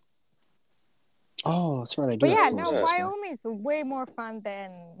 Oh, that's right. But yeah, no, Wyoming is way more fun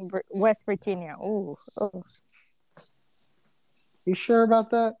than West Virginia. Ooh. You sure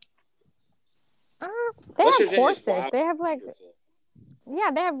about that? They have horses. They have like,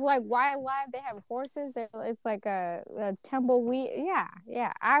 they have like wildlife. They have horses. It's like a tumbleweed. Yeah.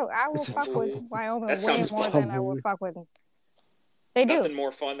 I will fuck with Wyoming way more than I would fuck with. They do. Nothing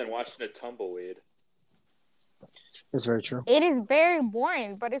more fun than watching a tumbleweed. It's very true. It is very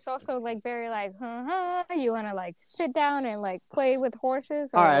boring, but it's also like very like, you want to like sit down and like play with horses.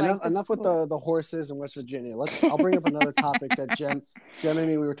 All right, enough with the horses in West Virginia. I'll bring up another topic that Jem and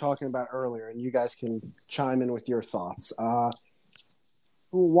me we were talking about earlier, and you guys can chime in with your thoughts.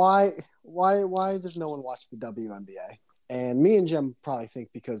 Why does no one watch the WNBA? And me and Jem probably think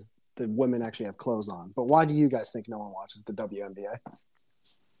because the women actually have clothes on. But why do you guys think no one watches the WNBA?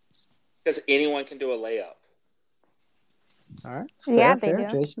 Because anyone can do a layup. All right. They do.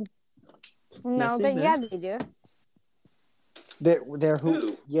 Jason? No, they do. They're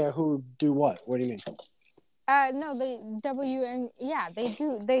who? Yeah, who do what? What do you mean? No, they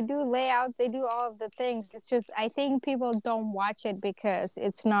do layout. They do all of the things. It's just I think people don't watch it because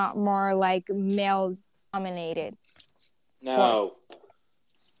it's not more like male dominated. No,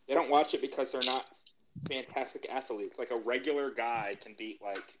 they don't watch it because they're not fantastic athletes. Like a regular guy can beat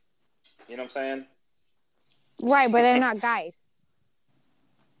like, you know what I'm saying? Right, but they're not guys.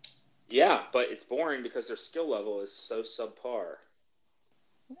 Yeah, but it's boring because their skill level is so subpar.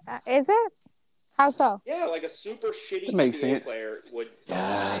 Is it? How so? Yeah, like a super shitty That makes NBA sense. player would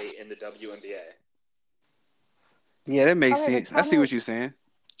Yes. dominate in the WNBA. Yeah, that makes Okay, but sense. I tell see me. what you're saying.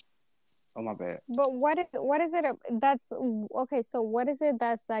 Oh, my bad. But what is it that's okay? So what is it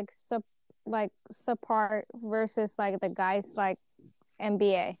that's like subpar versus like the guys like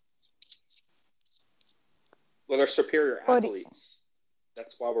NBA? Well, they're superior But athletes.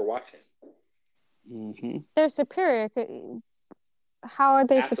 That's why we're watching. Mm-hmm. they're superior. How are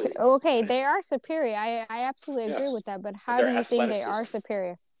they superior? Athletes. Okay, they are superior. I absolutely agree Yes. with that. But But how their do you think they are athleticism.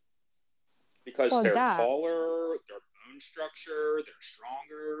 superior? Because Well, they're duh. taller, their bone structure, they're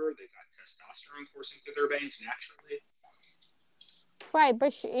stronger, they've got testosterone coursing through their veins naturally. Right,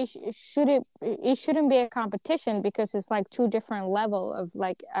 but it shouldn't be a competition because it's like two different level of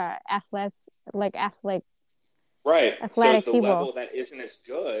like athletic Right. athletic So the people. level that isn't as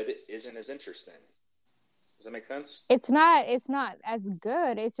good isn't as interesting. Does that make sense? It's not as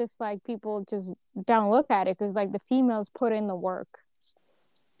good. It's just like people just don't look at it because like the females put in the work.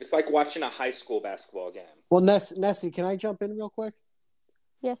 It's like watching a high school basketball game. Well, Nessie, can I jump in real quick?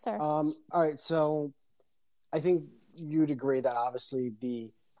 Yes, sir. All right, so I think you'd agree that obviously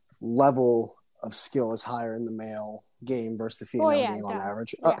the level of skill is higher in the male game versus the female game on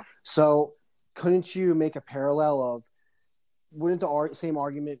average. Yeah. So couldn't you make a parallel of, wouldn't the same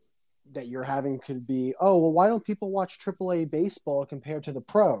argument that you're having could be, oh, well, why don't people watch AAA baseball compared to the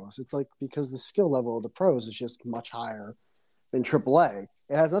pros? It's like because the skill level of the pros is just much higher than AAA.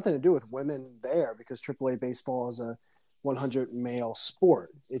 It has nothing to do with women there because AAA baseball is a 100 male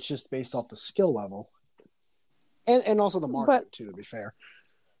sport. It's just based off the skill level. And also the market, too, to be fair.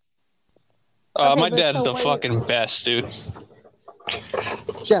 My dad's the fucking best, dude.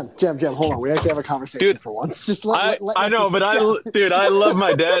 Jem, hold on. We actually have a conversation for once. Just let I know, but I love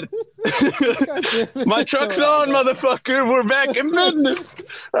my dad. My truck's on, motherfucker. We're back in business.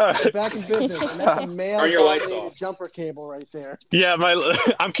 We're back in business, and that's a male-dominated jumper cable right there. Yeah,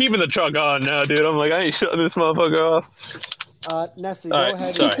 I'm keeping the truck on now, dude. I'm like, I ain't shutting this motherfucker off. Nessie, go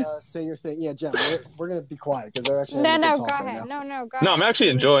ahead and say your thing. Yeah, Jem, we're gonna be quiet because they're actually go ahead. right No, go No, ahead. I'm actually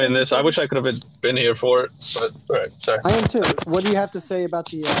enjoying this. I wish I could have been here for it, but all right, sorry. I am too. What do you have to say about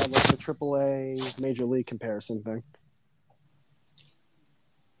the the AAA Major League comparison thing?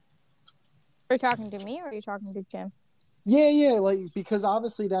 Are you talking to me or are you talking to Jim? Yeah, like because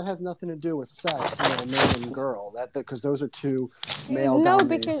obviously that has nothing to do with sex, man and girl. Because those are two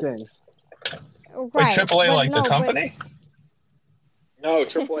male-dominated things. Right. Wait, AAA like the company? No,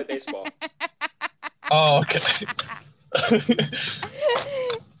 AAA baseball. Oh, okay.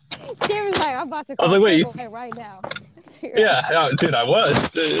 Jim is like, I'm about to call AAA right now. Yeah, dude, I was.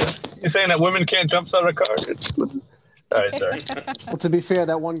 You saying that women can't jump out of a car? All right, sorry. Well, to be fair,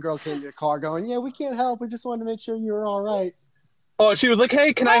 that one girl came to your car going, yeah, we can't help. We just wanted to make sure you were all right. Oh, she was like,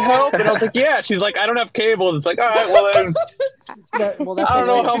 hey, can I help? And I was like, yeah. She's like, I don't have cable. And it's like, all right, well then. That's I don't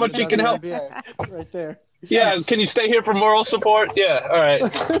know how much you can help. Right there. Yeah, can you stay here for moral support? Yeah, all right.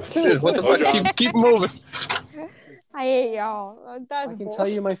 Dude, what the fuck? Keep moving. I hate y'all. I can tell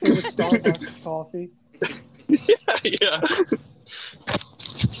you my favorite Starbucks coffee. Yeah.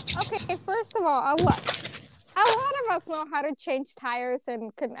 Okay, first of all, a lot of us know how to change tires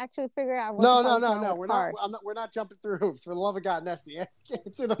and can actually figure out. No. We're not jumping through hoops. For the love of God, Nessie.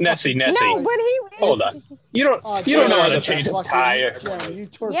 Nessie. No, but hold on. You don't know how to change a tire.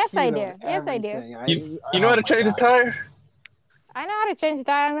 Yes, I do. Yes, I do. You know how to change a tire? I know how to change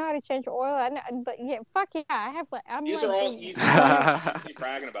tire. I know how to change oil. But yeah, fuck yeah, I have. These are all easy. Keep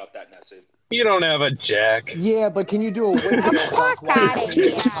bragging about that, Nessie. You don't have a jack. Yeah, but can you do a windmill fuck out of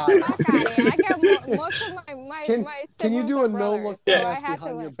here? Fuck out of here. I got most of my Can you do a no-look pass so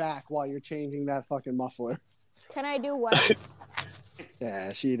behind your back while you're changing that fucking muffler? Can I do what?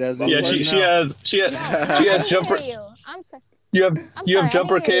 Yeah, she doesn't. Yeah, she has jumper. I'm sorry. You have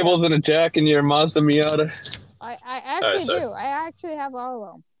jumper cables and a jack in your Mazda Miata. I actually do. I actually have all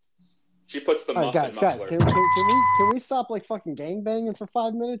of them. She puts the guys, can we stop like fucking gangbanging for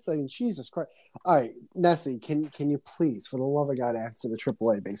 5 minutes? I mean, Jesus Christ! All right, Nessie, can you please, for the love of God, answer the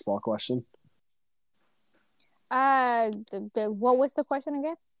AAA baseball question? What was the question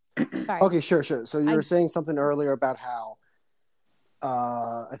again? Sorry. Okay, sure. So you were saying something earlier about how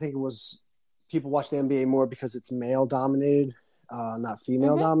I think it was people watch the NBA more because it's male dominated, not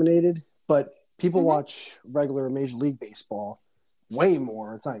female dominated, but people watch regular Major League Baseball way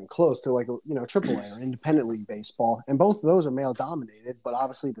more. It's not even close to like AAA or independent league baseball, and both of those are male dominated. But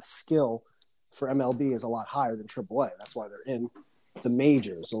obviously, the skill for MLB is a lot higher than AAA. That's why they're in the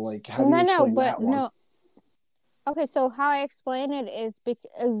majors. So, like, how do you explain that one? No. Okay, so how I explain it is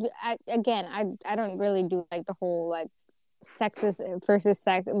again, I don't really do like the whole like sexes versus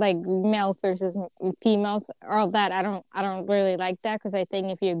sex, like male versus females, all that. I don't really like that, because I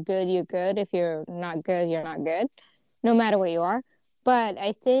think if you're good, you're good. If you're not good, you're not good, no matter where you are. But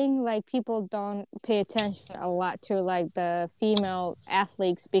I think like people don't pay attention a lot to like the female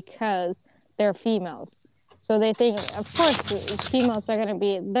athletes because they're females. So they think, of course, females are gonna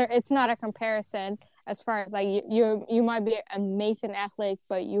be there. It's not a comparison as far as like you might be an amazing athlete,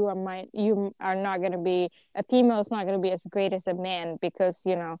 but you are not gonna be, a female is not gonna be as great as a man, because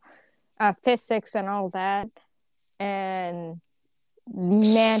physics and all that, and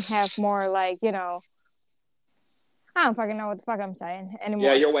men have more like I don't fucking know what the fuck I'm saying anymore.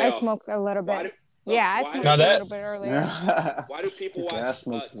 Yeah, you're way I off. smoked a little bit. I smoked No, a that- little bit earlier. Why do people Yeah, I watch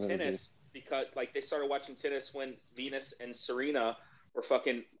smoked a little tennis? Because like they started watching tennis when Venus and Serena were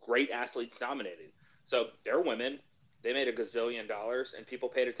fucking great athletes nominated. So they're women. They made $1 gazillion, and people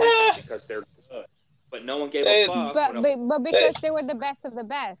paid attention because they're good. But no one gave a fuck. But because they were the best of the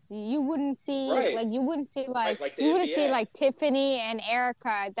best, you wouldn't see you wouldn't see like Tiffany and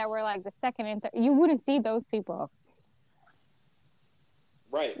Erica that were like the second and third. You wouldn't see those people.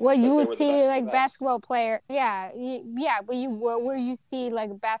 Right. Well, you would see like basketball player, but where you see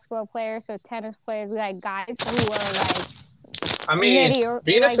like basketball players or tennis players, like guys who are like, I mean,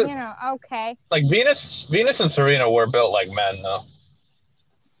 Venus, like, okay. Like Venus and Serena were built like men, though.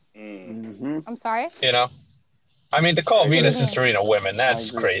 Mm-hmm. I'm sorry. I mean, to call Venus and Serena women,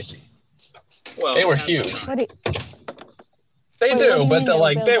 that's crazy. Well, they were huge. What do They Wait, do, what do you but mean they they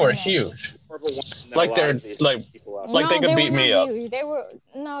like were they were women? huge. Like they're like they could beat me up. Huge. They were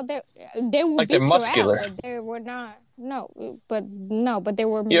they would Like beat they're muscular. you out, but they were not. But they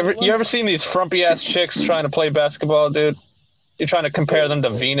were. You ever seen these frumpy ass chicks trying to play basketball, dude? You're trying to compare them to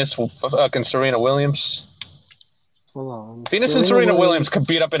Venus fucking Serena Williams. Hold on. Venus and Serena Williams could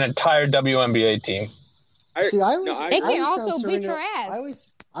beat up an entire WNBA team. They can also beat your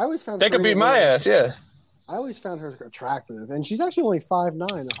ass. I always found they could beat my ass, yeah. I always found her attractive, and she's actually only 5'9",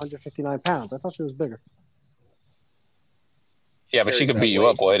 159 pounds. I thought she was bigger. Yeah, but she could beat you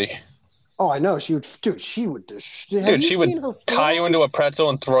up, lady. Oh, I know. She would, dude. She would. Dude, she would tie you into a pretzel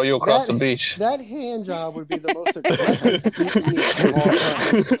and throw you across the beach. That hand job would be the most aggressive beat of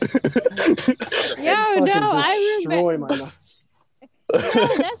all time. I destroy my nuts. No,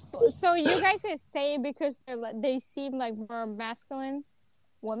 that's so. You guys are saying because they seem like more masculine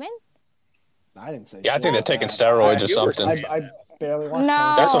women. I didn't say. Yeah, I think they're taking steroids or something. I barely watched.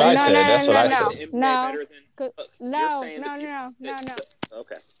 That's what I said. That's what I said. No.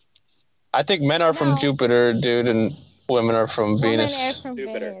 Okay. I think men are from Jupiter, dude, and women are from Venus. Women are from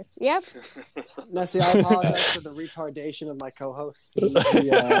Venus. Yep. Now, see, I apologize for the retardation of my co-host. His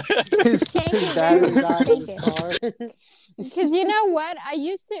battery died in his car. Because you know what? I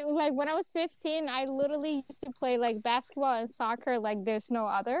used to, like, when I was 15, I literally used to play, like, basketball and soccer like there's no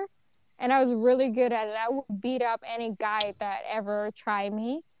other. And I was really good at it. I would beat up any guy that ever tried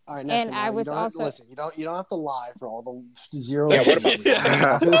me. All right, Nessie, and I was also listen. You don't have to lie for all the zero. Yeah, what about No,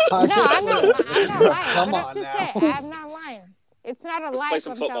 I'm not lying. Come What on I just now. said, I'm not lying. It's not a lie play if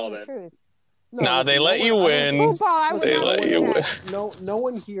some I'm football, telling the then. truth. Nah, they let you win. Football, I was They not let good you at. win. No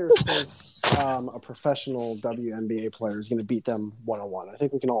one here thinks a professional WNBA player is going to beat them one-on-one. I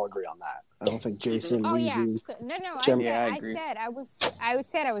think we can all agree on that. I don't think Jason, Oh yeah. Weezy, So, no. I agree. I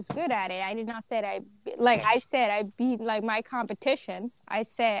said I was good at it. I did not say I said I beat like my competition. I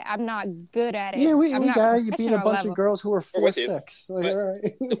said I'm not good at it. Yeah, we I'm not got it. You beat a professional bunch level. of girls who were We're with you. 4'6". Like, all right.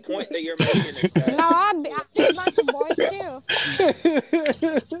 The point that you're making is that No, I beat a bunch of boys too.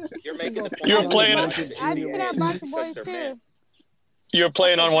 you're making the point. You're that playing- I beat a bunch of because boys they're too. men. You're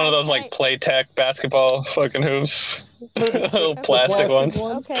playing on one of those like Playtech basketball fucking hoops, little plastic ones.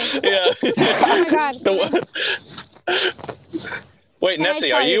 Okay. Yeah. Oh my God. The one- Wait, Can I Nessie,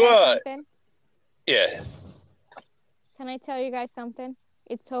 tell are you guys something? Yeah. Can I tell you guys something?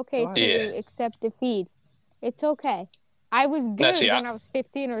 It's okay to Yeah. accept defeat. It's okay. I was good Nessie, when I was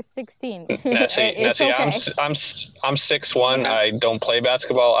 15 or 16. Nessie, It's Nessie, okay. I'm 6'1". I don't play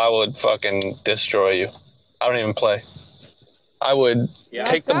basketball. I would fucking destroy you. I don't even play. I would Yeah.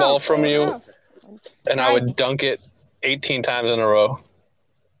 take the Let's go. ball from Let's you go. and I would dunk it 18 times in a row.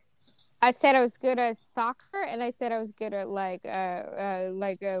 I said I was good at soccer, and I said I was good at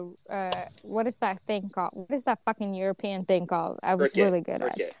what is that thing called? What is that fucking European thing called? I was Cricket. really good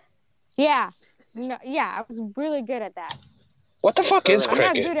at. Cricket. Yeah, no, yeah, I was really good at that. What the fuck is I'm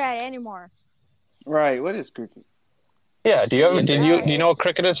not cricket? good at it anymore. Right. What is cricket? Yeah, do you know what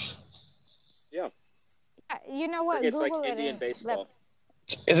cricket is? Yeah. You know what? It's like Google it. Indian baseball.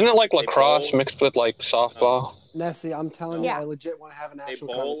 Isn't it like They lacrosse bowl. mixed with like softball? Nessie, I'm telling you, I legit want to have an They actual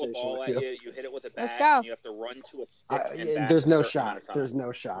bowl a conversation ball with at you. you. You hit it with a bat. Let's go. And you have to run to a stick and back There's a no certain amount shot. of time. There's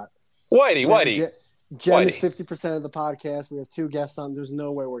no shot. Whitey. Jem is 50% of the podcast. We have 2 guests on. There's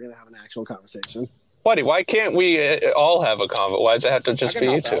no way we're going to have an actual conversation. Whitey, why can't we all have a convo? Why does it have to just be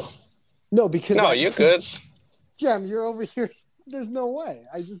you two? No, because you're good. Jem, you're over here. There's no way.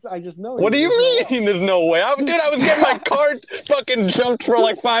 I just know. What do you mean? There's no way. I was getting my car fucking jumped for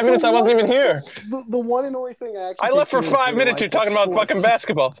like 5 minutes. I wasn't even here. The one and only thing I left for 5 minutes. You're talking about fucking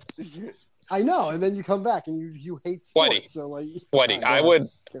basketball. I know, and then you come back and you hate sports. Whitey, so like, Whitey,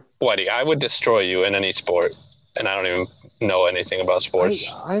 I would destroy you in any sport, and I don't even know anything about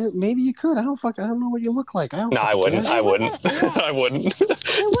sports. Maybe you could. I don't know what you look like. I wouldn't. I wouldn't. I wouldn't. He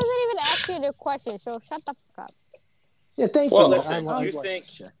wasn't even asking the question, so shut the fuck up. Yeah, thank you. Listen,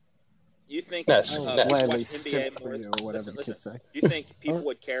 you think gladly simp for you or whatever the kids say. You think people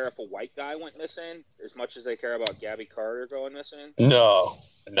would care if a white guy went missing as much as they care about Gabby Carter going missing? No.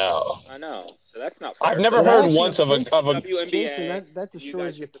 I know. So that's not fair. I've never heard once of a WNBA, Jason, that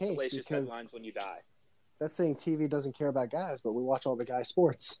destroys your case because headlines when you die. That's saying TV doesn't care about guys, but we watch all the guy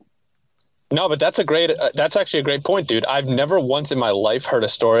sports. No, but that's actually a great point, dude. I've never once in my life heard a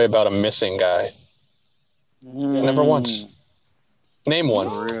story about a missing guy. Never once. Name one.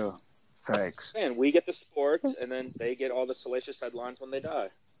 For real. Facts. And we get the sports, and then they get all the salacious headlines when they die.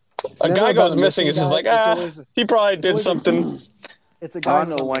 A guy goes missing, it's just like, he probably did something. It's a guy. I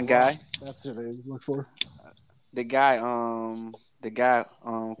know one guy. That's who they look for. The guy, Carol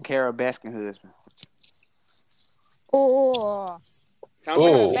Baskin husband. Oh. Sounds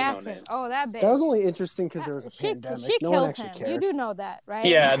like a Baskin. Oh, that bitch. That was only interesting because there was a pandemic. She no killed one actually him. cared. You do know that, right?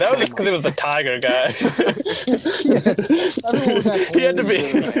 Yeah, that was because it was the tiger guy. Everyone was at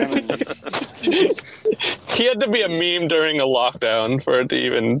He had to be a meme during a lockdown for it to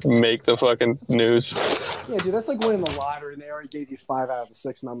even make the fucking news. Yeah, dude, that's like winning the lottery, and they already gave you 5 out of the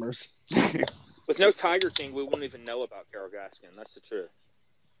 6 numbers. With no Tiger King, we wouldn't even know about Carol Baskin. That's the truth.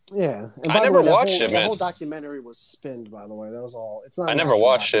 Yeah, and I never watched it, man. The whole documentary was spinned, by the way. That was all. It's not. I never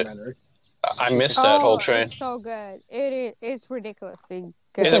watched it. I missed that whole train. It's so good. It is. It's ridiculously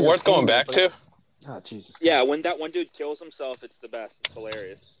good. Is it worth going back to? Oh Jesus! Christ. Yeah, when that one dude kills himself, it's the best. It's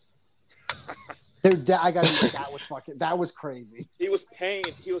hilarious. Dude, that was crazy. He was paying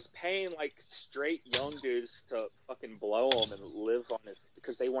like straight young dudes to fucking blow him and live on it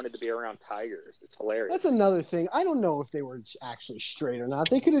because they wanted to be around tigers. It's hilarious. That's another thing. I don't know if they were actually straight or not.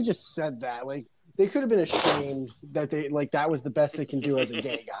 They could have just said that. Like, they could have been ashamed that that was the best they can do as a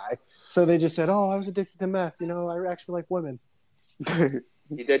gay guy. So they just said, "Oh, I was addicted to meth. You know, I actually like women."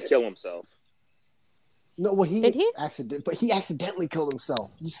 He did kill himself. No, well, Did he? he accidentally killed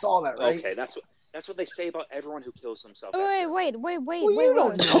himself. You saw that, right? Okay, that's what they say about everyone who kills himself. Wait. Well, you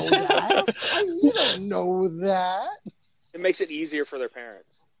don't know that. You don't know that. It makes it easier for their parents.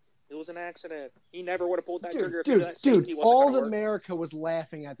 It was an accident. He never would have pulled that trigger. Dude, all of America was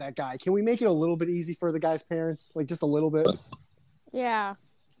laughing at that guy. Can we make it a little bit easy for the guy's parents? Like, just a little bit? Yeah.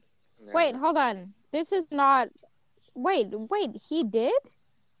 Wait, hold on. This is not... Wait, he did?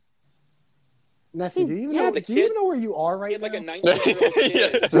 Nessie, do you even know where you are right now? Like a 19-year-old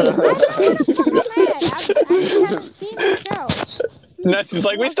kid. I haven't seen the show. Nessie's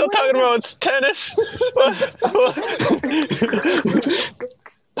like, we still talking about tennis?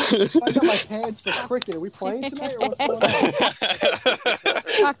 I got my pads for cricket. Are we playing tonight, or what's going on?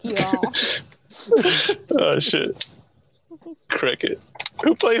 Fuck you all. Oh, shit. Cricket.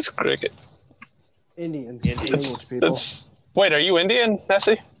 Who plays cricket? Indians. English people. Wait, are you Indian,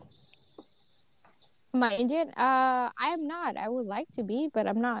 Nessie? Am I Indian? I am not. I would like to be, but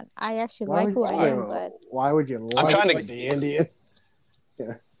I'm not. I actually like who I am, but... Why would you like to be Indian?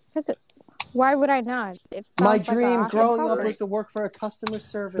 Yeah. Why would I not? My dream growing up was to work for a customer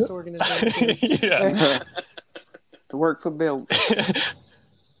service organization. Yeah. To work for Bill.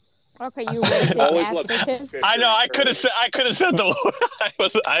 Okay, you racist ass bitches. I know. I could have said the word.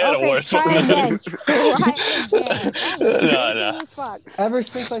 I had a worse one. No. Ever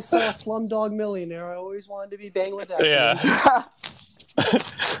since I saw Slumdog Millionaire, I always wanted to be Bangladeshi. Yeah.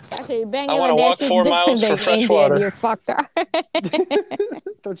 Actually, Bangladesh I want to walk 4 miles for fresh water. You're fucked up.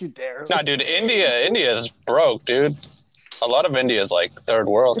 Don't you dare. Nah, dude, India is broke, dude. A lot of India is like third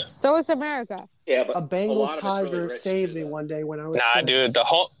world. So is America. Yeah, but a Bengal tiger saved me one day when I was Nah, 6. Dude,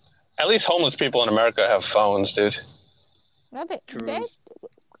 at least homeless people in America have phones, dude. Yeah,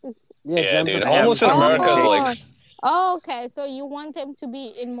 dude. Homeless in America is like... Oh, okay. So you want them to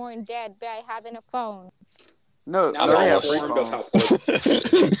be more in debt by having a phone? No, they have free phones.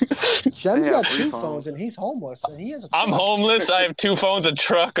 Jen's They have got three 2 phones. phones, and he's homeless, and he has a I'm truck. homeless. I have 2 phones, a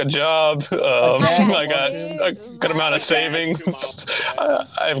truck, a job. dad I got wants a good amount of A dad, savings. 2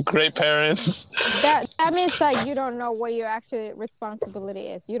 miles I have great parents. That means like you don't know what your actual responsibility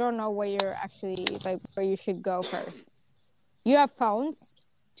is. You don't know where you're actually like where you should go first. You have phones,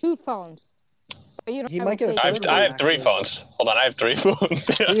 2 phones. But you don't He have might a get a place I to have, third sleep. I one, have 3 actually. phones. Hold on, I have 3 phones.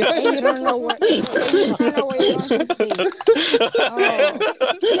 Yeah. And you don't know where you're going to sleep. Oh.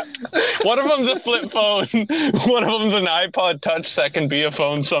 One of them's a flip phone. One of them's an iPod Touch that can be a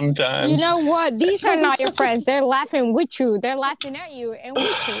phone sometimes. You know what? These are not your friends. They're laughing with you. They're laughing at you and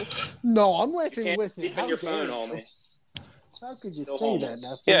with you. No, I'm You laughing can't with him. sleep in How your dare phone, you? homie. How could you Still say that, homeless.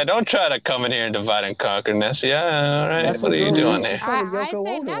 Nessie? Yeah, don't try to come in here and divide and conquer, Nessie. Yeah, all right. That's What what are you girls doing do. here? She's trying to I Yoko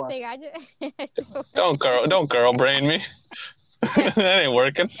say Ono nothing. us. I just Don't girl brain me. That ain't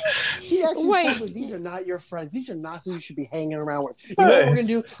working. She actually Wait. told her, these are not your friends. These are not who you should be hanging around with. You know what we're going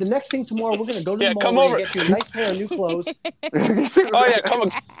to do? The next thing tomorrow, we're going to go to Yeah, the mall. come We're over. going to get you a nice pair of new clothes. Oh yeah,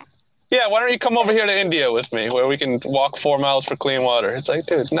 come. Yeah, why don't you come over here to India with me, where we can walk 4 miles for clean water? It's like,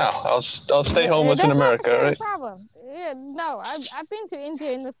 dude, no, I'll stay homeless That's in America, not the right? problem. Yeah, no, I've been to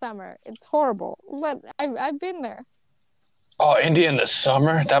India in the summer. It's horrible, but I've been there. Oh, India in the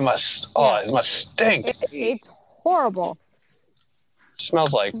summer? That must. Oh, Yeah. it must stink. It's horrible.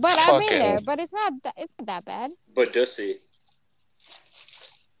 Smells like But I've been fucking. there. But it's not that bad. But Dussy.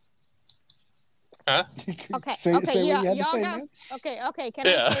 Huh? Okay. Say what you had to y'all say, got. man. Okay. Can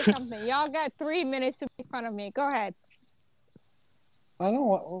Yeah. I say something? Y'all got 3 minutes to make fun of me. Go ahead. I don't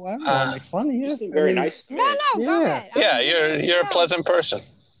want to make fun of you. You seem very nice to me. No, go Yeah. ahead. Yeah, you're a pleasant person.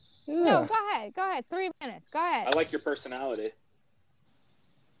 No, Yeah. go ahead. Go ahead. 3 minutes. Go ahead. I like your personality.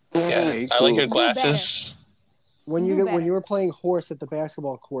 Yeah, Hey, I like cool. your glasses. When Do you better. were playing horse at the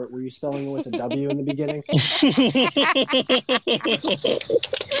basketball court, were you spelling it with a W in the beginning? Okay,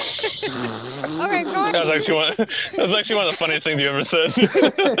 go ahead. That was actually one of the funniest things you ever said. That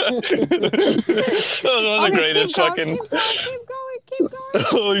was one of the greatest fucking. Keep going.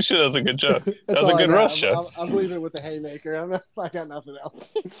 Holy shit, that was a good joke. That That's was a all I good got. roast joke. I'm leaving it with the haymaker. I got nothing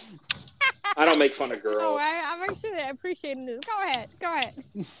else. I don't make fun of girls. Oh, I'm actually appreciating this. Go ahead.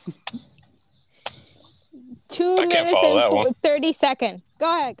 2 I can't minutes follow that and one. 30 seconds. Go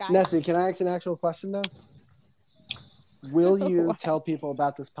ahead, guys. Nessie, can I ask an actual question though? Will you tell people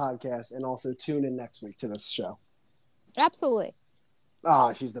about this podcast and also tune in next week to this show? Absolutely.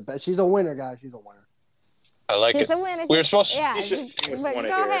 Ah, she's the best. She's a winner, guys. She's a winner. I like She's it. a winner. We were supposed to. Yeah, It's just but what I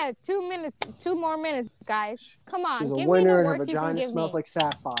go hear. ahead. 2 minutes. 2 more minutes, guys. Come on. She's a give winner, me and the her worst you can vagina give smells me. like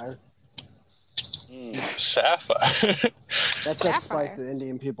sapphire. Sapphire. That's Sapphire. that spice that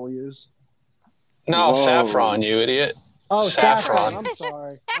Indian people use. No, Whoa. saffron, you idiot. Oh, Saffron.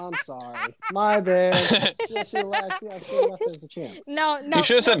 saffron. I'm sorry. My bad. She left as a champ. No, You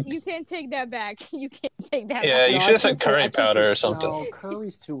should've said- you can't take that back. You can't take that Yeah, back. you No, should have I said can't say- I curry can't powder say- or something. No,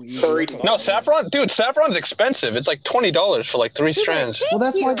 curry's too easy. Curry- That's No, all. saffron, dude. Saffron's expensive. It's like $20 for like 3 strands. Well,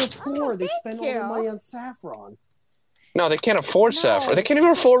 that's why you. they're poor. They thank spend all their you. money on saffron. No, they can't afford No. saffron. They can't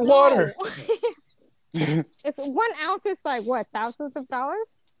even afford water. If 1 ounce is like what, thousands of dollars?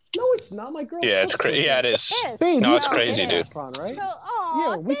 No, it's not. My girl. Yeah, it's cooks crazy. with Yeah, it is. Yes. Babe, No, you it's cook crazy, with dude. Saffron, right? So,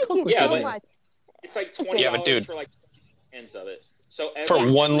 oh, Yeah, we thank cook you with Yeah, so but- much. It's like $20 Yeah, but dude- for like cans of it. So For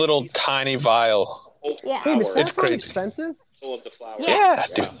every one little piece tiny vial. of Yeah. Babe, is flour saffron crazy. expensive? full of the flour. Yeah,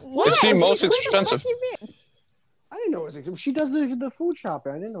 dude. It's the Yes. most What the expensive. fuck you mean? I didn't know it was expensive. She does the food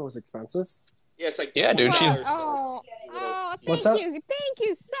shopping. I didn't know it was expensive. Yeah, it's like Yeah, dude, $20 she's- for Oh, What's thank that? you. Thank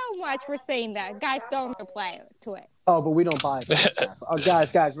you so much for saying that. Guys, don't reply to it. Oh, but we don't buy pure saffron. Oh,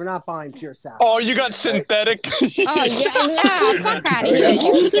 guys, we're not buying pure saffron. Oh, you got synthetic. Oh, yeah. Nah, fuck out of here.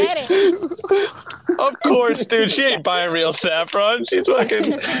 You said it. Of course, dude. She ain't buying real saffron. She's fucking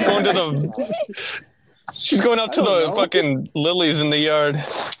going to the. She's going up to I don't the know. fucking lilies in the yard.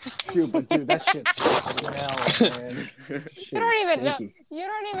 Dude, that shit smells, man. Shit You don't is even know. stinky. You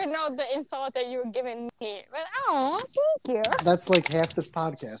don't even know the insult that you were giving me. But oh, thank you. That's like half this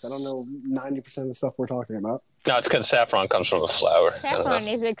podcast. I don't know 90% of the stuff we're talking about. No, it's because saffron comes from a flower. I don't know. Saffron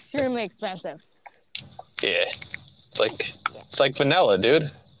is extremely expensive. Yeah, it's like vanilla,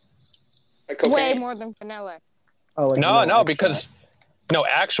 dude. Like cocaine. Way more than vanilla. Oh, like No, vanilla because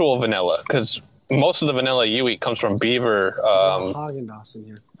actual vanilla. Because most of the vanilla you eat comes from beaver extract. Haagen-Dazs in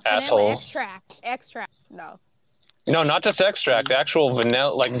here. Vanilla asshole. extract. No. No, not just extract. Actual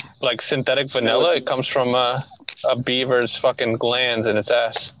vanilla, like synthetic vanilla. It comes from a beaver's fucking glands in its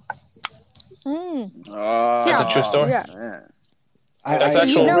ass. Oh, That's a true story. Yeah. man. That's I-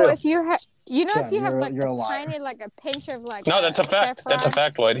 actual You know, real. if you have, Yeah, if you have you're- like you're a a liar. tiny, like a pinch of like. No, that's a fact. That's a saffron.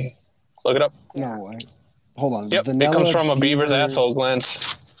 fact, Whitey. Look it up. No way. Hold on. Yep, Vanilla it comes from a beaver's beavers asshole glands.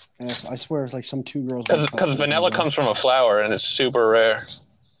 Yes, I swear it's like some 2 girls. Because vanilla comes from a flower and it's super rare.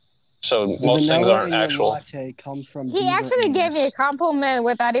 So the most things vanilla aren't in actual. your latte comes from. He actually gave me a compliment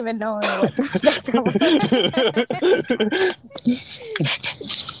without even knowing what the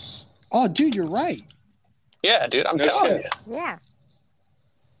Oh, dude, you're right. Yeah, dude, I'm telling you. Yeah.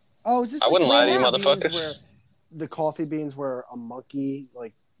 Oh, is this? I like wouldn't lie to you, coffee beans motherfuckers. Where the coffee beans were a monkey,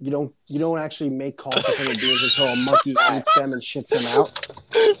 like you don't actually make coffee from the beans until a monkey eats them and shits them out.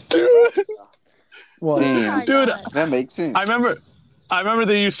 Dude. Well, Damn, Dude, that makes sense. I remember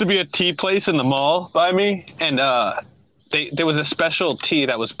there used to be a tea place in the mall by me, and there was a special tea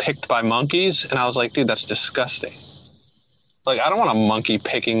that was picked by monkeys, and I was like, dude, that's disgusting. Like, I don't want a monkey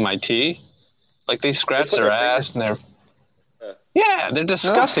picking my tea. Like, they scratch their ass, and they're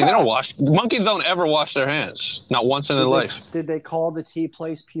disgusting. They don't wash. Monkeys don't ever wash their hands, not once in their life. Did they call the tea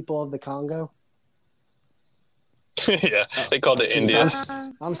place people of the Congo? Yeah, they called it India.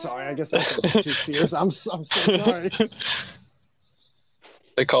 I'm sorry. I guess that was too fierce. I'm so sorry.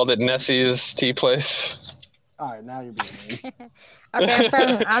 They called it Nessie's tea place. All right, now you're being mean. Okay,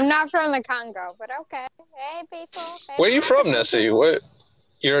 I'm not from the Congo, but okay. Hey, people. Hey, Where are you from, Nessie? What?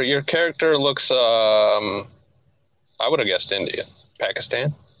 Your character looks. I would have guessed Indian,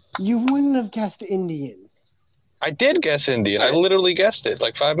 Pakistan. You wouldn't have guessed Indian. I did guess Indian. I literally guessed it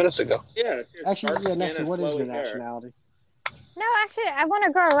like 5 minutes ago. Yeah. Actually, yeah, Nessie, what is your nationality? No, actually, I want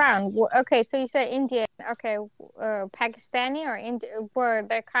to go around. Okay, so you said Indian. Okay, Pakistani or Indian? Well,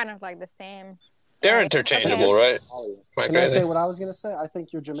 they're kind of like the same. They're right? interchangeable, right? Can I say what I was going to say? I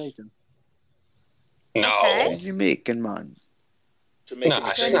think you're Jamaican. No. Okay. Jamaican, man.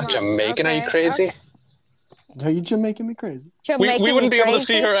 No, she's not Jamaican. Are you crazy? Okay. Are you Jamaican me crazy? We wouldn't be able to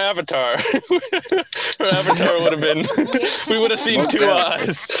see her avatar. Her avatar would have been. We would have seen 2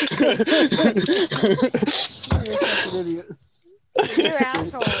 eyes. You're a fucking idiot. You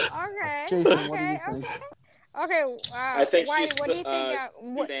asshole. Okay. Jason, what do you think? Okay. I think why, she's what do you think?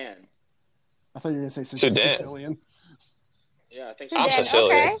 Sudan. I thought you were going to say Sudan. Sicilian. Yeah, I think I'm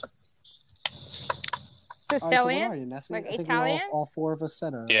Sicilian. Okay. Sicilian? All right, so what are you, Nessie? Like I think Italian? all 4 of us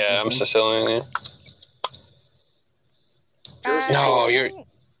said her. Yeah, I'm Sicilian. Yeah. No, you're.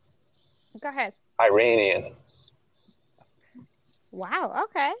 Go ahead. Iranian. Wow.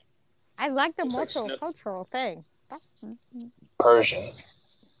 Okay. I like the multicultural thing. That's Persian.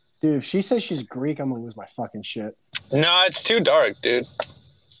 Dude, if she says she's Greek, I'm gonna lose my fucking shit. No, it's too dark, dude.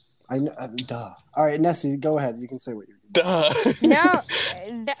 I know. Duh. All right, Nessie, go ahead. You can say what you're doing. No.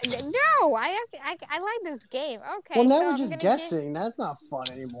 I like this game. Okay. Well, now we're just guessing. That's not fun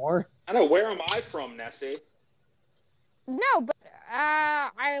anymore. I know. Where am I from, Nessie? No, but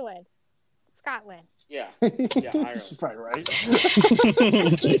Ireland, Scotland. Yeah, Ireland. She's probably right.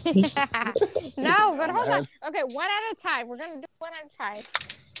 No, but hold on. Okay, one at a time. We're gonna do one at a time.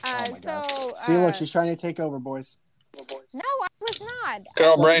 See, look, she's trying to take over, boys. No, I was not.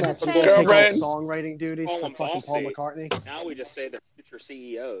 Girl brain. Girl brain. Songwriting duties for fucking Paul McCartney. Now we just say they're future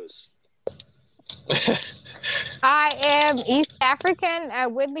CEOs. I am East African.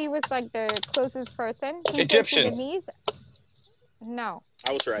 Whitley was like the closest person. He's Egyptian. Sudanese. No,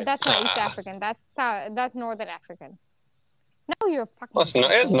 I was right. that's not East African. That's Northern African. No, you're fucking.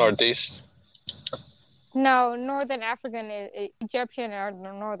 It's Northeast. No, Northern African is Egyptian or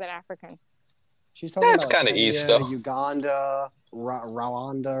Northern African. She's talking That's about kind of east, though. Uganda,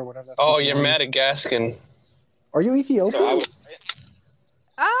 Rwanda, or whatever. Oh, you're Madagascan. Are you Ethiopian?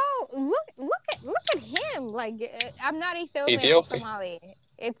 Oh, look at him! Like I'm not Ethiopian. I'm Somali.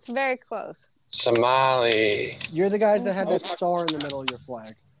 It's very close. Somali. You're the guys that have that star in the middle of your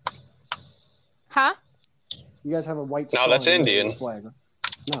flag. Huh? You guys have a white star. No, that's in the Indian. middle of your flag.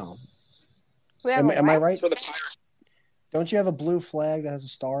 No. Am I right? For the pirates. Don't you have a blue flag that has a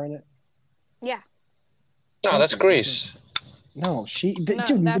star in it? Yeah. No, that's Greece. No, dude,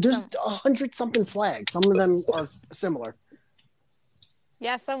 there's 100-something flags. Some of them are similar.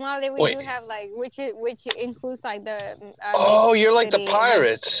 Yeah, Somali we do have like which includes like the. Oh, you're like the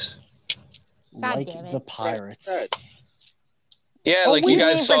pirates. Like the pirates. Yeah, like you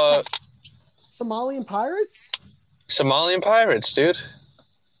guys saw. Somalian pirates? Somalian pirates, dude.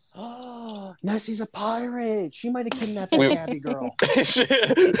 Oh, Nessie's a pirate. She might have kidnapped that Gabby girl.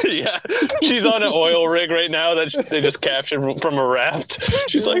 Yeah, she's on an oil rig right now that they just captured from a raft.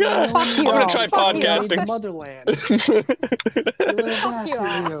 She's like, I'm going to try podcasting. Motherland.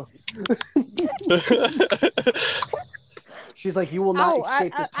 She's like, you will not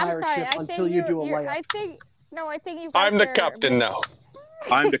escape this pirate ship until you do a layup. I think you. I'm the captain now.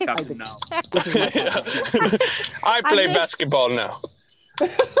 I'm the captain now. This is my podcast now. I play basketball now.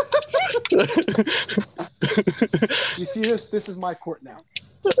 You see this? This is my court now.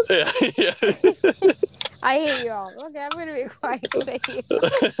 Yeah, yeah. I hate y'all. Okay, I'm gonna be quiet. I hate y'all.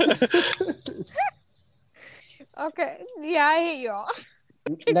 Okay, yeah, I hate y'all.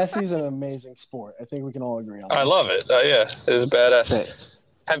 Nessie's an amazing sport. I think we can all agree on this. I love it. Yeah, it's badass. Right.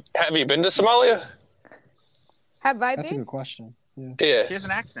 Have you been to Somalia? Have I That's a been? good question. Yeah. Yeah. She has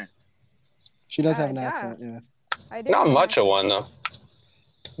an accent. She does have an Yeah. accent, yeah. I do Not have much an of one though.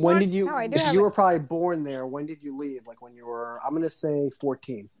 When What? did you No, I do if have you it. were probably born there, when did you leave? Like when you were, I'm gonna say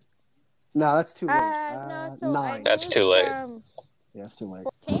 14. No, that's too late. No, so I 9. That's moved too late. from Yeah, it's too late.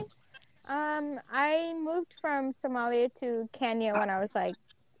 14. I moved from Somalia to Kenya when I was like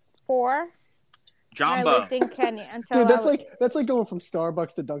 4. And I Jumbo. lived in Kenya until Dude, I was. that's like going from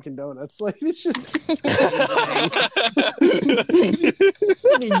Starbucks to Dunkin' Donuts. Like it's just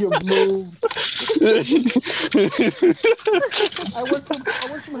you moved. I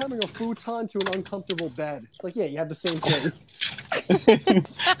went from having a futon to an uncomfortable bed. It's like, yeah, you have the same thing.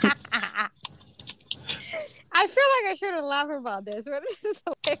 I feel like I shouldn't laugh about this, but this is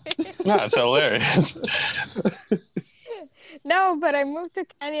hilarious. No, it's hilarious. No, but I moved to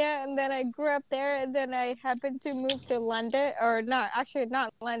Kenya and then I grew up there and then I happened to move to London, or not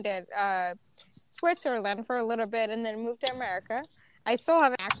London, Switzerland for a little bit and then moved to America. I still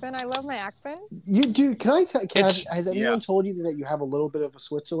have an accent. I love my accent. You do? Has anyone told you that you have a little bit of a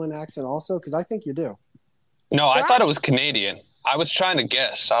Switzerland accent also? Because I think you do. No, I thought it was Canadian. I was trying to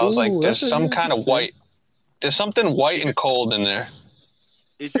guess. I was like, there's some kind of white. There's something white and cold in there.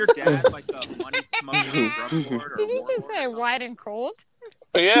 Is your dad like a money smuggling drug lord? Or Did you just say white and cold?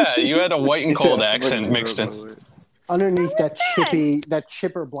 But yeah, you had a white and He cold said accent somebody mixed in. wrote it. Underneath that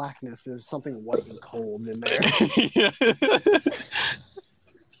chipper blackness, there's something white and cold in there.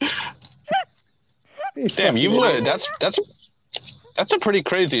 Damn, you've lived. That's a pretty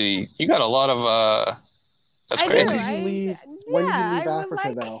crazy. You got a lot of. That's crazy. When did you leave? When did you leave I was Africa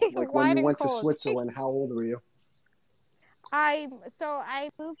like, though? Like white when you and went to cold. Switzerland, how old were you? I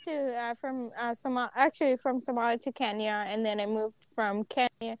moved to from Somalia to Kenya, and then I moved from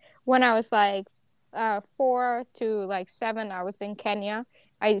Kenya when I was like 4 to like 7. I was in Kenya.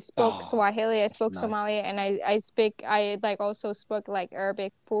 I spoke Swahili, I spoke Somali, and I like also spoke like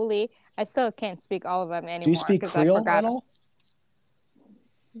Arabic fully. I still can't speak all of them anymore. Do you speak Creole at all?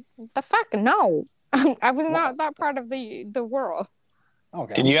 The fuck no. I was not that part of the world.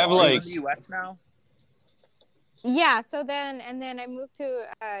 Okay. Did you have like in the U.S. now? Yeah, so then I moved to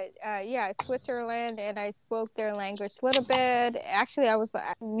Switzerland, and I spoke their language a little bit. Actually, I was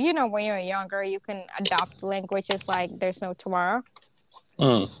when you're younger, you can adopt languages like there's no tomorrow.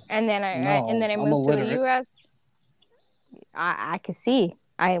 And then I moved to the U.S. I could see.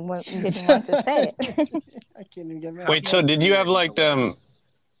 I didn't want to say it. I can't even get mad. Wait, so did you have like did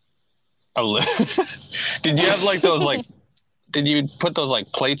you have like those like? Did you put those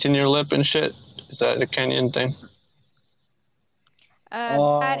like plates in your lip and shit? Is that the Kenyan thing?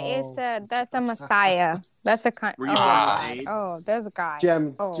 That's a Messiah. That's a kind. There's a guy.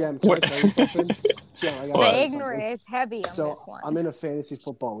 Jem, can I tell you something? Jem, I gotta the ignorant is heavy on this one. I'm in a fantasy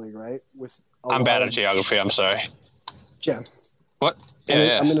football league, right? I'm bad at geography. I'm sorry. Jem. What?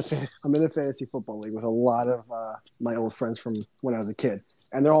 I'm in a fantasy football league with a lot of my old friends from when I was a kid,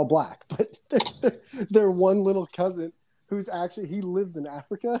 and they're all black, but they're one little cousin who's actually he lives in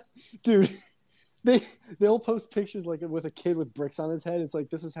Africa, dude. They'll post pictures like with a kid with bricks on his head. It's like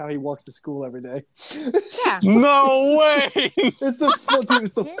this is how he walks to school every day. Yeah. No way. It's the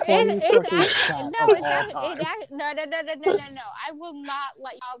funniest fucking chat of all time. No. I will not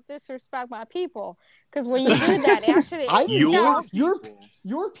let y'all disrespect my people. Because when you do that, actually,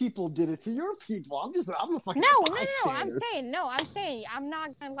 your people did it to your people. I'm a fucking No. I'm saying I'm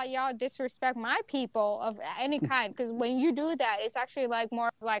not gonna let y'all disrespect my people of any kind. Because when you do that, it's actually like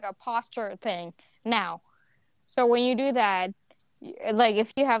more like a posture thing now. So when you do that, like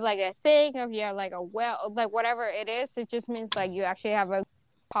if you have like a thing, if you have like like whatever it is, it just means like you actually have a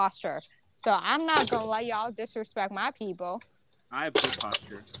posture. So I'm not gonna let y'all disrespect my people. I have good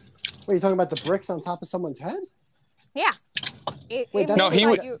posture. Wait, you talking about the bricks on top of someone's head? Yeah. He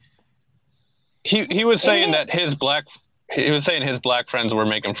was saying that his black friends were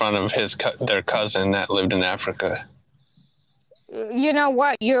making fun of their cousin that lived in Africa. You know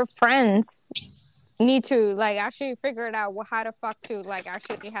what? Your friends need to like actually figure it out how the fuck to like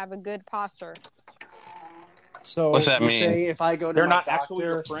actually have a good posture. So what's that mean? Saying if I go to they're my not doctor, actually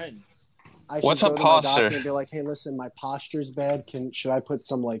your friends. What's a posture? And be like, hey, listen, my posture's bad. Should I put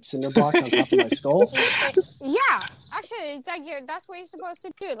some like cinder block on top of my skull? Yeah, actually, it's like that's what you're supposed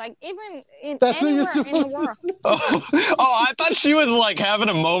to do. Like even anywhere in the world. Oh, I thought she was like having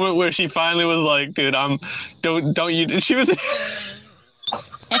a moment where she finally was like, dude, don't you? She was.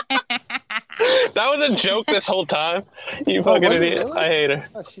 That was a joke this whole time. You fucking idiot. Really? I hate her.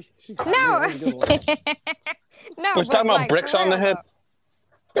 Oh, she No. No, Was talking about like, bricks for on the real,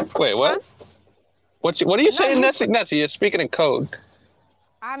 head? Wait, what? What are you saying, Nessie? Nessie, you're speaking in code.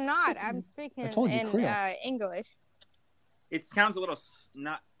 I'm not. I'm speaking in English. It sounds a little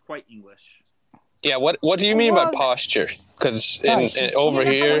not quite English. Yeah, what do you mean by posture? Because over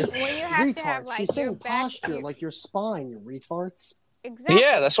here... When you have to have, like, she's saying your back, posture, like your spine, you retards. Exactly.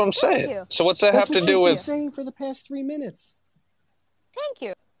 Yeah, that's what I'm saying. You. So what's that have to do with... That's what she's been saying for the past 3 minutes. Thank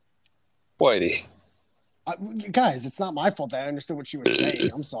you. Whitey. Guys, it's not my fault that I understood what she was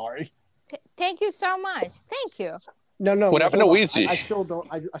saying. I'm sorry. Thank you so much. Thank you. No. What happened to Weezy? I still don't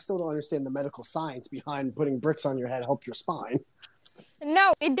understand the medical science behind putting bricks on your head help your spine.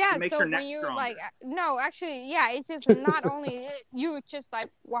 No, it does. It makes so your neck when you're stronger. like, no, actually, yeah, it just not only you just like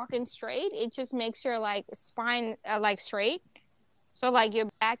walking straight, it just makes your like spine like straight. So like your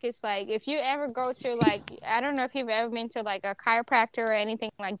back is like, if you ever go to like, I don't know if you've ever been to like a chiropractor or anything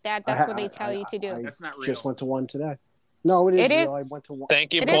like that. That's what they tell you to do. That's not real. Just went to one today. No, it is real. I went to one.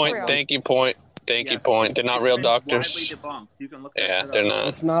 Thank you, point. Thank you, point. Thank you, point. They're not real doctors. Widely debunked. You can look yeah, they're not.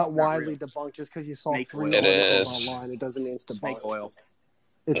 It's not widely debunked just because you saw Snake 3 oil. articles online. It doesn't mean it's debunked. Snake oil.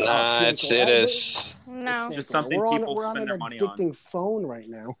 It's it is. No, it's just something we're people on spend an their money addicting on. phone right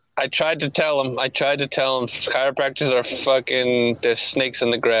now. I tried to tell him. Chiropractors are fucking. There's snakes in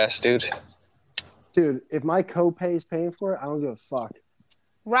the grass, dude. Dude, if my copay is paying for it, I don't give a fuck.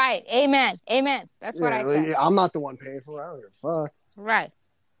 Right. Amen. That's what I said. I'm not the one paying for it. I don't give a fuck. Right.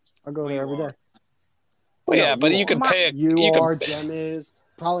 I go there every day. Well, yeah, but you can pay. Jem is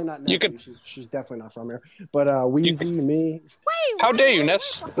probably not Nessie. She's definitely not from here. But Weezy, me. Wait. How dare you,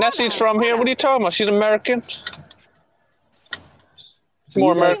 Ness? Nessie's from here. What are you talking about? She's American. So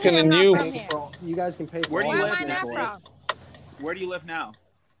more American than you. You guys can pay for Where do all you this live now? shit. Where do you live now?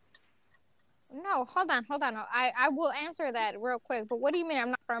 No, hold on. I will answer that real quick. But what do you mean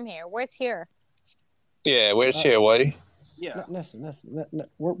I'm not from here? Where's here? Yeah, where's here, Whitey? Yeah. Listen,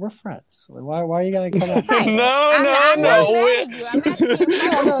 we're friends. Why are you gonna come out?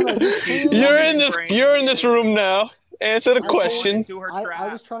 You're in this room now. Answer the question. I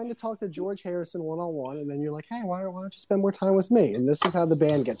was trying to talk to George Harrison one-on-one, and then you're like, "Hey, why don't you spend more time with me?" And this is how the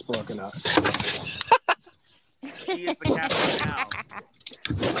band gets broken up. She is the captain now.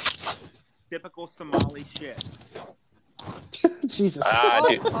 Typical Somali shit. Jesus.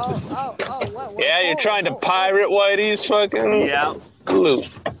 Whoa. Yeah, you're trying to pirate Whitey's fucking. Yeah. Glue.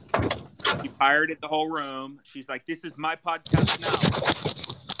 She pirated the whole room. She's like, "This is my podcast now."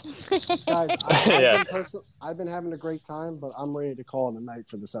 Guys, I've been having a great time, but I'm ready to call it a night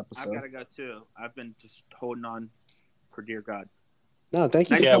for this episode. I've got to go too. I've been just holding on for dear God. No,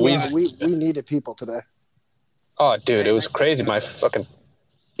 thank you. Yeah, we needed people today. Oh, dude, it was crazy. My fucking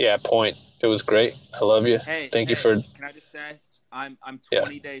point. It was great. I love you. Thank you for. Can I just say, I'm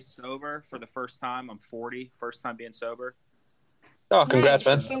 20 days sober for the first time. I'm 40, first time being sober. Oh, congrats,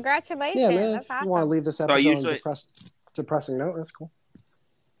 man! Congratulations. Yeah, man. That's awesome. You want to leave this episode on a depressing note? That's cool.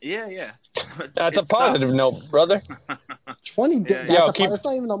 Yeah. That's a positive note, brother. 20 days. That's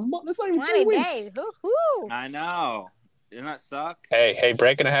not even a month. That's not even 3 weeks. Days. Woo-hoo. I know. Doesn't that suck? Hey,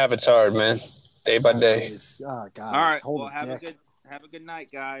 breaking a habit's hard, man. Day by day. Oh, God. All right. Hold Well, his dick. have a good night,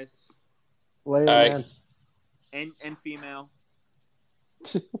 guys. Later, man. And female.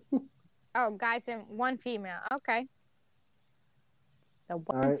 Oh, guys and one female. Okay. The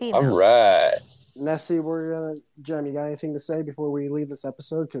one All right. female. All right. Nessie, Jem, you got anything to say before we leave this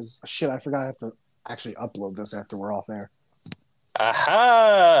episode? Because, shit, I forgot I have to actually upload this after we're off air.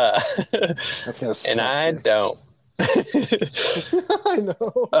 Aha! That's going to suck. And I don't. I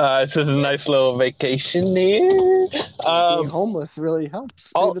know. This is a nice little vacation here. Being homeless really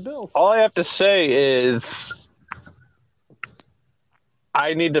helps pay the bills. All I have to say is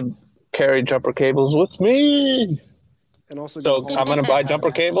I need to carry jumper cables with me. And also, so I'm going to buy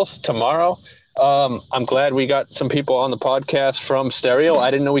jumper cables tomorrow. I'm glad we got some people on the podcast from Stereo.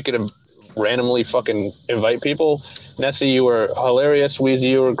 I didn't know we could randomly fucking invite people. Nessie, you were hilarious. Weezy,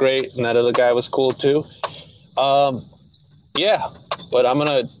 you were great. And that other guy was cool too. Yeah, but I'm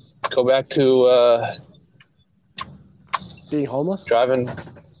going to go back to being homeless? Driving.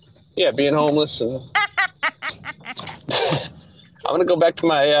 Yeah, being homeless. And I'm going to go back to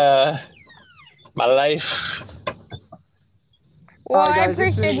my my life. Well, I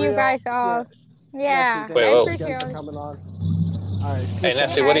appreciate you guys all. Yeah. Nessie, I appreciate you coming on. All right. Hey,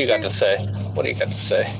 Nessie, what do you got to say? What do you got to say?